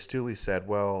thread very astutely said,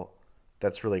 well,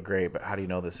 that's really great, but how do you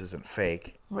know this isn't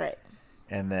fake? Right.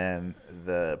 And then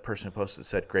the person who posted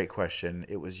said, great question.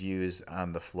 It was used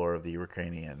on the floor of the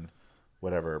Ukrainian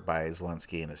whatever by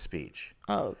Zelensky in a speech.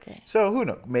 Oh, okay. So who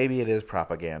knows? Maybe it is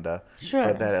propaganda. Sure.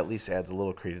 But that at least adds a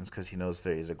little credence because he knows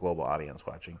there is a global audience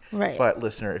watching. Right. But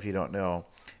listener, if you don't know,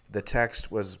 the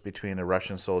text was between a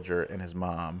Russian soldier and his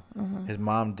mom. Mm-hmm. His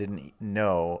mom didn't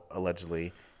know,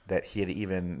 allegedly, that he had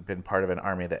even been part of an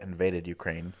army that invaded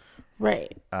Ukraine.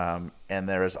 Right. And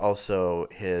there was also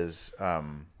his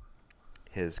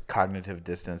cognitive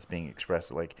dissonance being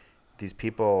expressed. These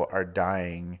people are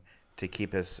dying to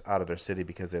keep us out of their city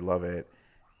because they love it,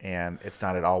 and it's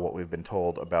not at all what we've been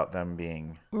told about them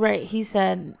being. Right. He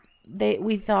said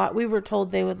we were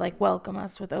told they would welcome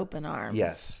us with open arms.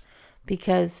 Yes.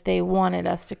 Because they wanted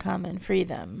us to come and free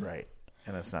them. Right.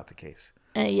 And that's not the case.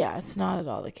 Yeah, it's not at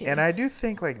all the case. And I do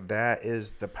think that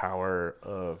is the power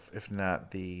of, if not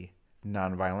the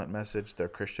nonviolent message, their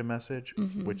Christian message,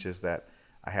 mm-hmm. which is that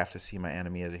I have to see my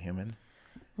enemy as a human.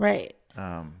 Right.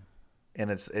 And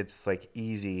it's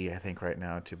easy, I think, right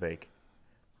now to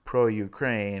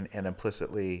pro-Ukraine and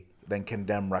implicitly then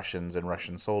condemn Russians and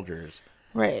Russian soldiers.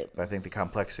 Right. But I think the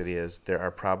complexity is there are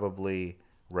probably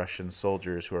Russian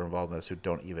soldiers who are involved in this who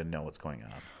don't even know what's going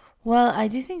on. Well, I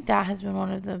do think that has been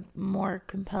one of the more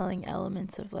compelling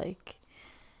elements of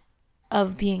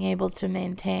of being able to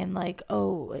maintain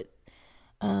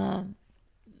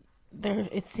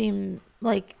it seemed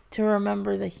to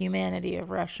remember the humanity of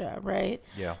Russia, right?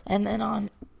 Yeah. And then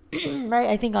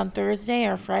I think on Thursday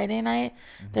or Friday night,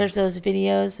 mm-hmm. there's those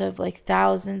videos of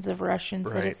thousands of Russian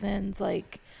citizens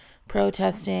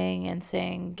protesting and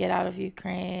saying, get out of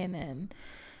Ukraine. And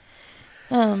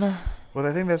well,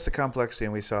 I think that's the complexity,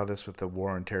 and we saw this with the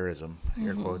war on terrorism,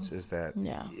 air mm-hmm. quotes, is that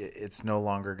it's no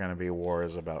longer going to be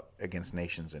wars against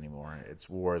nations anymore. It's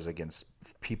wars against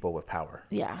people with power.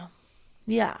 Yeah.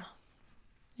 Yeah.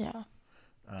 Yeah.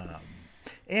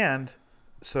 And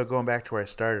so going back to where I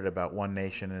started about one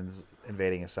nation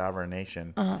invading a sovereign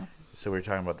nation, uh-huh. So we were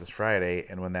talking about this Friday,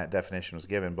 and when that definition was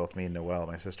given, both me and Noelle,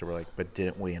 my sister, were like, but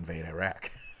didn't we invade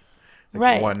Iraq?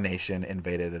 Right. One nation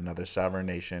invaded another sovereign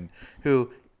nation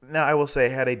who, now I will say,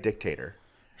 had a dictator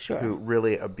who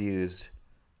really abused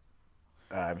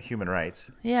human rights.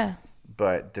 Yeah.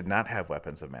 But did not have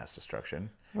weapons of mass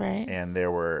destruction. Right. And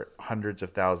there were hundreds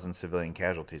of thousands of civilian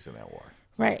casualties in that war.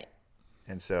 Right.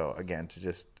 And so, again, to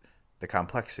just the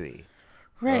complexity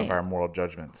of our moral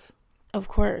judgments. Of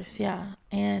course, yeah.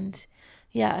 And,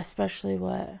 yeah, especially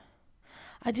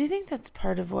I do think that's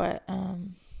part of what,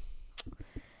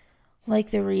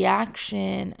 the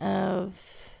reaction of,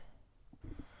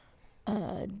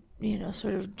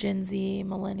 sort of Gen Z,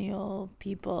 millennial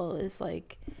people is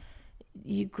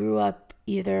you grew up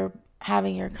either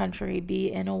having your country be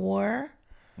in a war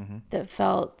mm-hmm.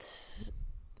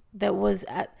 that was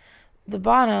at the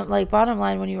bottom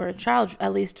line when you were a child,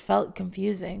 at least felt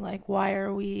confusing. Why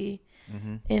are we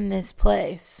mm-hmm. in this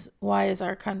place? Why is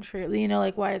our country,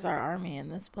 why is our army in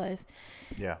this place?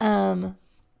 Yeah.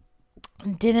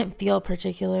 Didn't feel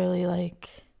particularly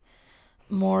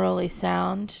morally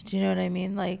sound. Do you know what I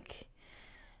mean?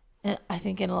 And I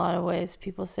think in a lot of ways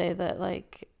people say that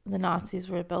the Nazis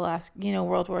were the last,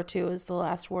 World War II was the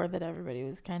last war that everybody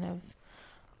was kind of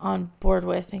on board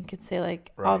with and could say,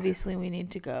 like, obviously we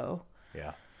need to go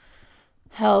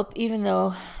help, even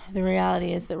though the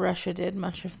reality is that Russia did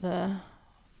much of the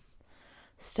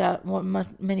stuff,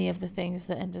 many of the things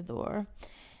that ended the war.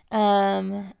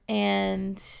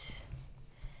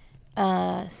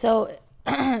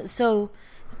 So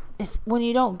when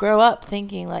you don't grow up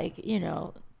thinking, like,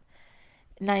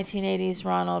 1980s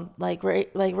Ronald, like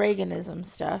Reaganism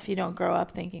stuff, you don't grow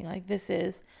up thinking like this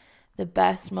is the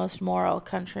best, most moral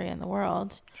country in the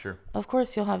world. Sure. Of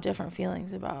course, you'll have different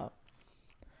feelings about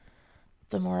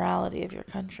the morality of your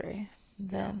country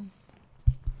than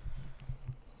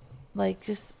like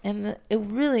just it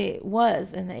really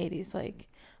was in the 80s, like,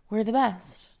 we're the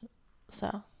best.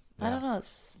 So I don't know,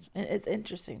 it's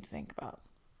interesting to think about.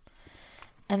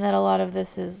 And that a lot of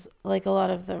this is like a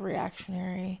lot of the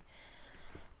reactionariness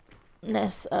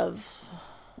of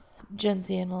Gen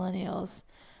Z and millennials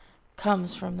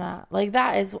comes from that. Like,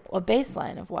 that is a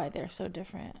baseline of why they're so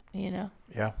different,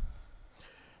 Yeah. I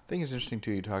think it's interesting,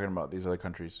 too, you talking about these other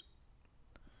countries.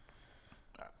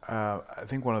 I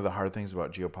think one of the hard things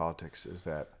about geopolitics is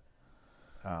that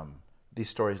these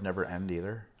stories never end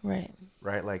either. Right.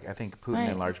 Right? Like, I think Putin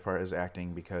in large part is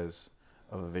acting because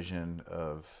of a vision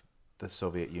of the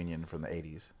Soviet Union from the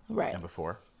 80s and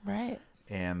before. Right.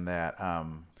 And that,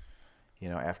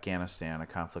 Afghanistan, a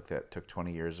conflict that took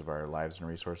 20 years of our lives and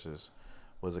resources,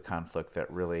 was a conflict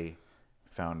that really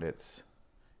found its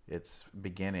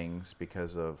beginnings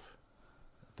because of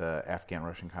the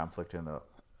Afghan-Russian conflict in the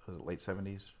late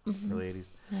 70s, early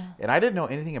 80s. Yeah. And I didn't know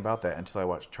anything about that until I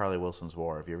watched Charlie Wilson's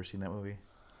War. Have you ever seen that movie?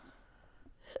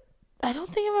 I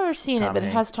don't think I've ever seen it, but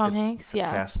it has Tom Hanks.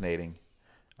 Yeah. Fascinating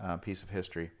piece of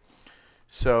history.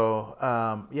 So,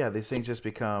 these things just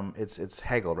become, it's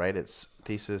Hegel, right? It's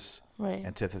thesis,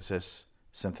 antithesis,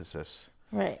 synthesis.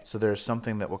 Right. So there's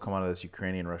something that will come out of this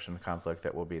Ukrainian-Russian conflict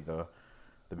that will be the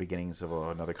beginnings of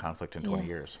another conflict in 20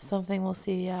 years. Something we'll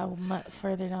see,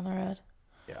 further down the road.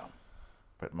 Yeah.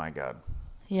 But my God.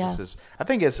 Yeah.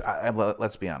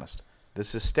 Let's be honest.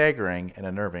 This is staggering and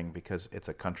unnerving because it's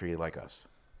a country like us.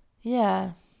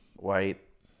 Yeah. White,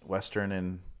 Western,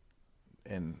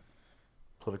 and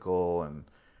political, and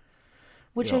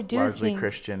which I do largely think,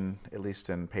 Christian, at least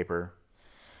in paper.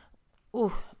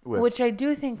 Ooh, which I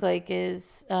do think like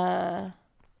is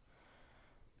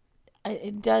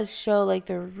it does show like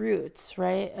the roots,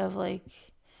 right, of like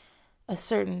a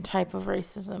certain type of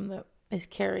racism that is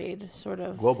carried sort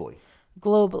of globally,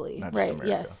 not right? America.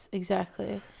 Yes,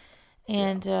 exactly,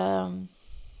 and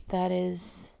that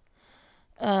is.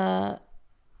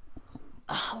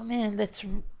 Oh man, that's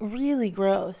really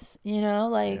gross.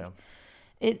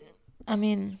 It. I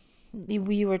mean,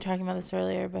 we were talking about this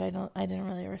earlier, but I didn't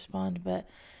really respond. But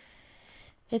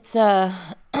it's I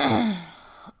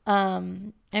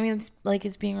mean,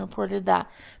 it's being reported that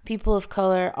people of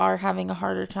color are having a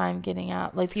harder time getting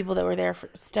out. Like people that were there for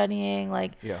studying,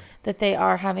 that they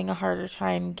are having a harder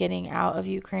time getting out of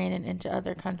Ukraine and into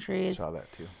other countries. I saw that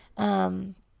too.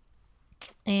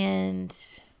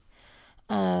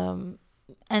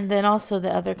 And then also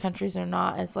the other countries are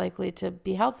not as likely to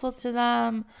be helpful to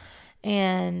them.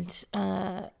 And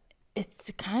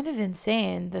it's kind of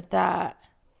insane that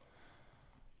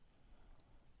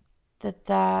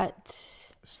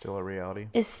still a reality.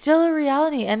 It's still a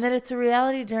reality, and that it's a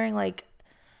reality during like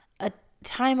a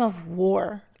time of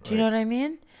war. Do you know what I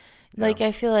mean? Yeah. Like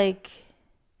I feel like,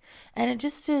 and it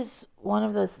just is one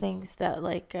of those things that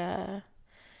like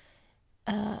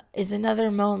is another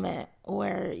moment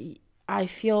where I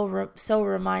feel so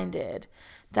reminded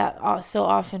that so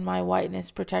often my whiteness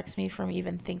protects me from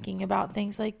even thinking about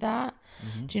things like that.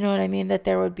 Mm-hmm. Do you know what I mean? That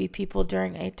there would be people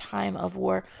during a time of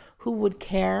war who would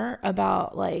care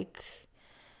about like,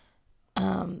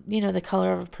 the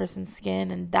color of a person's skin,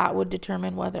 and that would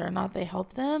determine whether or not they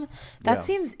help them. That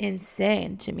seems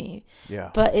insane to me.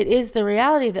 Yeah. But it is the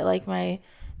reality that like my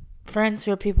friends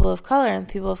who are people of color and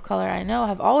people of color I know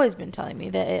have always been telling me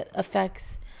that it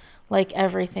affects like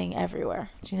everything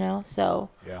everywhere. Do you know? So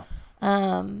yeah.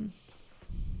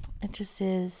 It just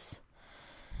is.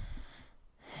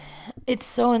 It's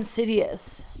so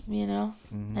insidious,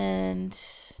 mm-hmm. and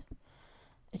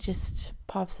it just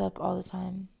pops up all the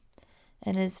time,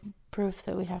 and is proof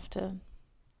that we have to.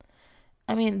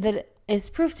 I mean, that it's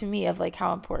proof to me of like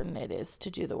how important it is to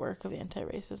do the work of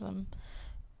anti-racism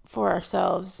for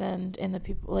ourselves and in the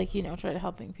people, like try to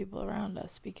helping people around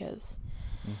us because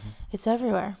it's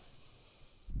everywhere.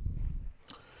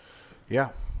 Yeah.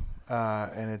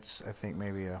 And it's, I think,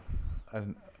 maybe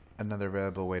another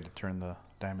valuable way to turn the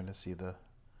diamond to see the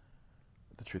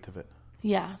truth of it.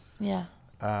 Yeah, yeah.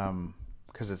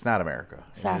 because it's not America.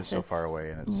 It is so far away,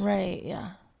 and it's right.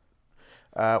 Yeah.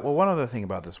 Well, one other thing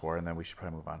about this war, and then we should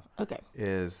probably move on. Okay.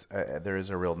 Is there is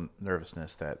a real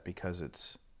nervousness that because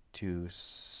it's two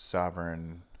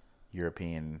sovereign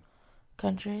European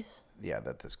countries. Yeah,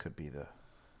 that this could be the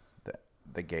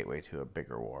gateway to a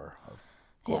bigger war of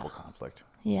global conflict.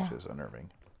 Yeah. Which is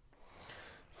unnerving.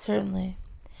 Certainly.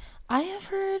 I have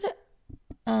heard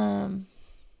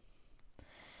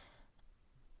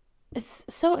it's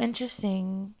so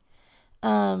interesting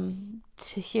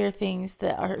to hear things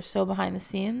that are so behind the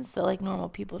scenes that like normal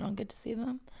people don't get to see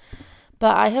them.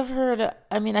 But I have heard,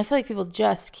 I mean, I feel like people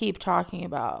just keep talking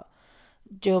about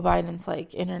Joe Biden's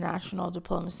like international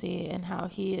diplomacy and how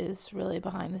he is really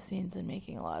behind the scenes and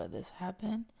making a lot of this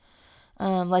happen.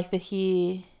 Like that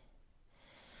he,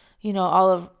 you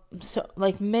know,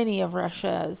 many of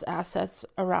Russia's assets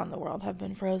around the world have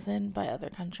been frozen by other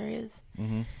countries,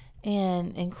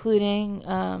 and including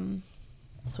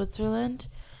Switzerland,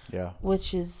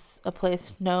 which is a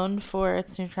place known for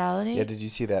its neutrality. Yeah, did you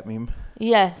see that meme?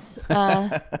 Yes.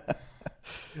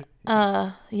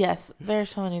 Yes, there are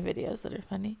so many videos that are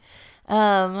funny.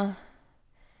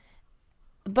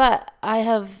 But I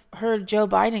have heard Joe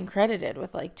Biden credited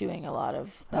with like doing a lot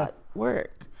of that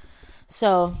work.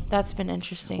 So that's been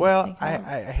interesting. Well,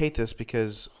 I hate this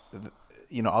because,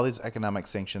 you know, all these economic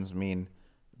sanctions mean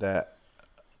that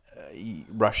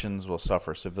Russians will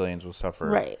suffer, civilians will suffer.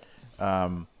 Right.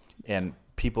 And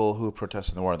people who protest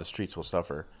in the war on the streets will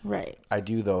suffer. Right. I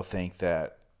do, though, think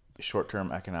that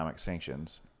short-term economic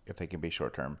sanctions, if they can be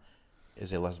short-term,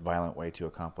 is a less violent way to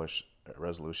accomplish a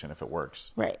resolution if it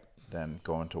works. Right. Than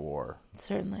going to war.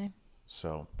 Certainly.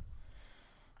 So.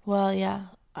 Well, yeah.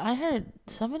 I heard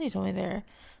somebody told me there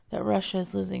that Russia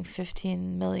is losing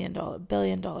 $15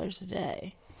 billion a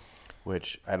day.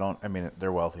 Which I mean,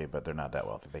 they're wealthy, but they're not that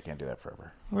wealthy. They can't do that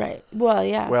forever. Right. Well,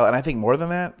 yeah. Well, and I think more than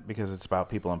that, because it's about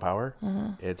people in power,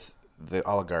 it's the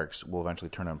oligarchs will eventually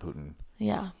turn on Putin.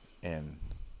 Yeah. And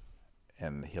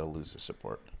he'll lose his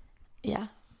support. Yeah.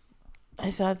 I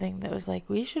saw a thing that was like,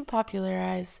 we should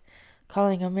popularize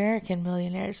calling American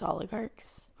millionaires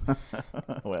oligarchs.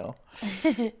 Well,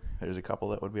 there's a couple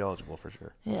that would be eligible for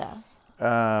sure. Yeah.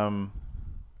 All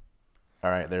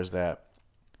right, there's that.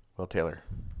 Will Taylor.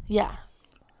 Yeah.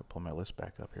 I'll pull my list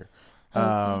back up here.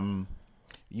 Okay.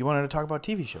 You wanted to talk about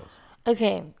TV shows.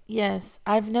 Okay. Yes.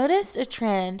 I've noticed a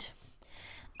trend.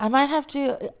 I might have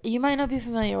to, you might not be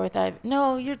familiar with that.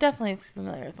 No, you're definitely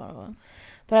familiar with one of them.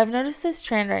 But I've noticed this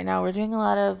trend right now. We're doing a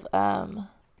lot of,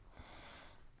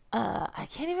 I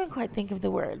can't even quite think of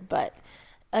the word, but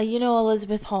you know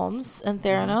Elizabeth Holmes and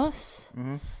Theranos?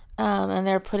 Mm-hmm. And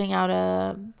they're putting out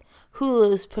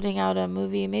Hulu's putting out a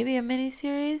movie, maybe a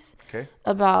miniseries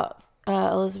about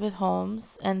Elizabeth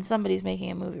Holmes, and somebody's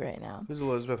making a movie right now. Who's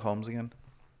Elizabeth Holmes again?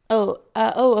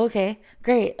 Okay.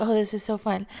 Great. Oh, this is so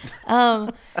fun.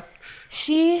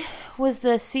 She was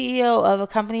the CEO of a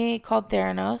company called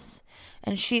Theranos,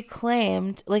 and she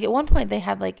claimed, like at one point they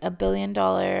had like $1 billion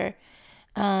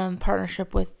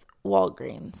partnership with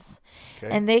Walgreens.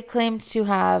 Okay. And they claimed to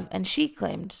have, and she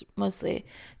claimed mostly,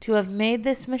 to have made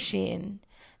this machine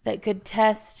that could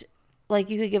test, like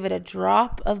you could give it a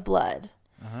drop of blood,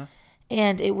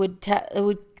 and it would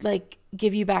like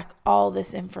give you back all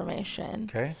this information.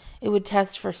 Okay. It would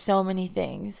test for so many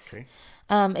things. Okay.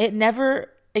 It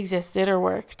never existed or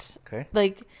worked. Okay.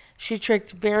 Like she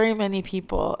tricked very many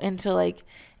people into like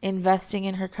investing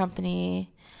in her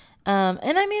company. And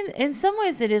I mean, in some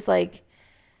ways it is like,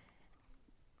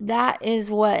 that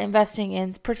is what investing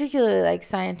in, particularly like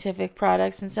scientific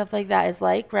products and stuff like that is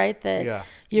like, right? That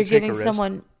you're giving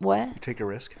someone what? You take a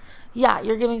risk. Yeah,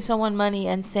 you're giving someone money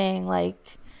and saying like,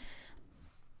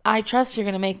 I trust you're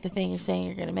going to make the thing you're saying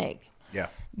you're going to make. Yeah.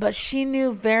 But she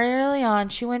knew very early on.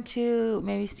 She went to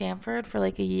maybe Stanford for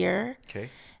like a year. Okay.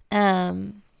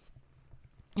 And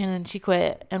then she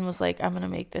quit and was like, I'm going to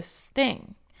make this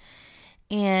thing.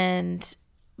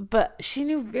 But she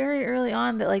knew very early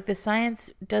on that like the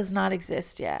science does not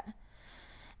exist yet.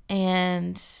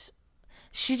 And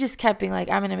she just kept being like,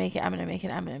 I'm going to make it, I'm going to make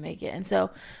it, I'm going to make it. And so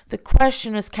the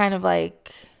question was kind of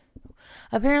like,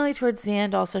 apparently towards the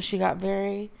end also she got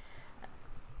very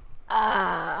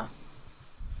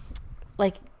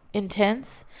like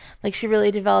intense. Like she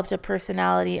really developed a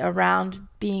personality around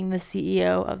being the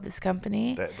CEO of this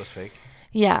company. That was fake.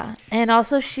 Yeah. And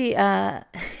also she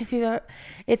if you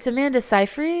it's Amanda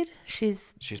Seyfried.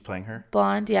 She's playing her?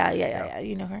 Blonde. Yeah.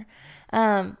 You know her.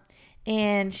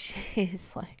 And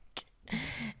she's like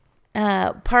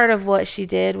part of what she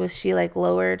did was she like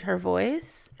lowered her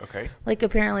voice. Okay. Like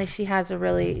apparently she has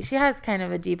kind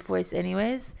of a deep voice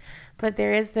anyways, but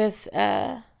there is this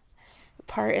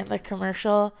part in the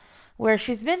commercial where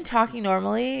she's been talking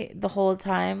normally the whole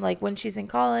time, like when she's in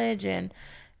college and,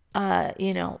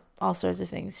 all sorts of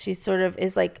things. She sort of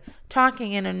is like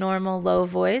talking in a normal low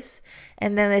voice.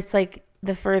 And then it's like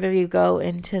the further you go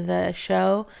into the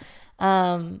show,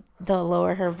 the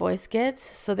lower her voice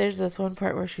gets. So there's this one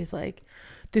part where she's like,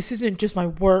 this isn't just my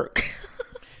work.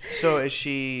 So is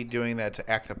she doing that to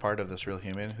act the part of this real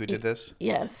human who did this?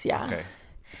 Yes. Yeah. Okay.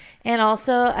 And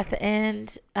also at the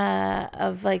end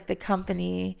of like the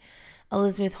company,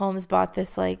 Elizabeth Holmes bought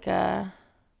this like a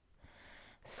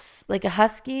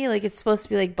husky, like it's supposed to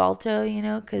be like Balto,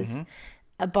 because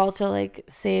a Balto like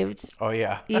saved. Oh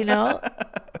yeah.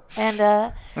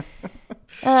 And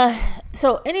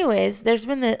so anyways,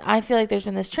 I feel like there's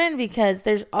been this trend because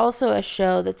there's also a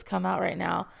show that's come out right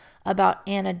now about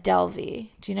Anna Delvey.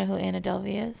 Do you know who Anna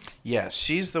Delvey is? Yes,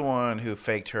 she's the one who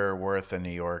faked her worth in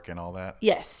New York and all that.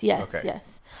 Yes. Okay.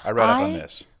 I read up on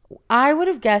this. I would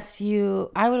have guessed you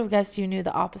knew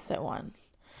the opposite one.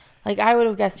 Like I would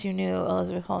have guessed you knew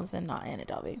Elizabeth Holmes and not Anna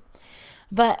Delvey.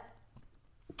 But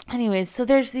anyways, so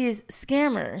there's these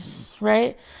scammers,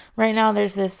 right? Right now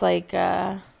there's this like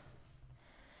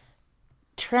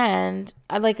trend.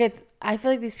 I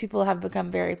feel like these people have become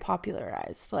very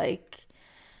popularized, like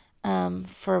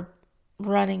for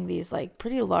running these like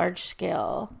pretty large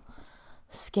scale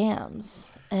scams.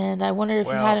 And I wondered if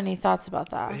you had any thoughts about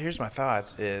that. Here's my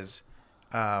thoughts is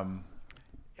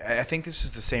I think this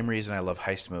is the same reason I love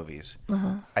heist movies.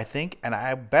 I think, and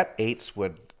I bet Eights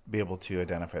would be able to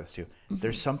identify this too.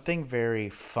 There's something very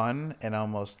fun and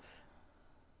almost,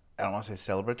 I don't want to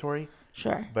say celebratory.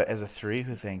 Sure. But as a 3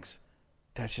 who thinks,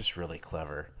 that's just really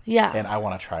clever. Yeah. And I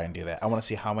want to try and do that. I want to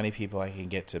see how many people I can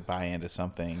get to buy into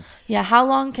something. Yeah. How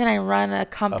long can I run a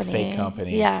company? A fake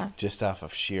company. Yeah. Just off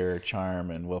of sheer charm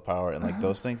and willpower and like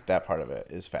those things. That part of it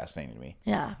is fascinating to me.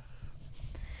 Yeah.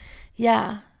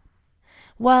 Yeah.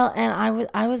 Well, and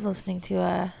I was listening to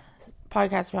a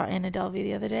podcast about Anna Delvey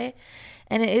the other day,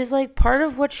 and it is like part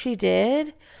of what she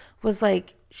did was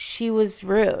like she was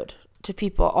rude to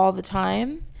people all the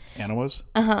time. Anna was?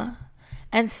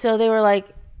 And so they were like,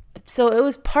 so it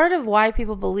was part of why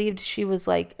people believed she was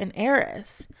like an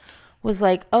heiress. Was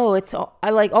like, oh, it's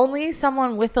like only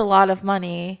someone with a lot of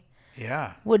money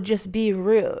would just be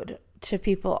rude to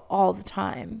people all the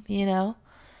time,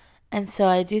 And so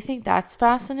I do think that's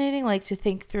fascinating, like to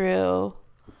think through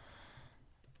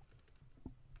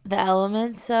the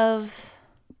elements of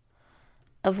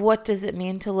what does it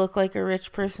mean to look like a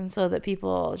rich person so that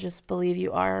people just believe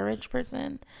you are a rich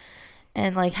person.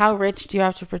 And like how rich do you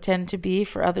have to pretend to be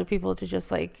for other people to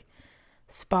just like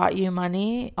spot you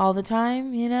money all the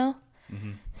time,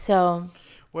 So.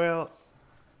 Well,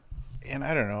 and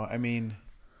I don't know. I mean,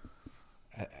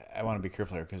 I want to be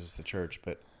careful here because it's the church,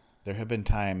 but there have been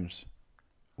times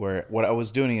where what I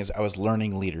was doing is I was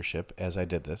learning leadership as I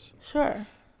did this. Sure.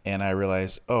 And I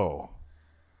realized,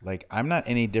 like I'm not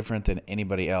any different than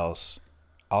anybody else.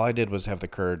 All I did was have the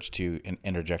courage to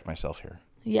interject myself here.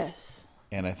 Yes.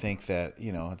 And I think that,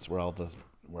 we're all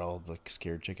the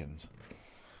scared chickens.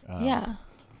 Yeah.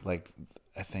 Like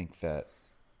I think that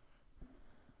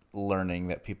learning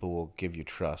that people will give you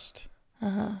trust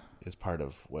is part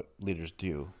of what leaders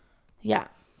do. Yeah.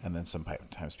 And then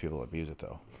sometimes people abuse it,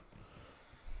 though.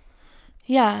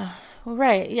 Yeah,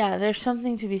 right. Yeah, there's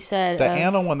something to be said. The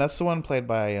Anna one, that's the one played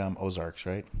by Ozarks,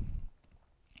 right?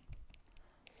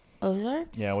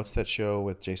 Ozarks? Yeah, what's that show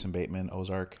with Jason Bateman,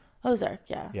 Ozark? Ozark,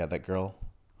 yeah. Yeah, that girl,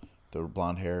 the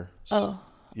blonde hair. Oh.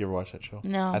 You ever watch that show?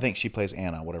 No. I think she plays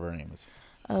Anna, whatever her name is.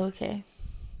 Oh, okay.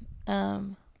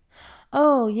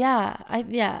 Oh, yeah.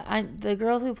 The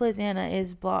girl who plays Anna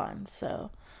is blonde, so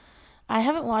I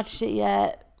haven't watched it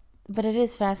yet, but it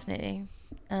is fascinating.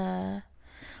 And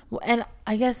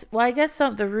I guess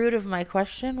the root of my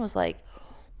question was like,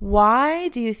 why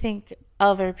do you think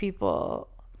other people,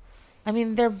 I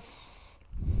mean, they're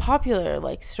popular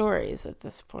like stories at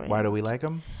this point. Why do we like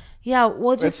them? Yeah,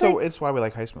 well, just it's why we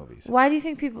like heist movies. Why do you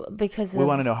think people? Because we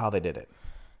want to know how they did it.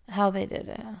 How they did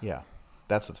it. Yeah,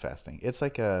 that's what's fascinating. It's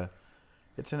like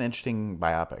it's an interesting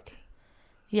biopic.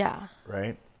 Yeah.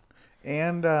 Right.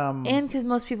 And because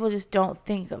most people just don't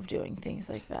think of doing things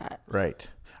like that. Right.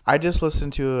 I just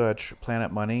listened to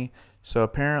Planet Money. So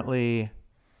apparently,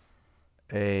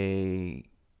 a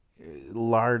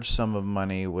large sum of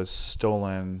money was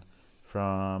stolen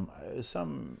from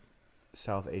some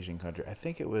South Asian country. I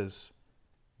think it was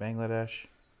Bangladesh.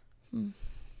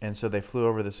 And so they flew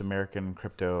over this American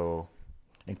crypto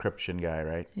encryption guy,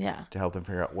 right? Yeah. To help them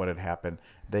figure out what had happened.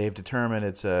 They've determined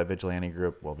it's a vigilante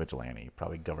group. Well,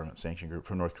 probably government sanctioned group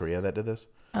from North Korea that did this.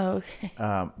 Okay.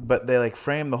 But they like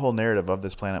frame the whole narrative of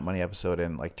this Planet Money episode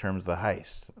in like terms of the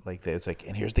heist. Like it's like,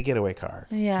 and here's the getaway car.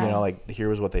 Yeah. You know, like here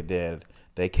was what they did.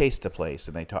 They cased the place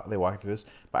and they walked through this.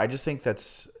 But I just think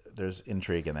there's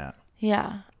intrigue in that.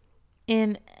 Yeah.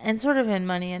 And sort of in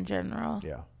money in general.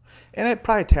 Yeah. And it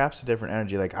probably taps a different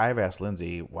energy. Like I've asked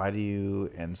Lindsay, why do you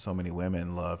and so many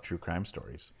women love true crime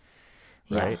stories?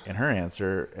 Right. Yeah. And her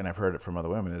answer, and I've heard it from other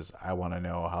women, is I want to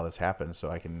know how this happens so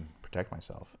I can protect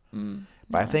myself.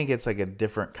 But I think it's like a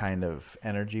different kind of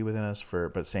energy within us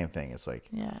but same thing. It's like,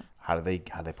 how do they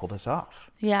pull this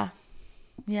off? Yeah.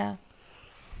 Yeah.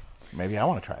 Maybe I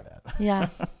want to try that. Yeah.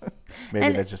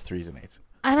 Maybe that's just 3s and 8s.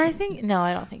 And I think, no,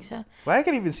 I don't think so. Well, I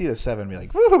could even see the 7 and be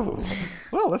like, woo,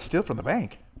 well, let's steal from the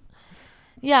bank.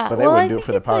 Yeah. But they wouldn't do it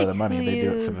for the power of the money. They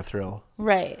do it for the thrill.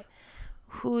 Right.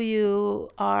 Who you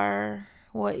are,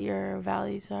 what your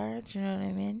values are. Do you know what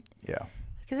I mean? Yeah.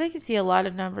 Because I can see a lot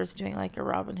of numbers doing like a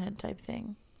Robin Hood type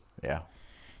thing. Yeah.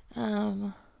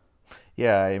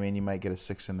 Yeah, I mean, you might get a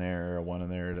 6 in there or a 1 in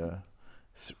there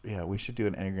yeah, we should do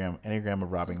an Enneagram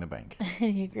of robbing the bank.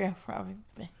 Enneagram of robbing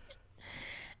the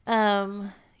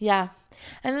bank. Yeah.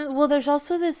 And then, well, there's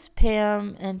also this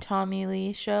Pam and Tommy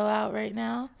Lee show out right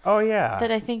now. Oh, yeah.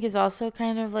 That I think is also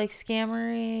kind of like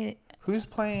scammery. Who's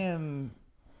playing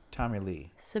Tommy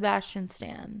Lee? Sebastian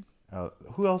Stan.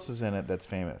 Who else is in it that's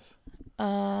famous?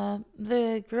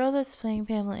 The girl that's playing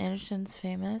Pamela Anderson's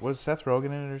famous. Was Seth Rogen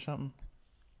in it or something?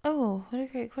 Oh, what a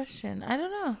great question. I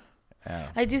don't know. Yeah.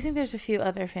 I do think there's a few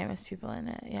other famous people in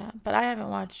it, yeah. But I haven't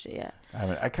watched it yet.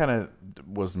 I kind of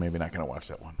was maybe not going to watch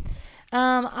that one.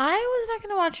 I was not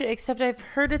going to watch it, except I've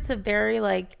heard it's a very,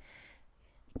 like,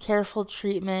 careful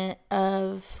treatment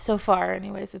of, so far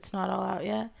anyways, it's not all out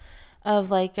yet,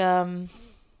 of, like, the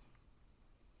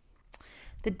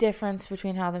difference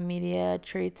between how the media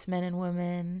treats men and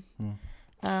women.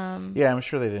 Yeah, I'm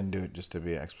sure they didn't do it just to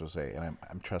be an expose, and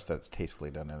I trust that it's tastefully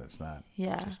done and it's not.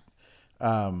 Yeah. Just,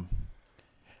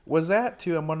 was that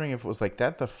too? I'm wondering if it was like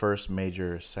that the first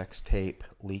major sex tape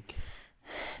leak.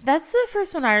 That's the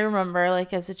first one I remember,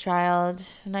 like as a child,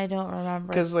 and I don't remember.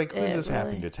 Because like, who's this really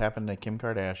happened to? It's happened to Kim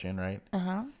Kardashian, right?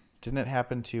 Didn't it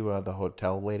happen to the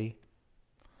hotel lady?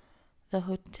 The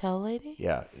hotel lady?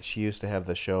 Yeah, she used to have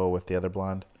the show with the other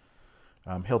blonde,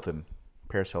 Hilton.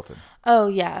 Paris Hilton. Oh,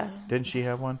 yeah. Didn't she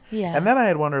have one? Yeah. And then I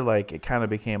had wondered, like, it kind of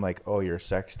became like, oh, your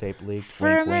sex tape leaked.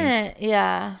 For a minute,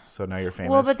 yeah. So now you're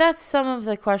famous. Well, but that's some of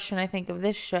the question I think of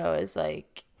this show is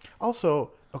like.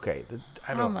 Also, okay,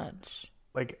 how much?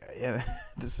 Like, and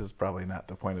this is probably not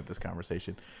the point of this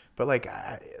conversation, but like,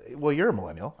 well, you're a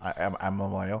millennial. I'm a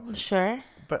millennial. Sure.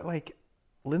 But like,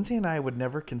 Lindsay and I would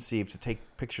never conceive to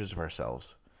take pictures of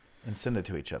ourselves and send it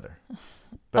to each other.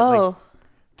 But like,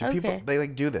 do people, they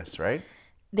like do this, right?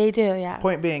 They do, yeah.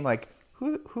 Point being, like,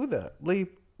 who the Lee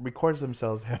records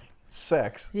themselves having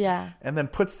sex, yeah, and then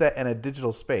puts that in a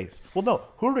digital space. Well, no,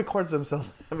 who records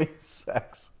themselves having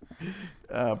sex,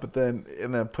 but then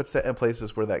puts that in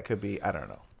places where that could be. I don't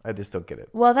know. I just don't get it.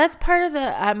 Well, that's part of the.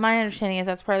 My understanding is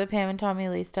that's part of the Pam and Tommy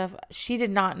Lee stuff. She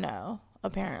did not know,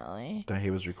 apparently, that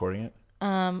he was recording it.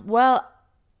 Well,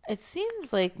 it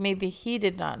seems like maybe he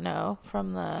did not know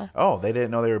from the. Oh, they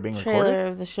didn't know they were being trailer recorded?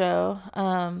 Of the show.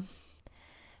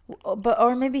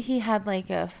 Or maybe he had like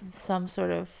some sort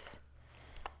of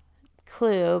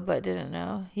clue but didn't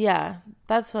know. Yeah,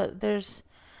 that's what. There's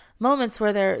moments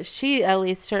where she at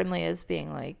least certainly is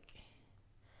being like,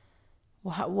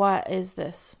 what is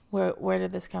this? Where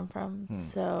did this come from?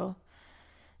 So,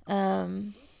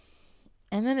 and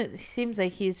then it seems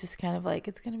like he's just kind of like,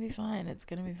 it's gonna be fine. It's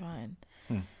gonna be fine.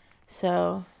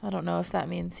 So I don't know if that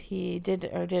means he did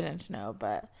or didn't know,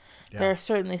 but there are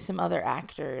certainly some other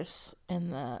actors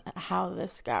in how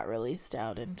this got released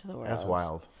out into the world. That's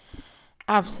wild.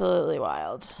 Absolutely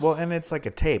wild. Well, and it's like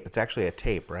a tape. It's actually a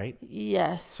tape, right?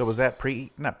 Yes. So was that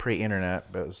not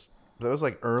pre-internet, but it was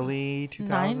like early 2000s?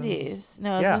 90s.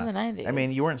 No, it was in the 90s. I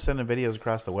mean, you weren't sending videos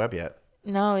across the web yet.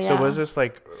 No, yeah. So was this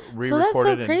like re-recorded? So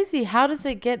that's so crazy. How does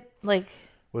it get like...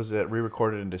 Was it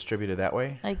re-recorded and distributed that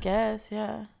way? I guess,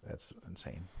 yeah. That's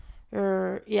insane.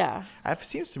 Or, yeah. It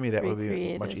seems to me that would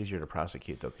be much easier to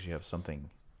prosecute, though, because you have something,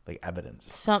 like evidence.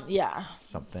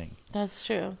 Something. That's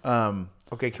true.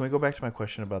 Okay, can we go back to my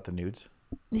question about the nudes?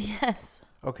 Yes.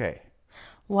 Okay.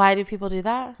 Why do people do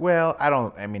that? Well,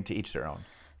 I mean, to each their own.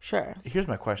 Sure. Here's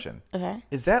my question. Okay.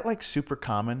 Is that, like, super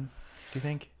common, do you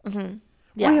think? Mm-hmm.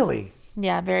 Yeah. Really?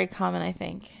 Yeah, very common, I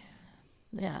think.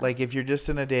 Yeah. Like, if you're just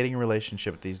in a dating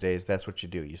relationship these days, that's what you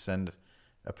do. You send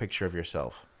a picture of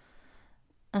yourself.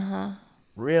 Uh-huh.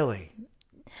 Really?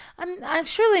 I'm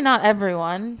surely not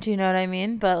everyone. Do you know what I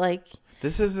mean? But, like...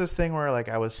 This is this thing where, like,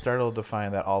 I was startled to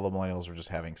find that all the millennials were just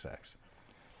having sex.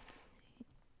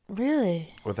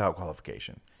 Really? Without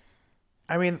qualification.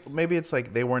 I mean, maybe it's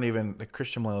like the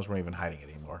Christian millennials weren't even hiding it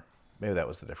anymore. Maybe that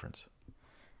was the difference.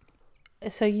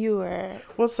 So you were...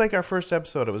 Well, it's like our first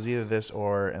episode. It was either this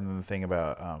and then the thing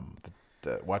about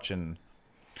the watching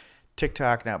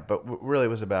TikTok now. But really it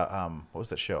was about, what was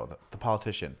that show? The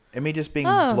Politician. And me just being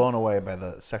blown away by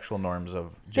the sexual norms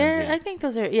of Gen Z. I think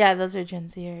those are Gen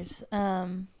Zers.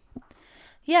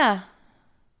 Yeah.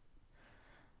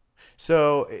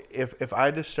 So if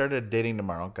I just started dating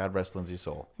tomorrow, God rest Lindsay's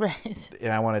soul. Right.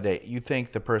 And I want to date, you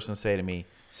think the person say to me,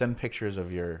 send pictures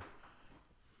of your...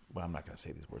 Well, I'm not going to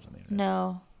say these words on the internet.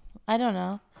 No, I don't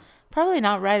know. Probably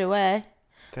not right away.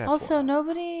 That's also, wild.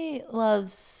 nobody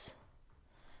loves.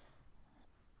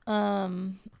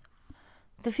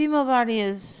 The female body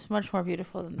is much more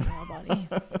beautiful than the male body.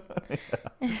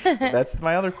 That's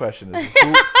my other question: is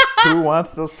who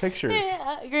wants those pictures?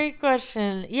 Yeah, great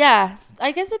question. Yeah,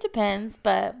 I guess it depends,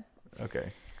 but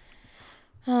okay.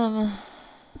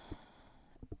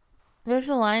 There's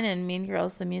a line in Mean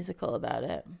Girls the musical about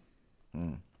it.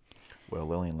 Well,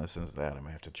 Lillian listens to that. I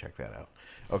might have to check that out.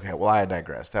 Okay, well, I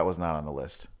digress. That was not on the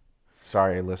list.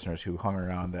 Sorry, listeners who hung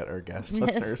around that are guest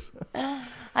listeners.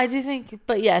 I do think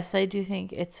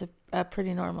it's a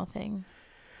pretty normal thing.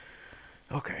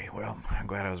 Okay, well, I'm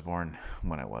glad I was born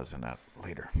when I was and not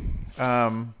later.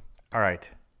 All right.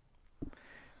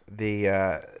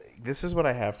 This is what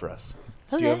I have for us.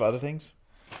 Okay. Do you have other things?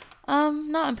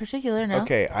 Not in particular, no.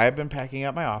 Okay, I've been packing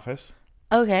up my office.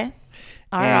 Okay.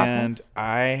 Our and office.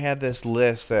 I had this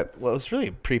list that, well, it was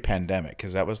really pre-pandemic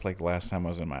because that was like the last time I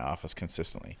was in my office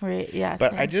consistently. Right, yeah.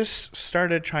 But same. I just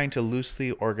started trying to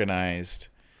loosely organize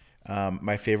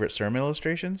my favorite sermon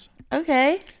illustrations.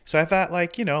 Okay. So I thought,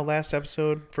 last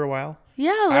episode for a while.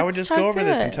 Yeah, I would just go over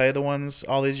this and tell you the ones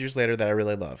all these years later that I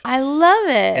really love. I love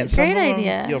it. And some Great of them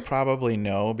idea. you'll probably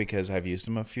know because I've used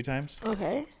them a few times.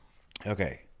 Okay.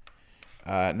 Okay.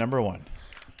 Number 1,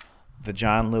 the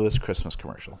John Lewis Christmas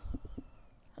commercial.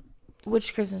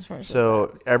 Which Christmas commercial?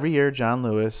 So every year, John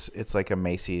Lewis, it's like a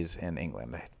Macy's in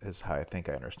England, is how I think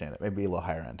I understand it. Maybe a little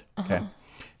higher end. Okay.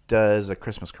 Does a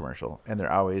Christmas commercial. And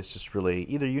they're always just really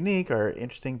either unique or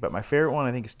interesting. But my favorite one,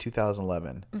 I think, is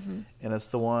 2011. And it's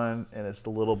the one, and it's the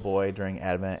little boy during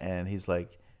Advent, and he's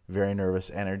like very nervous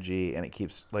energy, and it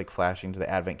keeps like flashing to the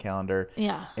Advent calendar.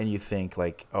 Yeah. And you think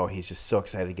like, oh, he's just so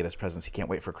excited to get his presents. He can't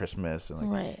wait for Christmas.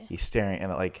 And like he's staring,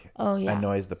 and it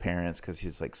annoys the parents because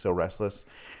he's like so restless.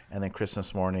 And then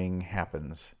Christmas morning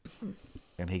happens,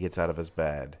 and he gets out of his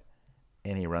bed,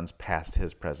 and he runs past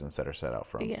his presents that are set out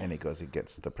for him, and he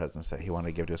gets the presents that he wanted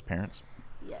to give to his parents.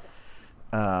 Yes.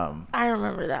 I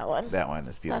remember that one. That one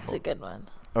is beautiful. That's a good one.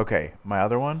 Okay, my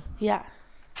other one. Yeah.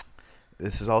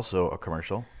 This is also a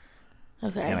commercial.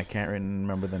 Okay. And I can't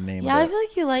remember the name of it. Yeah, I feel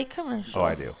like you like commercials. Oh,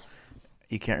 I do.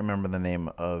 You can't remember the name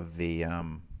of the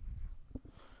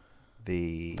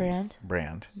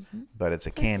brand, but it's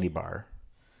a candy bar.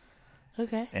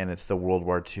 Okay. And it's the World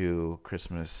War II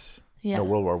Christmas, World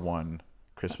War I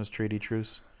Christmas treaty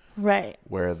truce. Right.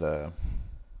 Where the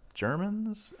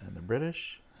Germans and the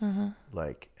British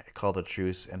called a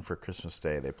truce, and for Christmas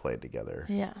Day they played together.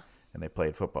 Yeah. And they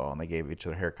played football, and they gave each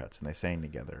other haircuts, and they sang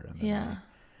together. And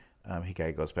then he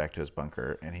goes back to his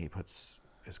bunker, and he puts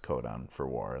his coat on for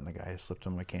war, and the guy slipped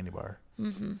him a candy bar.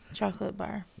 Chocolate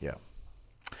bar. Yeah.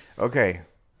 Okay.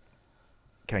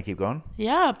 Can I keep going?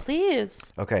 Yeah,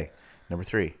 please. Okay. Number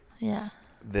 3. Yeah.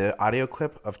 The audio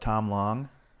clip of Tom Long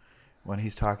when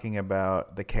he's talking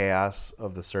about the chaos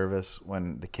of the service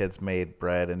when the kids made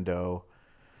bread and dough,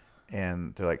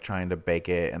 and they're like trying to bake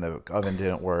it, and the oven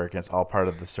didn't work, and it's all part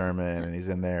of the sermon, and he's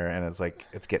in there, and it's like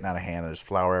it's getting out of hand, and there's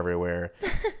flour everywhere.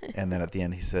 And then at the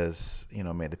end he says,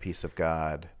 may the peace of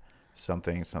God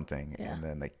something, and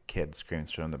then the kid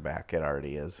screams from the back, it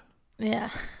already is. Yeah.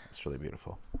 It's really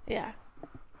beautiful. Yeah.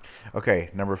 Okay,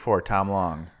 number 4, Tom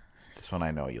Long. This one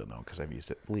I know you'll know because I've used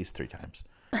it at least 3 times.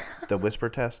 The Whisper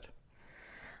Test.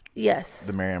 Yes.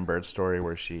 The Marianne Bird story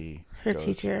where her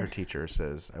teacher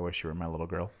says, I wish you were my little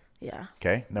girl. Yeah.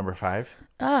 Okay, number 5.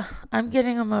 I'm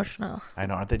getting emotional. I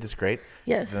know, aren't they just great?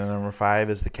 Yes. The number 5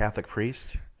 is the Catholic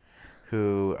priest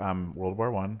who, World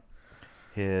War I,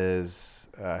 his,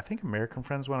 I think American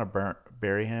friends want to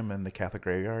bury him in the Catholic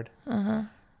graveyard.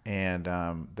 And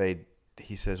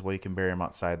he says, well, you can bury him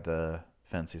outside the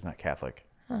fence. He's not Catholic.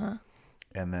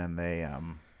 And then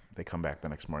they come back the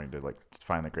next morning to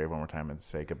find the grave one more time and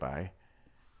say goodbye.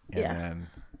 And then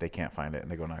they can't find it,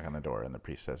 and they go knock on the door, and the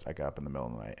priest says, I got up in the middle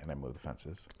of the night, and I moved the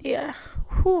fences. Yeah.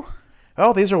 Whew.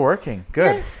 Oh, these are working.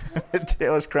 Good. Yes.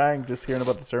 Taylor's crying just hearing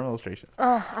about the sermon illustrations.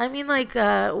 Oh, I mean, but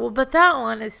that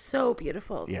one is so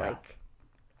beautiful. Yeah.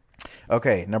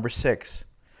 Okay, number 6,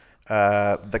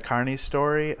 The Carney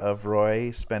story of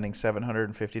Roy spending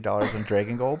 $750 on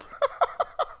Dragon Gold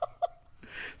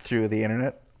through the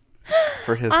internet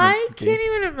for his. I can't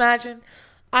even imagine.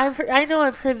 I know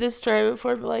I've heard this story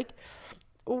before, but like,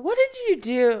 what did you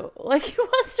do? Like, you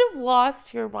must have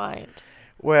lost your mind.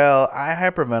 Well, I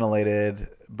hyperventilated,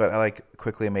 but I like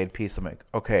quickly made peace. I'm like,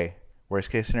 okay, worst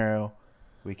case scenario,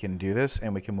 we can do this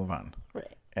and we can move on.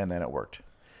 Right. And then it worked.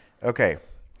 Okay,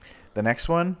 the next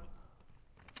one,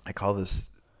 I call this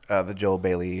the Joel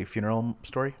Bailey funeral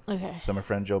story. Okay. So my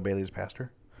friend Joe Bailey's a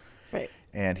pastor. Right.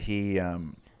 And he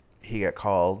got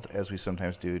called, as we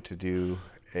sometimes do, to do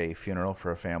a funeral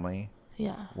for a family.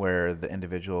 Yeah. Where the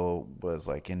individual was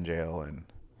like in jail and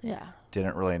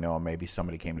didn't really know. Maybe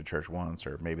somebody came to church once,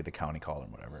 or maybe the county called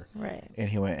him, whatever. Right. And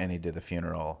he went and he did the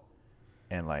funeral,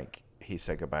 and like he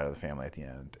said goodbye to the family at the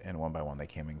end. And one by one they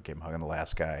came and gave him a hug. And the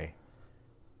last guy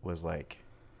was like,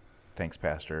 "Thanks,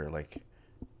 Pastor." Like,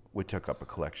 we took up a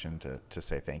collection to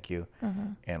say thank you,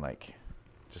 and like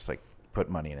just like put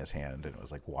money in his hand, and it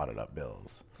was like wadded up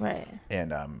bills. Right.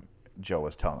 And Joe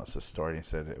was telling us this story, and he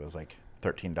said it was like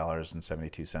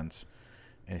 $13.72,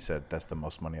 and he said that's the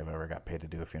most money I've ever got paid to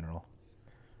do a funeral.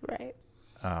 Right.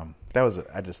 That was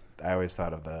I always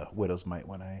thought of the widow's mite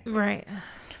when I. Right.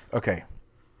 Okay.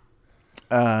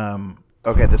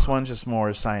 Okay, this one's just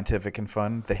more scientific and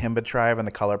fun. The Himba tribe and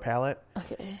the color palette.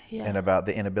 Okay. Yeah. And about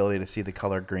the inability to see the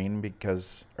color green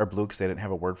or blue because they didn't have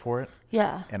a word for it.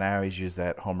 Yeah. And I always use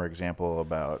that Homer example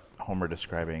about Homer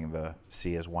describing the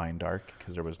sea as wine dark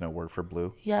because there was no word for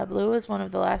blue. Yeah, blue was one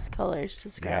of the last colors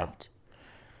described.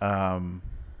 Yeah.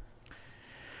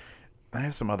 I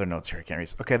have some other notes here I can't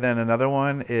read. Okay, then another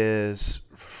one is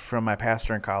from my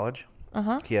pastor in college.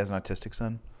 He has an autistic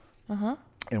son.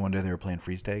 And one day they were playing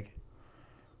freeze tag.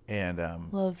 And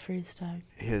love freeze tag.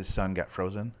 His son got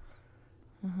frozen.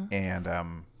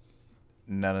 And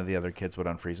none of the other kids would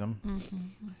unfreeze him.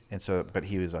 And so, but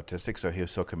he was autistic, so he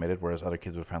was so committed, whereas other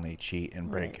kids would finally cheat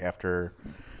and break after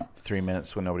 3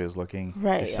 minutes when nobody was looking.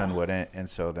 Right. His son wouldn't. And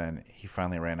so then he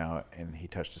finally ran out and he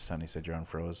touched his son. He said, "You're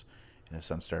unfroze." And his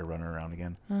son started running around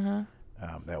again.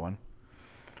 That one.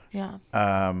 Yeah.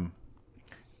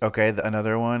 Okay,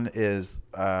 another one is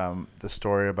the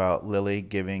story about Lily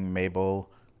giving Mabel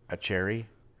a cherry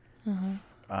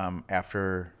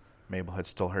after Mabel had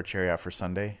stole her cherry out for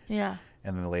Sunday. Yeah.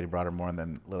 And then the lady brought her more, and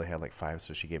then Lily had like 5,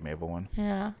 so she gave Mabel one.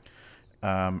 Yeah.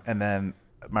 And then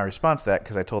my response to that,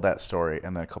 because I told that story,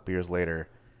 and then a couple years later,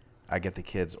 I get the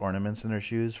kids ornaments in their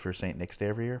shoes for St. Nick's Day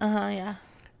every year. Yeah.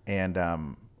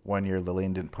 And one year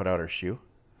Lillian didn't put out her shoe.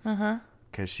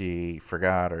 Because she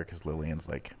forgot, or because Lillian's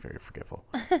like very forgetful.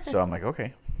 So I'm like,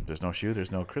 okay, there's no shoe,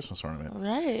 there's no Christmas ornament.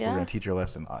 Right, yeah. We're going to teach her a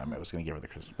lesson. I was going to give her the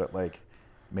Christmas. But like,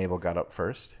 Mabel got up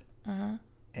first.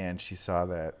 And she saw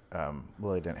that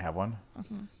Lily didn't have one.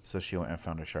 So she went and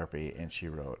found a Sharpie, and she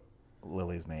wrote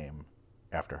Lily's name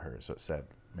after her. So it said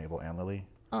Mabel and Lily.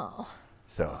 Oh.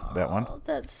 So that one. Oh,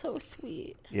 that's so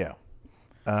sweet. Yeah.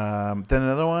 Then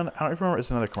another one, I don't remember,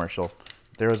 it's another commercial.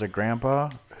 There was a grandpa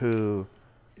who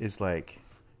is like,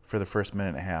 for the first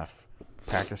minute and a half,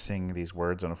 practicing these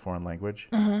words in a foreign language.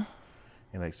 And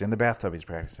like, in the bathtub he's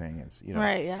practicing. It's,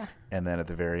 Right, yeah. And then at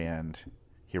the very end,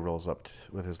 he rolls up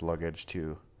with his luggage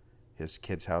to his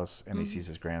kid's house, and he sees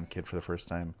his grandkid for the first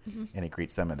time, and he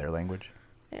greets them in their language.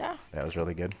 Yeah. That was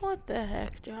really good. What the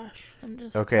heck, Josh? I'm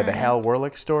just Okay, crying. the Hal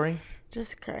Warlick story.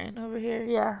 Just crying over here.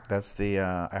 Yeah. That's the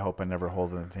I hope I never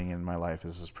hold anything in my life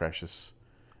is as precious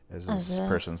as this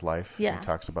person's life. Yeah. He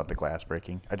talks about the glass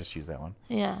breaking. I just use that one.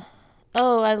 Yeah.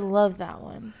 Oh, I love that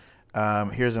one.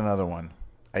 Here's another one.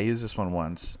 I used this one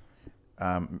once.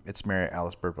 It's Mary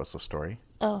Alice Birdwhistle's story.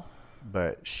 Oh.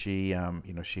 But she,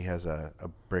 she has a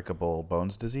breakable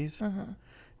bones disease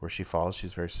where she falls.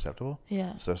 She's very susceptible.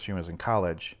 Yeah. So she was in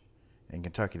college in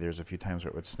Kentucky. There's a few times where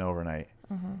it would snow overnight.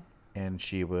 And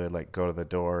she would like go to the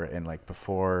door, and like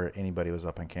before anybody was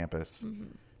up on campus,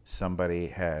 somebody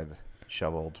had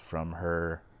shoveled from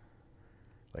her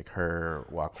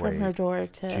walkway From her door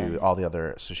to all the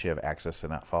other, so she have access to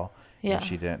not fall. Yeah. And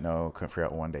she didn't know, couldn't figure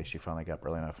out. One day she finally got up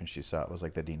early enough, and she saw it was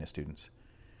like the dean of students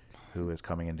who was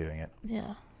coming and doing it.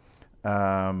 Yeah.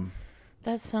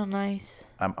 That's so nice.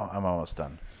 I'm almost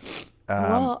done.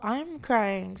 Well, I'm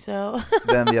crying, so.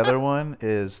 Then the other one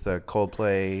is the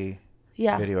Coldplay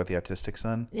Yeah. video with the autistic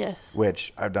son. Yes.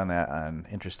 Which I've done that on,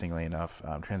 interestingly enough,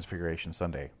 Transfiguration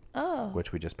Sunday. Oh.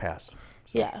 Which we just passed.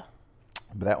 So. Yeah.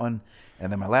 But that one,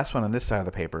 and then my last one on this side of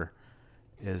the paper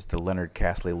is the Leonard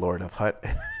Castley Lord of Hutt.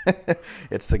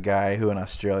 It's the guy who in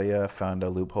Australia found a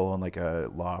loophole in like a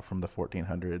law from the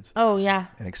 1400s. Oh, yeah.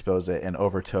 And exposed it and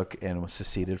overtook and was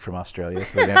seceded from Australia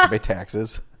so they didn't have to pay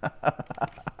taxes.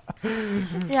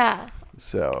 Yeah.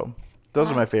 So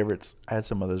those are my favorites. I had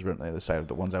some others written on the other side of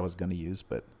the ones I was going to use,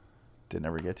 but didn't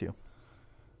ever get to.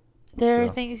 There are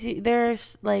things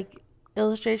there's like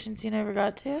illustrations you never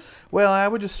got to. Well, I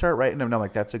would just start writing them down.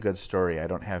 Like, that's a good story. I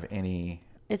don't have any.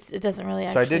 It doesn't really.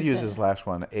 So I did use his last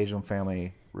one. Asian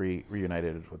family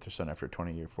reunited with their son after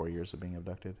 4 years of being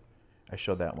abducted. I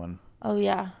showed that one. Oh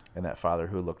yeah. And that father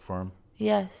who looked for him.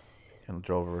 Yes. And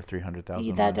drove over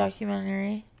 300,000. That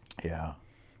documentary. Yeah.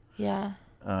 Yeah.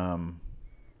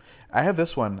 I have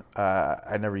this one.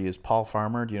 I never used. Paul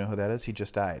Farmer. Do you know who that is? He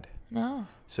just died. No.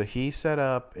 So he set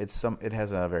up. It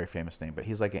has a very famous name, but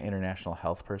he's like an international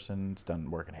health person. He's done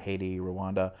work in Haiti,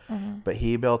 Rwanda. Mm-hmm. But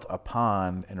he built a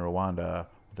pond in Rwanda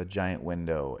with a giant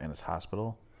window in his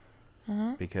hospital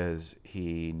because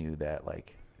he knew that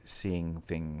like seeing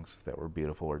things that were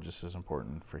beautiful were just as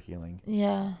important for healing.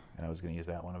 Yeah. And I was going to use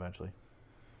that one eventually.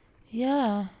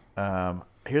 Yeah.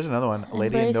 Here's another one. A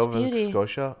lady in Nova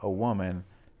Scotia, a woman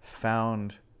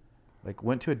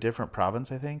went to a different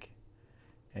province, I think,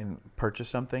 and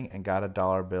purchased something and got a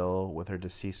dollar bill with her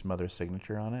deceased mother's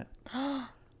signature on it.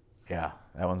 Yeah,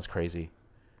 that one's crazy.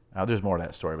 There's more to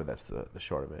that story, but that's the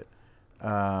short of it.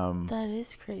 That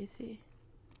is crazy.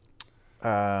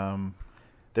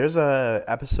 There's a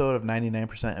episode of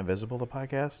 99% Invisible, the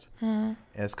podcast. And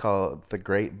it's called The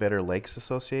Great Bitter Lakes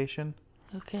Association.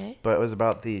 Okay. But it was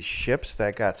about these ships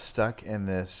that got stuck in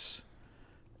this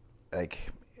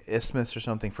like isthmus or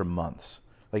something for months.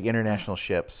 Like international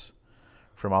ships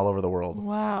from all over the world.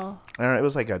 Wow. I don't know, it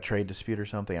was like a trade dispute or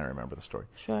something. I don't remember the story.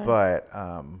 Sure. But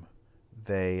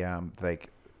they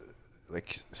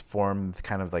formed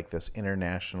kind of like this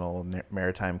international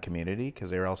maritime community because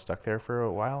they were all stuck there for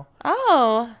a while.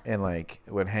 Oh. And like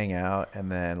would hang out, and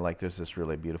then like there's this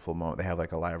really beautiful moment. They have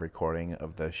like a live recording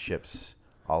of the ships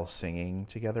all singing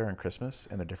together on Christmas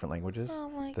in their different languages. Oh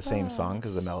my God. Same song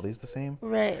because the melody's the same.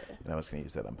 Right. And I was going to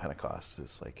use that on Pentecost.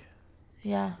 It's like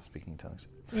speaking tongues.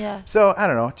 Yeah. So I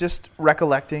don't know, just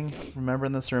recollecting,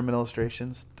 remembering the sermon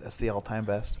illustrations. That's the all-time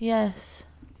best. Yes.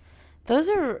 Those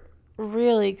are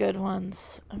really good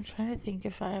ones. I'm trying to think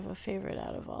if I have a favorite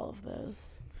out of all of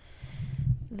those.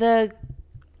 The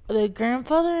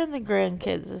grandfather and the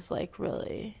grandkids is like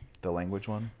really. The language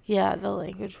one? Yeah, the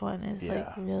language one is like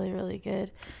really, really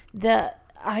good.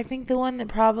 I think the one that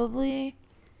probably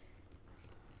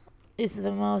is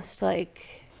the most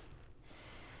like,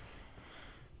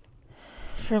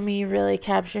 for me, really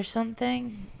captures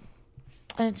something.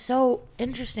 And it's so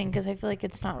interesting because I feel like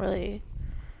it's not really,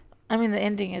 I mean, the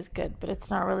ending is good, but it's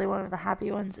not really one of the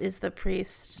happy ones, is the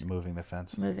priest. Moving the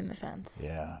fence.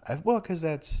 Yeah. Well, because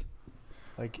that's,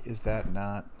 like, is that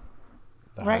not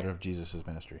the heart of Jesus'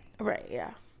 ministry? Right,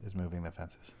 yeah. Is moving the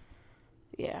fences.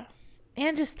 Yeah.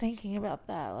 And just thinking about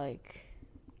that, like,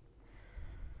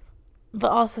 but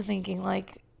also thinking,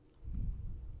 like,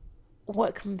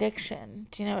 what conviction?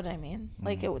 Do you know what I mean? Mm-hmm.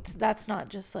 Like, that's not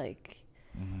just, like,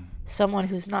 someone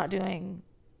who's not doing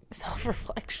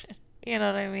self-reflection. You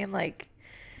know what I mean? Like,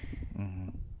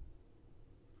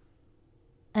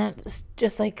 and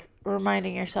just like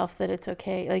reminding yourself that it's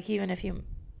okay. Like, even if you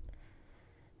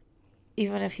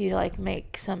like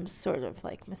make some sort of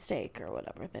like mistake or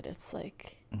whatever, that it's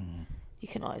like, you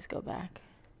can always go back.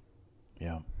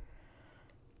 Yeah.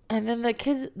 And then the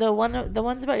kids, the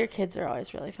ones about your kids are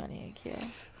always really funny and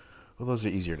cute. Well, those are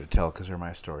easier to tell because they're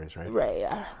my stories, right? Right,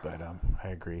 yeah. But I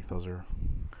agree. Those are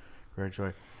great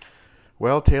joy.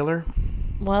 Well, Taylor.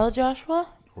 Well, Joshua.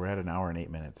 We're at an hour and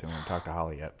 8 minutes, and we haven't talked to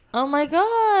Holly yet. Oh my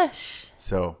gosh.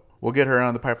 So we'll get her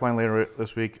on the pipeline later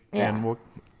this week, and we'll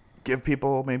give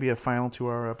people maybe a final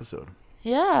 2-hour episode.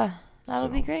 Yeah, that'll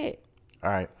be great. All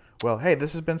right. Well, hey,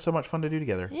 this has been so much fun to do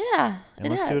together. Yeah, and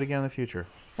let's do it again in the future.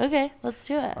 Okay, let's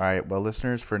do it. All right. Well,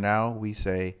 listeners, for now, we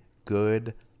say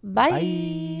goodbye.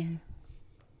 Bye.